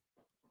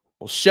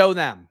 We'll show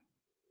them.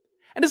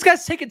 And this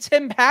guy's taking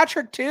Tim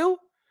Patrick too?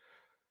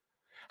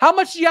 How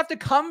much do you have to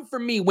come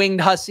from me, winged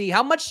hussy?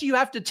 How much do you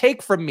have to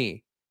take from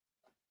me?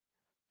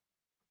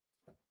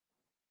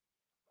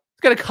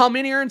 going to come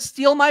in here and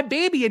steal my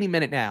baby any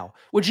minute now,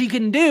 which he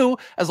can do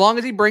as long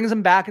as he brings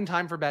him back in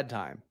time for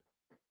bedtime.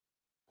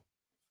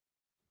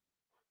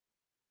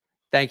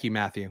 Thank you,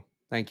 Matthew.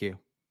 Thank you.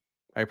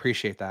 I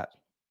appreciate that.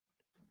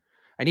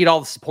 I need all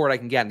the support I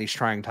can get in these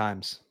trying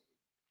times.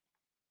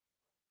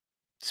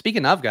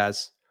 Speaking of,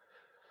 guys,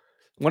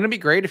 wouldn't it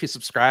be great if you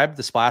subscribe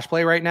to Splash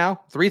Play right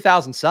now?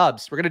 3,000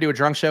 subs. We're going to do a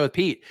drunk show with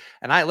Pete.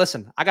 And I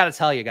got to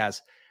tell you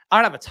guys, I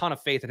don't have a ton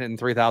of faith in hitting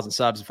 3,000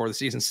 subs before the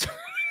season starts.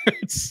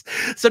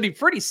 So it'd be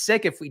pretty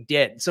sick if we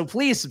did. So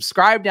please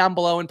subscribe down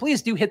below, and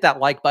please do hit that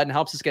like button. It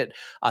helps us get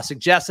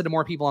suggested to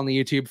more people on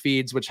the YouTube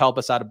feeds, which help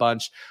us out a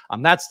bunch.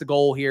 That's the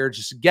goal here.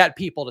 Just get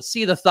people to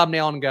see the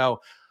thumbnail and go,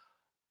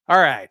 all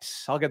right,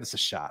 I'll give this a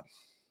shot.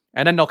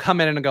 And then they'll come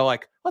in and go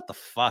like, what the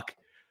fuck?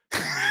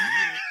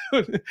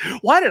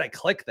 Why did I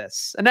click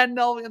this? And then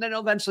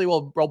eventually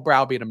we'll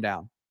browbeat them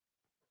down.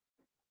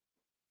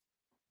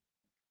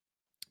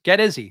 Get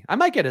Izzy. I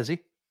might get Izzy.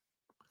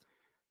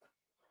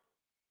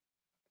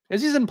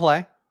 Izzy's in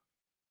play.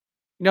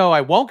 No,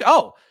 I won't.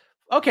 Oh,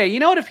 okay. You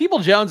know what? If People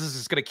Jones is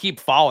just going to keep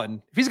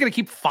falling, if he's going to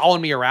keep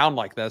following me around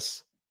like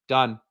this,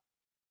 done.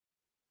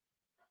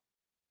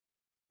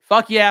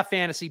 Fuck yeah,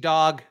 fantasy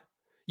dog.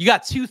 You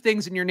got two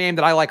things in your name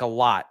that I like a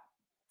lot.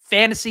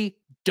 Fantasy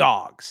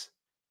dogs.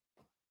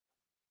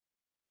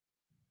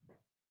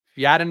 If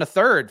you add in a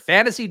third,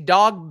 fantasy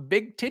dog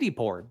big titty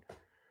porn.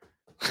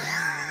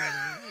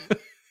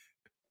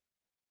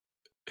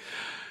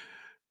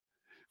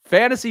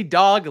 Fantasy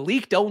dog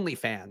leaked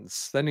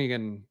OnlyFans. Then you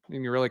can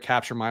really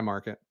capture my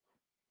market.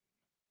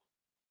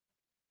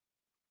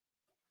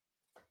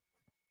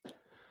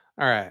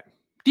 All right.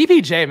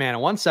 DPJ, man,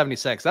 at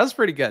 176. That's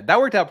pretty good. That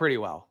worked out pretty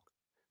well.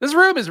 This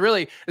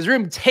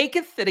room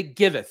taketh and it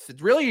giveth.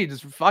 It's really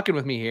just fucking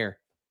with me here.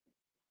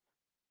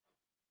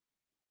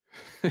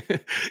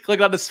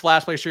 Click on the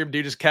Splash Play stream.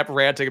 Dude just kept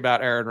ranting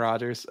about Aaron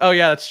Rodgers. Oh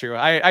yeah, that's true.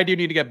 I do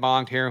need to get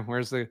bonked here.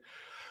 Where's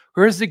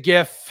the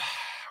GIF?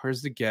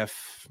 Where's the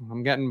GIF?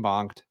 I'm getting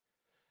bonked.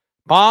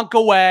 Bonk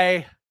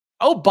away.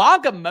 Oh,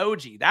 bonk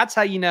emoji. That's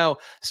how you know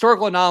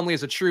Historical Anomaly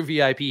is a true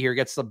VIP here.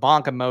 Gets the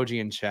bonk emoji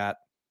in chat.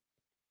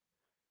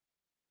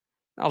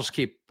 I'll just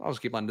keep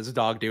letting this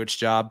dog do its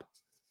job.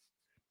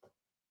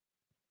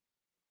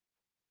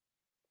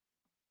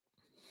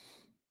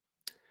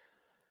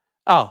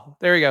 Oh,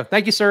 there you go.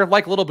 Thank you, sir.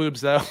 Like little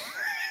boobs, though.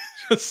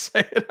 Just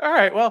saying. All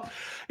right. Well,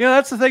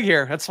 that's the thing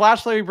here. At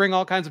Splash Play, we bring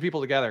all kinds of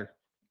people together.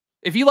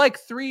 If you like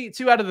 2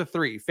 out of the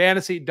 3,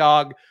 fantasy,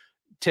 dog,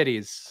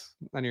 titties,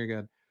 then you're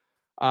good.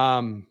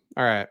 All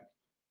right.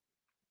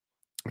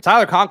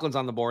 Tyler Conklin's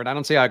on the board. I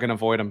don't see how I can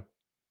avoid him.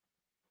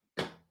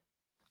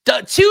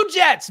 2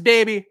 Jets,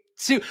 baby.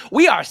 2.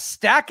 We are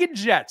stacking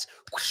Jets.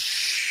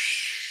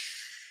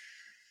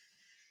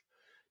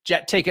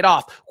 Jet, take it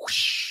off.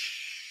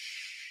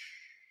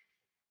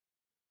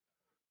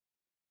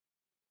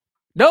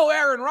 No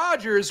Aaron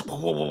Rodgers.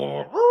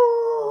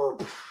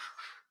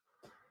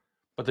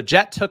 But the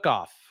Jet took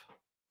off.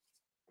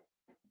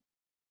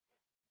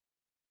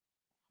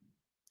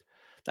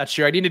 That's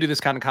true. I need to do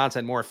this kind of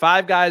content more.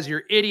 5 guys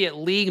your idiot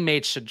league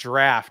mates should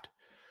draft.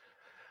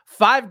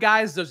 5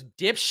 guys those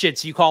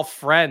dipshits you call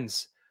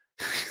friends.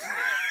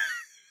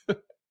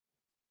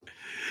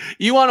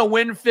 You want to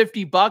win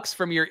 $50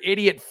 from your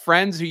idiot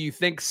friends who you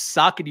think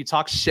suck and you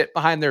talk shit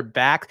behind their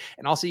back,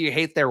 and also you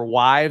hate their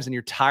wives and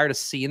you're tired of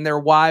seeing their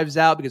wives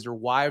out because their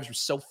wives are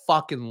so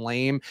fucking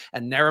lame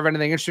and never have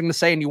anything interesting to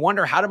say, and you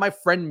wonder, how did my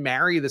friend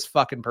marry this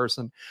fucking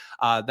person?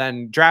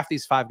 Then draft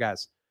these 5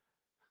 guys.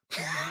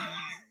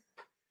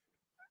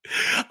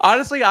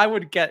 Honestly, I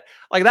would get,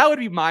 that would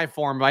be my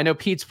form. I know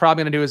Pete's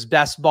probably going to do his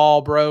best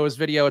ball bros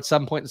video at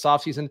some point this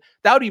offseason.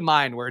 That would be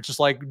mine, where it's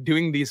just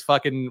doing these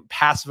fucking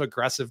passive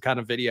aggressive kind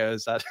of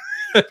videos that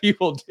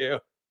people do.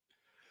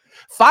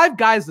 5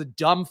 guys, the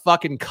dumb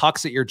fucking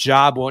cucks at your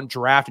job won't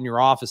draft in your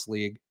office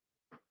league.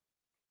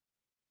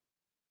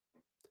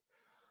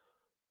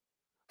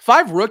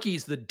 5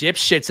 rookies, the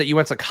dipshits that you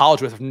went to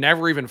college with have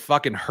never even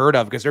fucking heard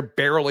of because they're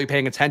barely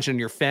paying attention and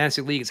your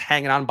fantasy league is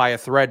hanging on by a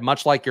thread,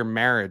 much like your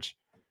marriage.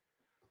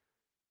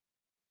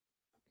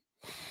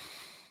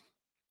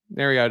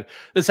 There we go.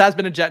 This has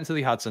been a jet into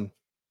the Hudson.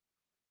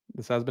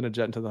 Sully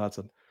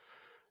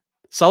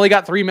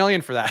got $3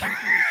 million for that.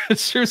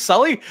 It's true.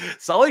 Sully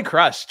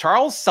crushed.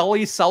 Charles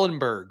Sully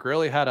Sullenberg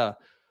really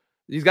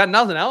he's got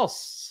nothing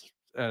else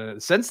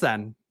since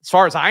then, as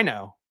far as I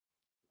know.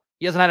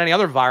 He hasn't had any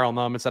other viral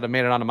moments that have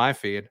made it onto my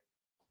feed.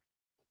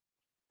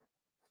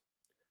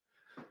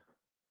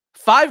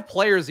 5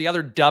 players, the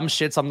other dumb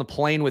shits on the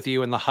plane with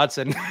you in the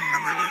Hudson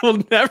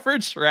will never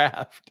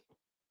draft.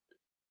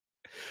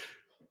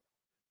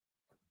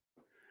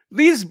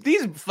 These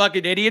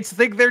fucking idiots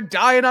think they're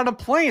dying on a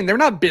plane. They're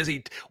not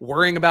busy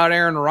worrying about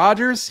Aaron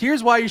Rodgers.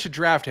 Here's why you should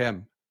draft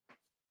him.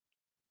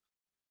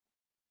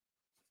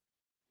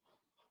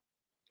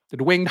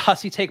 Did Winged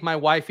Hussy take my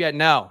wife yet?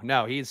 No.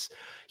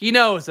 He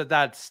knows that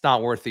that's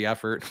not worth the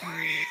effort.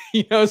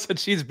 He knows that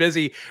she's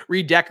busy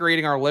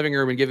redecorating our living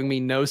room and giving me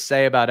no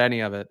say about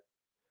any of it.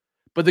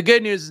 But the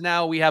good news is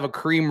now we have a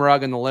cream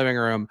rug in the living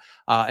room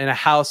in a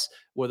house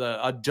with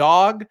a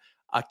dog,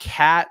 a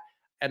cat,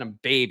 and a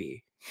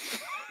baby.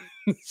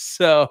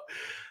 So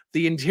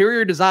the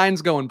interior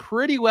design's going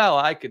pretty well,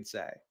 I could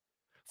say.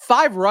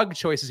 5 rug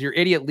choices your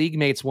idiot league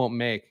mates won't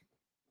make.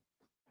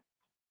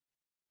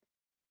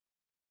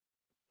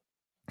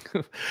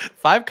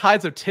 5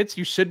 kinds of tits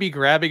you should be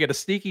grabbing at a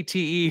sneaky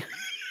TE.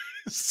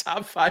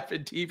 Top 5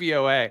 in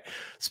DVOA.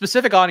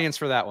 Specific audience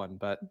for that one,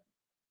 but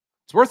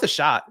it's worth a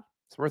shot.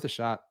 It's worth a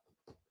shot.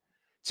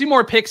 2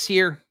 more picks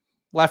here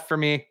left for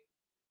me.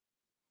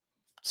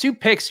 2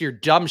 picks your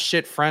dumb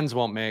shit friends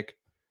won't make.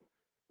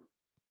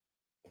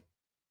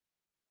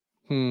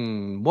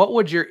 What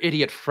would your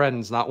idiot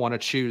friends not want to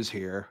choose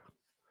here?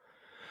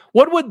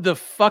 What would the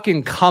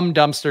fucking cum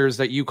dumpsters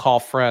that you call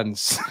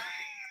friends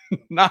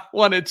not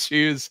want to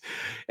choose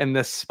in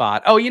this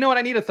spot? Oh, you know what?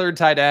 I need a third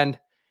tight end.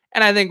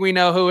 And I think we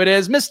know who it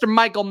is. Mr.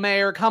 Michael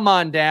Mayer, come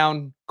on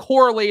down.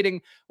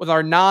 Correlating with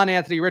our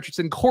non-Anthony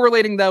Richardson.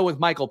 Correlating, though, with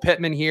Michael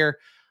Pittman here.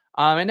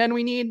 And then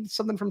we need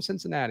something from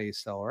Cincinnati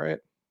still, right?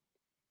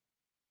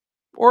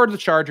 Or the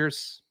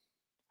Chargers.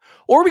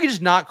 Or we could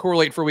just not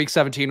correlate for week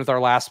 17 with our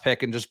last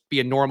pick and just be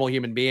a normal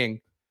human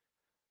being.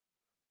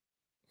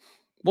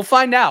 We'll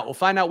find out. We'll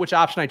find out which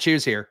option I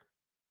choose here.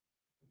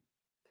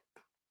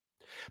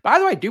 By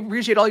the way, I do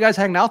appreciate all you guys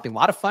hanging out with me. A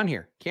lot of fun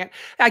here.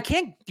 I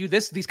can't do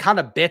these kind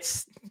of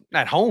bits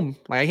at home.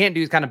 Like I can't do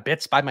these kind of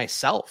bits by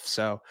myself.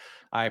 So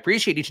I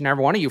appreciate each and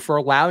every one of you for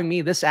allowing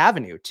me this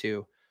avenue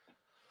to,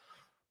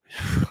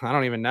 I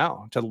don't even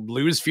know, to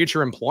lose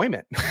future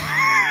employment.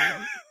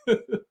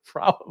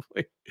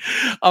 Probably.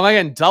 Am I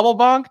getting double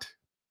bonked?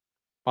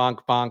 Bonk,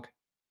 bonk.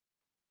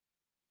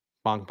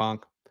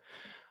 Bonk,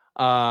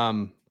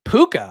 bonk.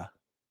 Puka.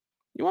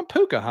 You want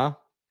Puka, huh?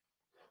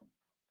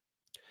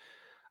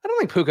 I don't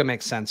think Puka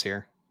makes sense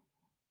here.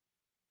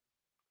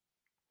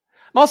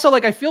 I'm also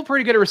like, I feel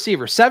pretty good at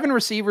receiver. 7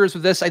 receivers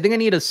with this. I think I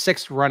need a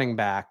 6th running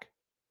back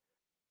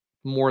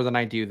more than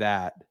I do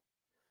that.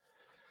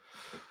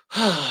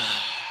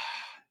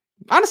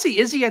 Honestly,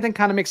 Izzy, I think,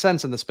 kind of makes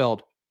sense in this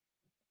build.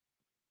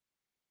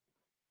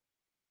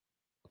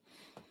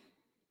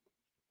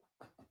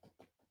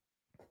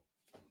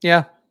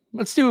 Yeah,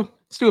 let's do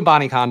a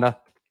Bonnie Conda.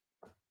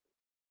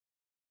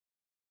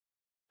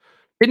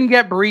 Didn't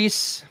get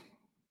Brees.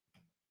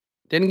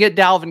 Didn't get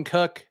Dalvin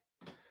Cook.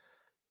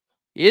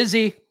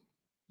 Izzy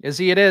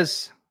it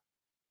is.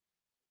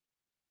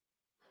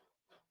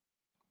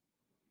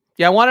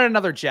 Yeah, I wanted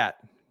another Jet.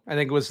 I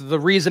think it was the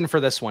reason for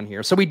this one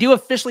here. So we do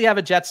officially have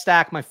a Jet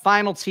stack. My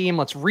final team,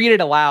 let's read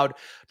it aloud.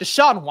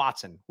 Deshaun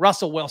Watson,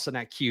 Russell Wilson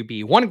at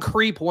QB. 1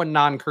 creep, 1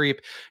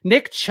 non-creep.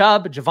 Nick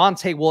Chubb,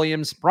 Javonte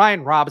Williams,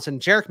 Brian Robinson,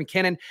 Jerick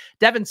McKinnon,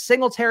 Devin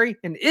Singletary,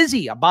 and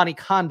Izzy Abani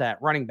Conda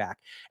at running back.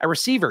 At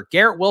receiver,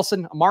 Garrett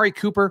Wilson, Amari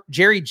Cooper,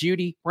 Jerry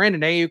Jeudy,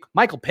 Brandon Ayuk,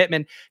 Michael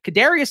Pittman,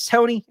 Kadarius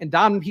Toney, and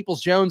Donovan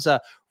Peoples-Jones.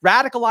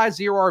 Radicalized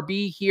 0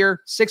 RB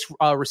here. 6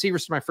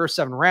 receivers for my first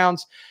 7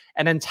 rounds.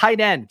 And then tight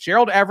end,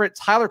 Gerald Everett,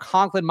 Tyler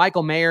Conklin,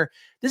 Michael Mayer.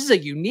 This is a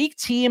unique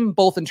team,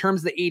 both in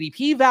terms of the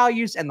ADP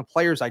values and the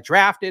players I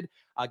drafted.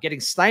 Getting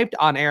sniped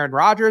on Aaron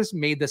Rodgers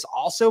made this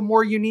also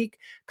more unique.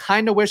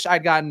 Kind of wish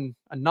I'd gotten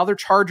another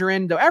Charger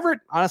in. Though Everett,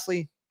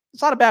 honestly,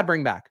 it's not a bad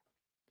bring back.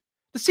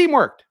 The team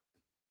worked.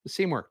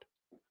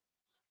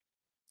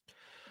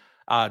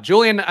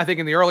 Julian, I think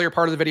in the earlier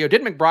part of the video,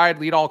 did McBride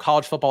lead all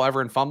college football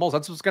ever in fumbles?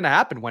 That's what's going to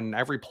happen when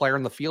every player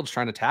in the field is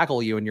trying to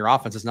tackle you and your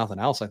offense is nothing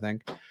else, I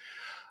think.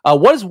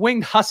 What is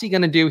Winged Hussy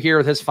going to do here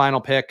with his final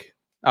pick?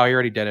 Oh, he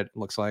already did it,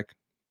 looks like.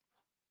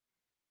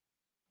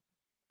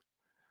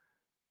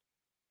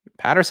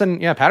 Patterson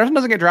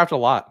doesn't get drafted a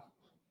lot.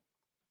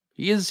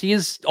 He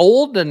is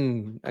old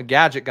and a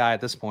gadget guy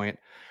at this point.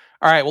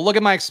 All right, well, look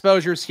at my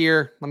exposures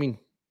here.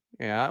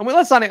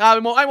 Let's not.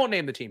 I won't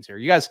name the teams here.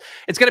 You guys,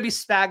 it's going to be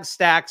Spags,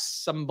 Stacks,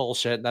 some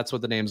bullshit. That's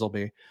what the names will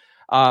be.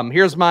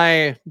 Here's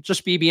my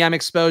just BBM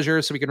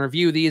exposure so we can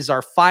review these.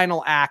 Our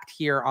final act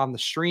here on the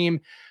stream.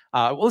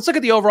 Let's look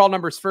at the overall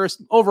numbers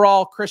first.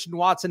 Overall, Christian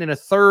Watson in a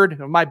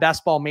third of my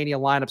best ball mania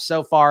lineup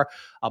so far.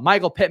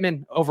 Michael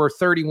Pittman over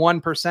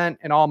 31%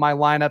 in all my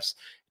lineups.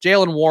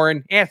 Jalen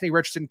Warren, Anthony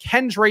Richardson,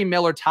 Kendre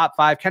Miller, top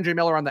 5. Kendre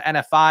Miller on the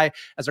NFI,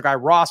 as our guy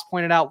Ross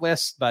pointed out,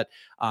 list, but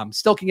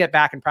still can get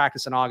back in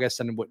practice in August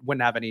and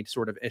wouldn't have any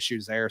sort of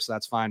issues there, so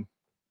that's fine.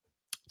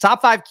 Top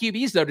 5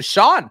 QBs, though.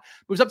 Deshaun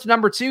moves up to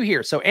number 2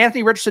 here. So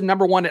Anthony Richardson,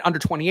 number 1 at under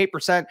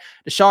 28%.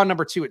 Deshaun,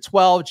 number 2 at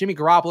 12. Jimmy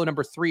Garoppolo,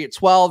 number 3 at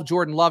 12.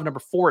 Jordan Love,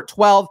 number 4 at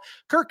 12.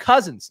 Kirk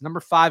Cousins,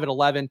 number 5 at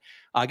 11.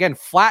 Again,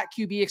 flat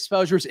QB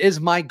exposures is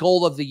my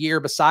goal of the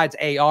year besides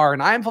AR,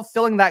 and I am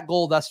fulfilling that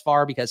goal thus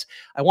far because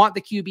I want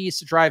the QBs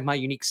to drive my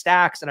unique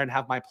stacks, and I'd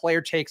have my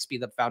player takes be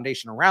the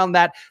foundation around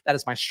that. That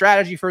is my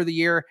strategy for the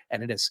year,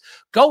 and it is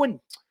going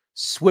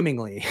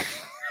swimmingly.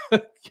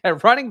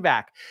 Running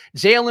back,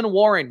 Jalen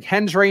Warren,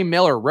 Kendre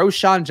Miller,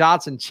 Roshan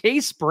Johnson,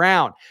 Chase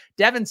Brown,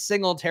 Devin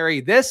Singletary.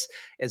 This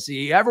is,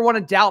 you ever want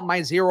to doubt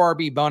my 0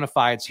 RB bona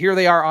fides? Here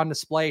they are on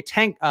display.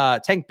 Tank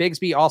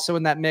Bigsby also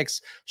in that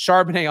mix.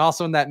 Charbonnet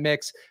also in that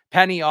mix.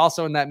 Penny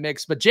also in that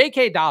mix. But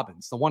J.K.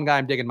 Dobbins, the one guy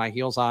I'm digging my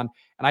heels on,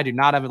 and I do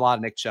not have a lot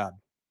of Nick Chubb.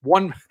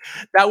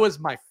 That was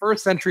my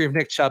first entry of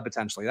Nick Chubb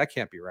potentially. That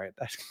can't be right.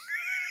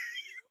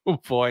 Oh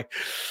boy.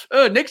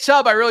 Nick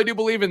Chubb, I really do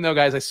believe in though,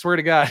 guys. I swear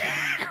to God.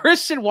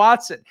 Christian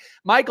Watson,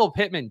 Michael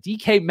Pittman,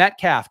 DK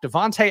Metcalf,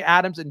 Devontae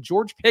Adams, and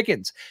George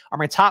Pickens are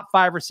my top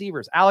 5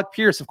 receivers. Alec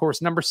Pierce, of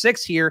course, number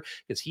 6 here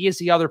because he is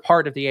the other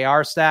part of the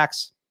AR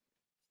stacks.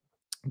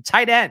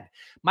 Tight end,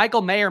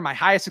 Michael Mayer, my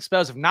highest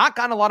exposed. Have not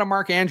gotten a lot of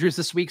Mark Andrews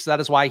this week, so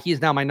that is why he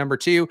is now my number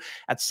 2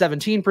 at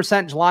 17%.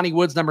 Jelani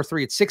Woods, number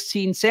 3 at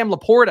 16. Sam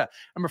Laporta,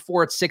 number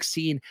 4 at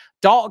 16.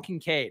 Dalton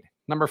Kincaid,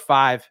 number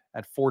 5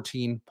 at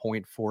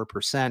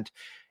 14.4%.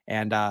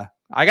 And I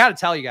got to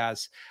tell you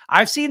guys,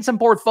 I've seen some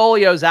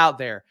portfolios out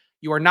there.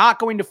 You are not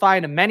going to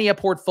find many a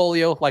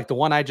portfolio like the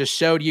one I just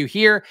showed you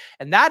here.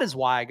 And that is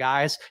why,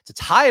 guys, to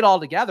tie it all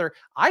together,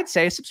 I'd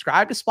say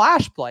subscribe to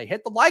Splash Play.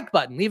 Hit the like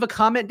button. Leave a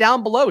comment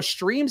down below.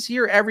 Streams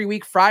here every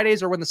week.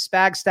 Fridays are when the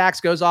Spags stacks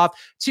goes off.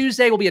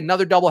 Tuesday will be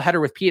another doubleheader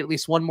with Pete. At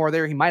least one more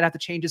there. He might have to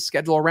change his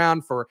schedule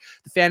around for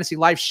the Fantasy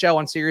Life show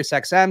on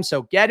SiriusXM.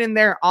 So get in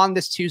there on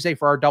this Tuesday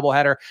for our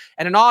doubleheader.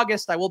 And in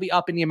August, I will be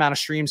upping the amount of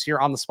streams here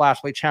on the Splash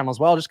Play channel as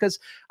well, just because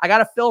I got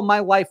to fill my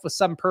life with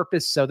some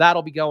purpose. So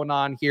that'll be going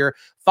on here.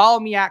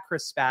 Follow me at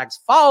Chris Spags.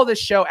 Follow this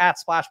show at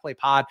Splash Play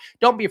Pod.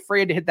 Don't be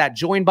afraid to hit that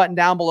join button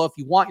down below. If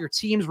you want your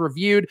teams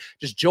reviewed,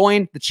 just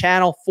join the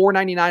channel,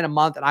 $4.99 a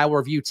month, and I will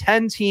review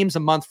 10 teams a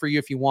month for you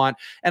if you want.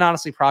 And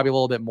honestly, probably a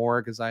little bit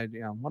more because what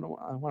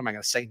am I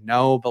going to say?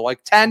 No, but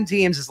like 10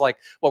 teams is like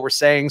what we're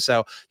saying.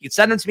 So you can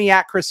send them to me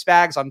at Chris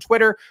Spags on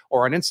Twitter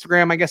or on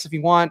Instagram, I guess, if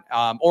you want.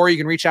 Or you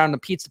can reach out on the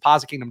Pete's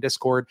Deposit Kingdom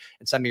Discord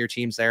and send me your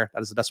teams there.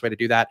 That is the best way to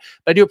do that.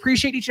 But I do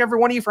appreciate each and every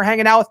one of you for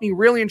hanging out with me.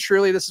 Really and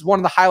truly, this is one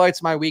of the highlights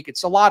of my week.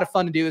 It's a lot of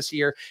fun to do this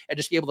year and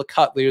just be able to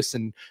cut loose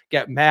and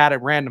get mad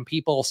at random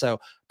people. So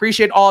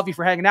appreciate all of you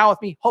for hanging out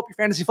with me. Hope your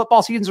fantasy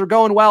football seasons are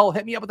going well.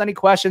 Hit me up with any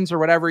questions or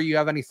whatever you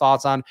have any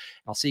thoughts on.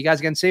 I'll see you guys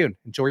again soon.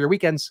 Enjoy your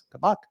weekends.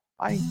 Good luck.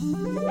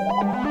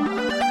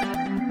 Bye.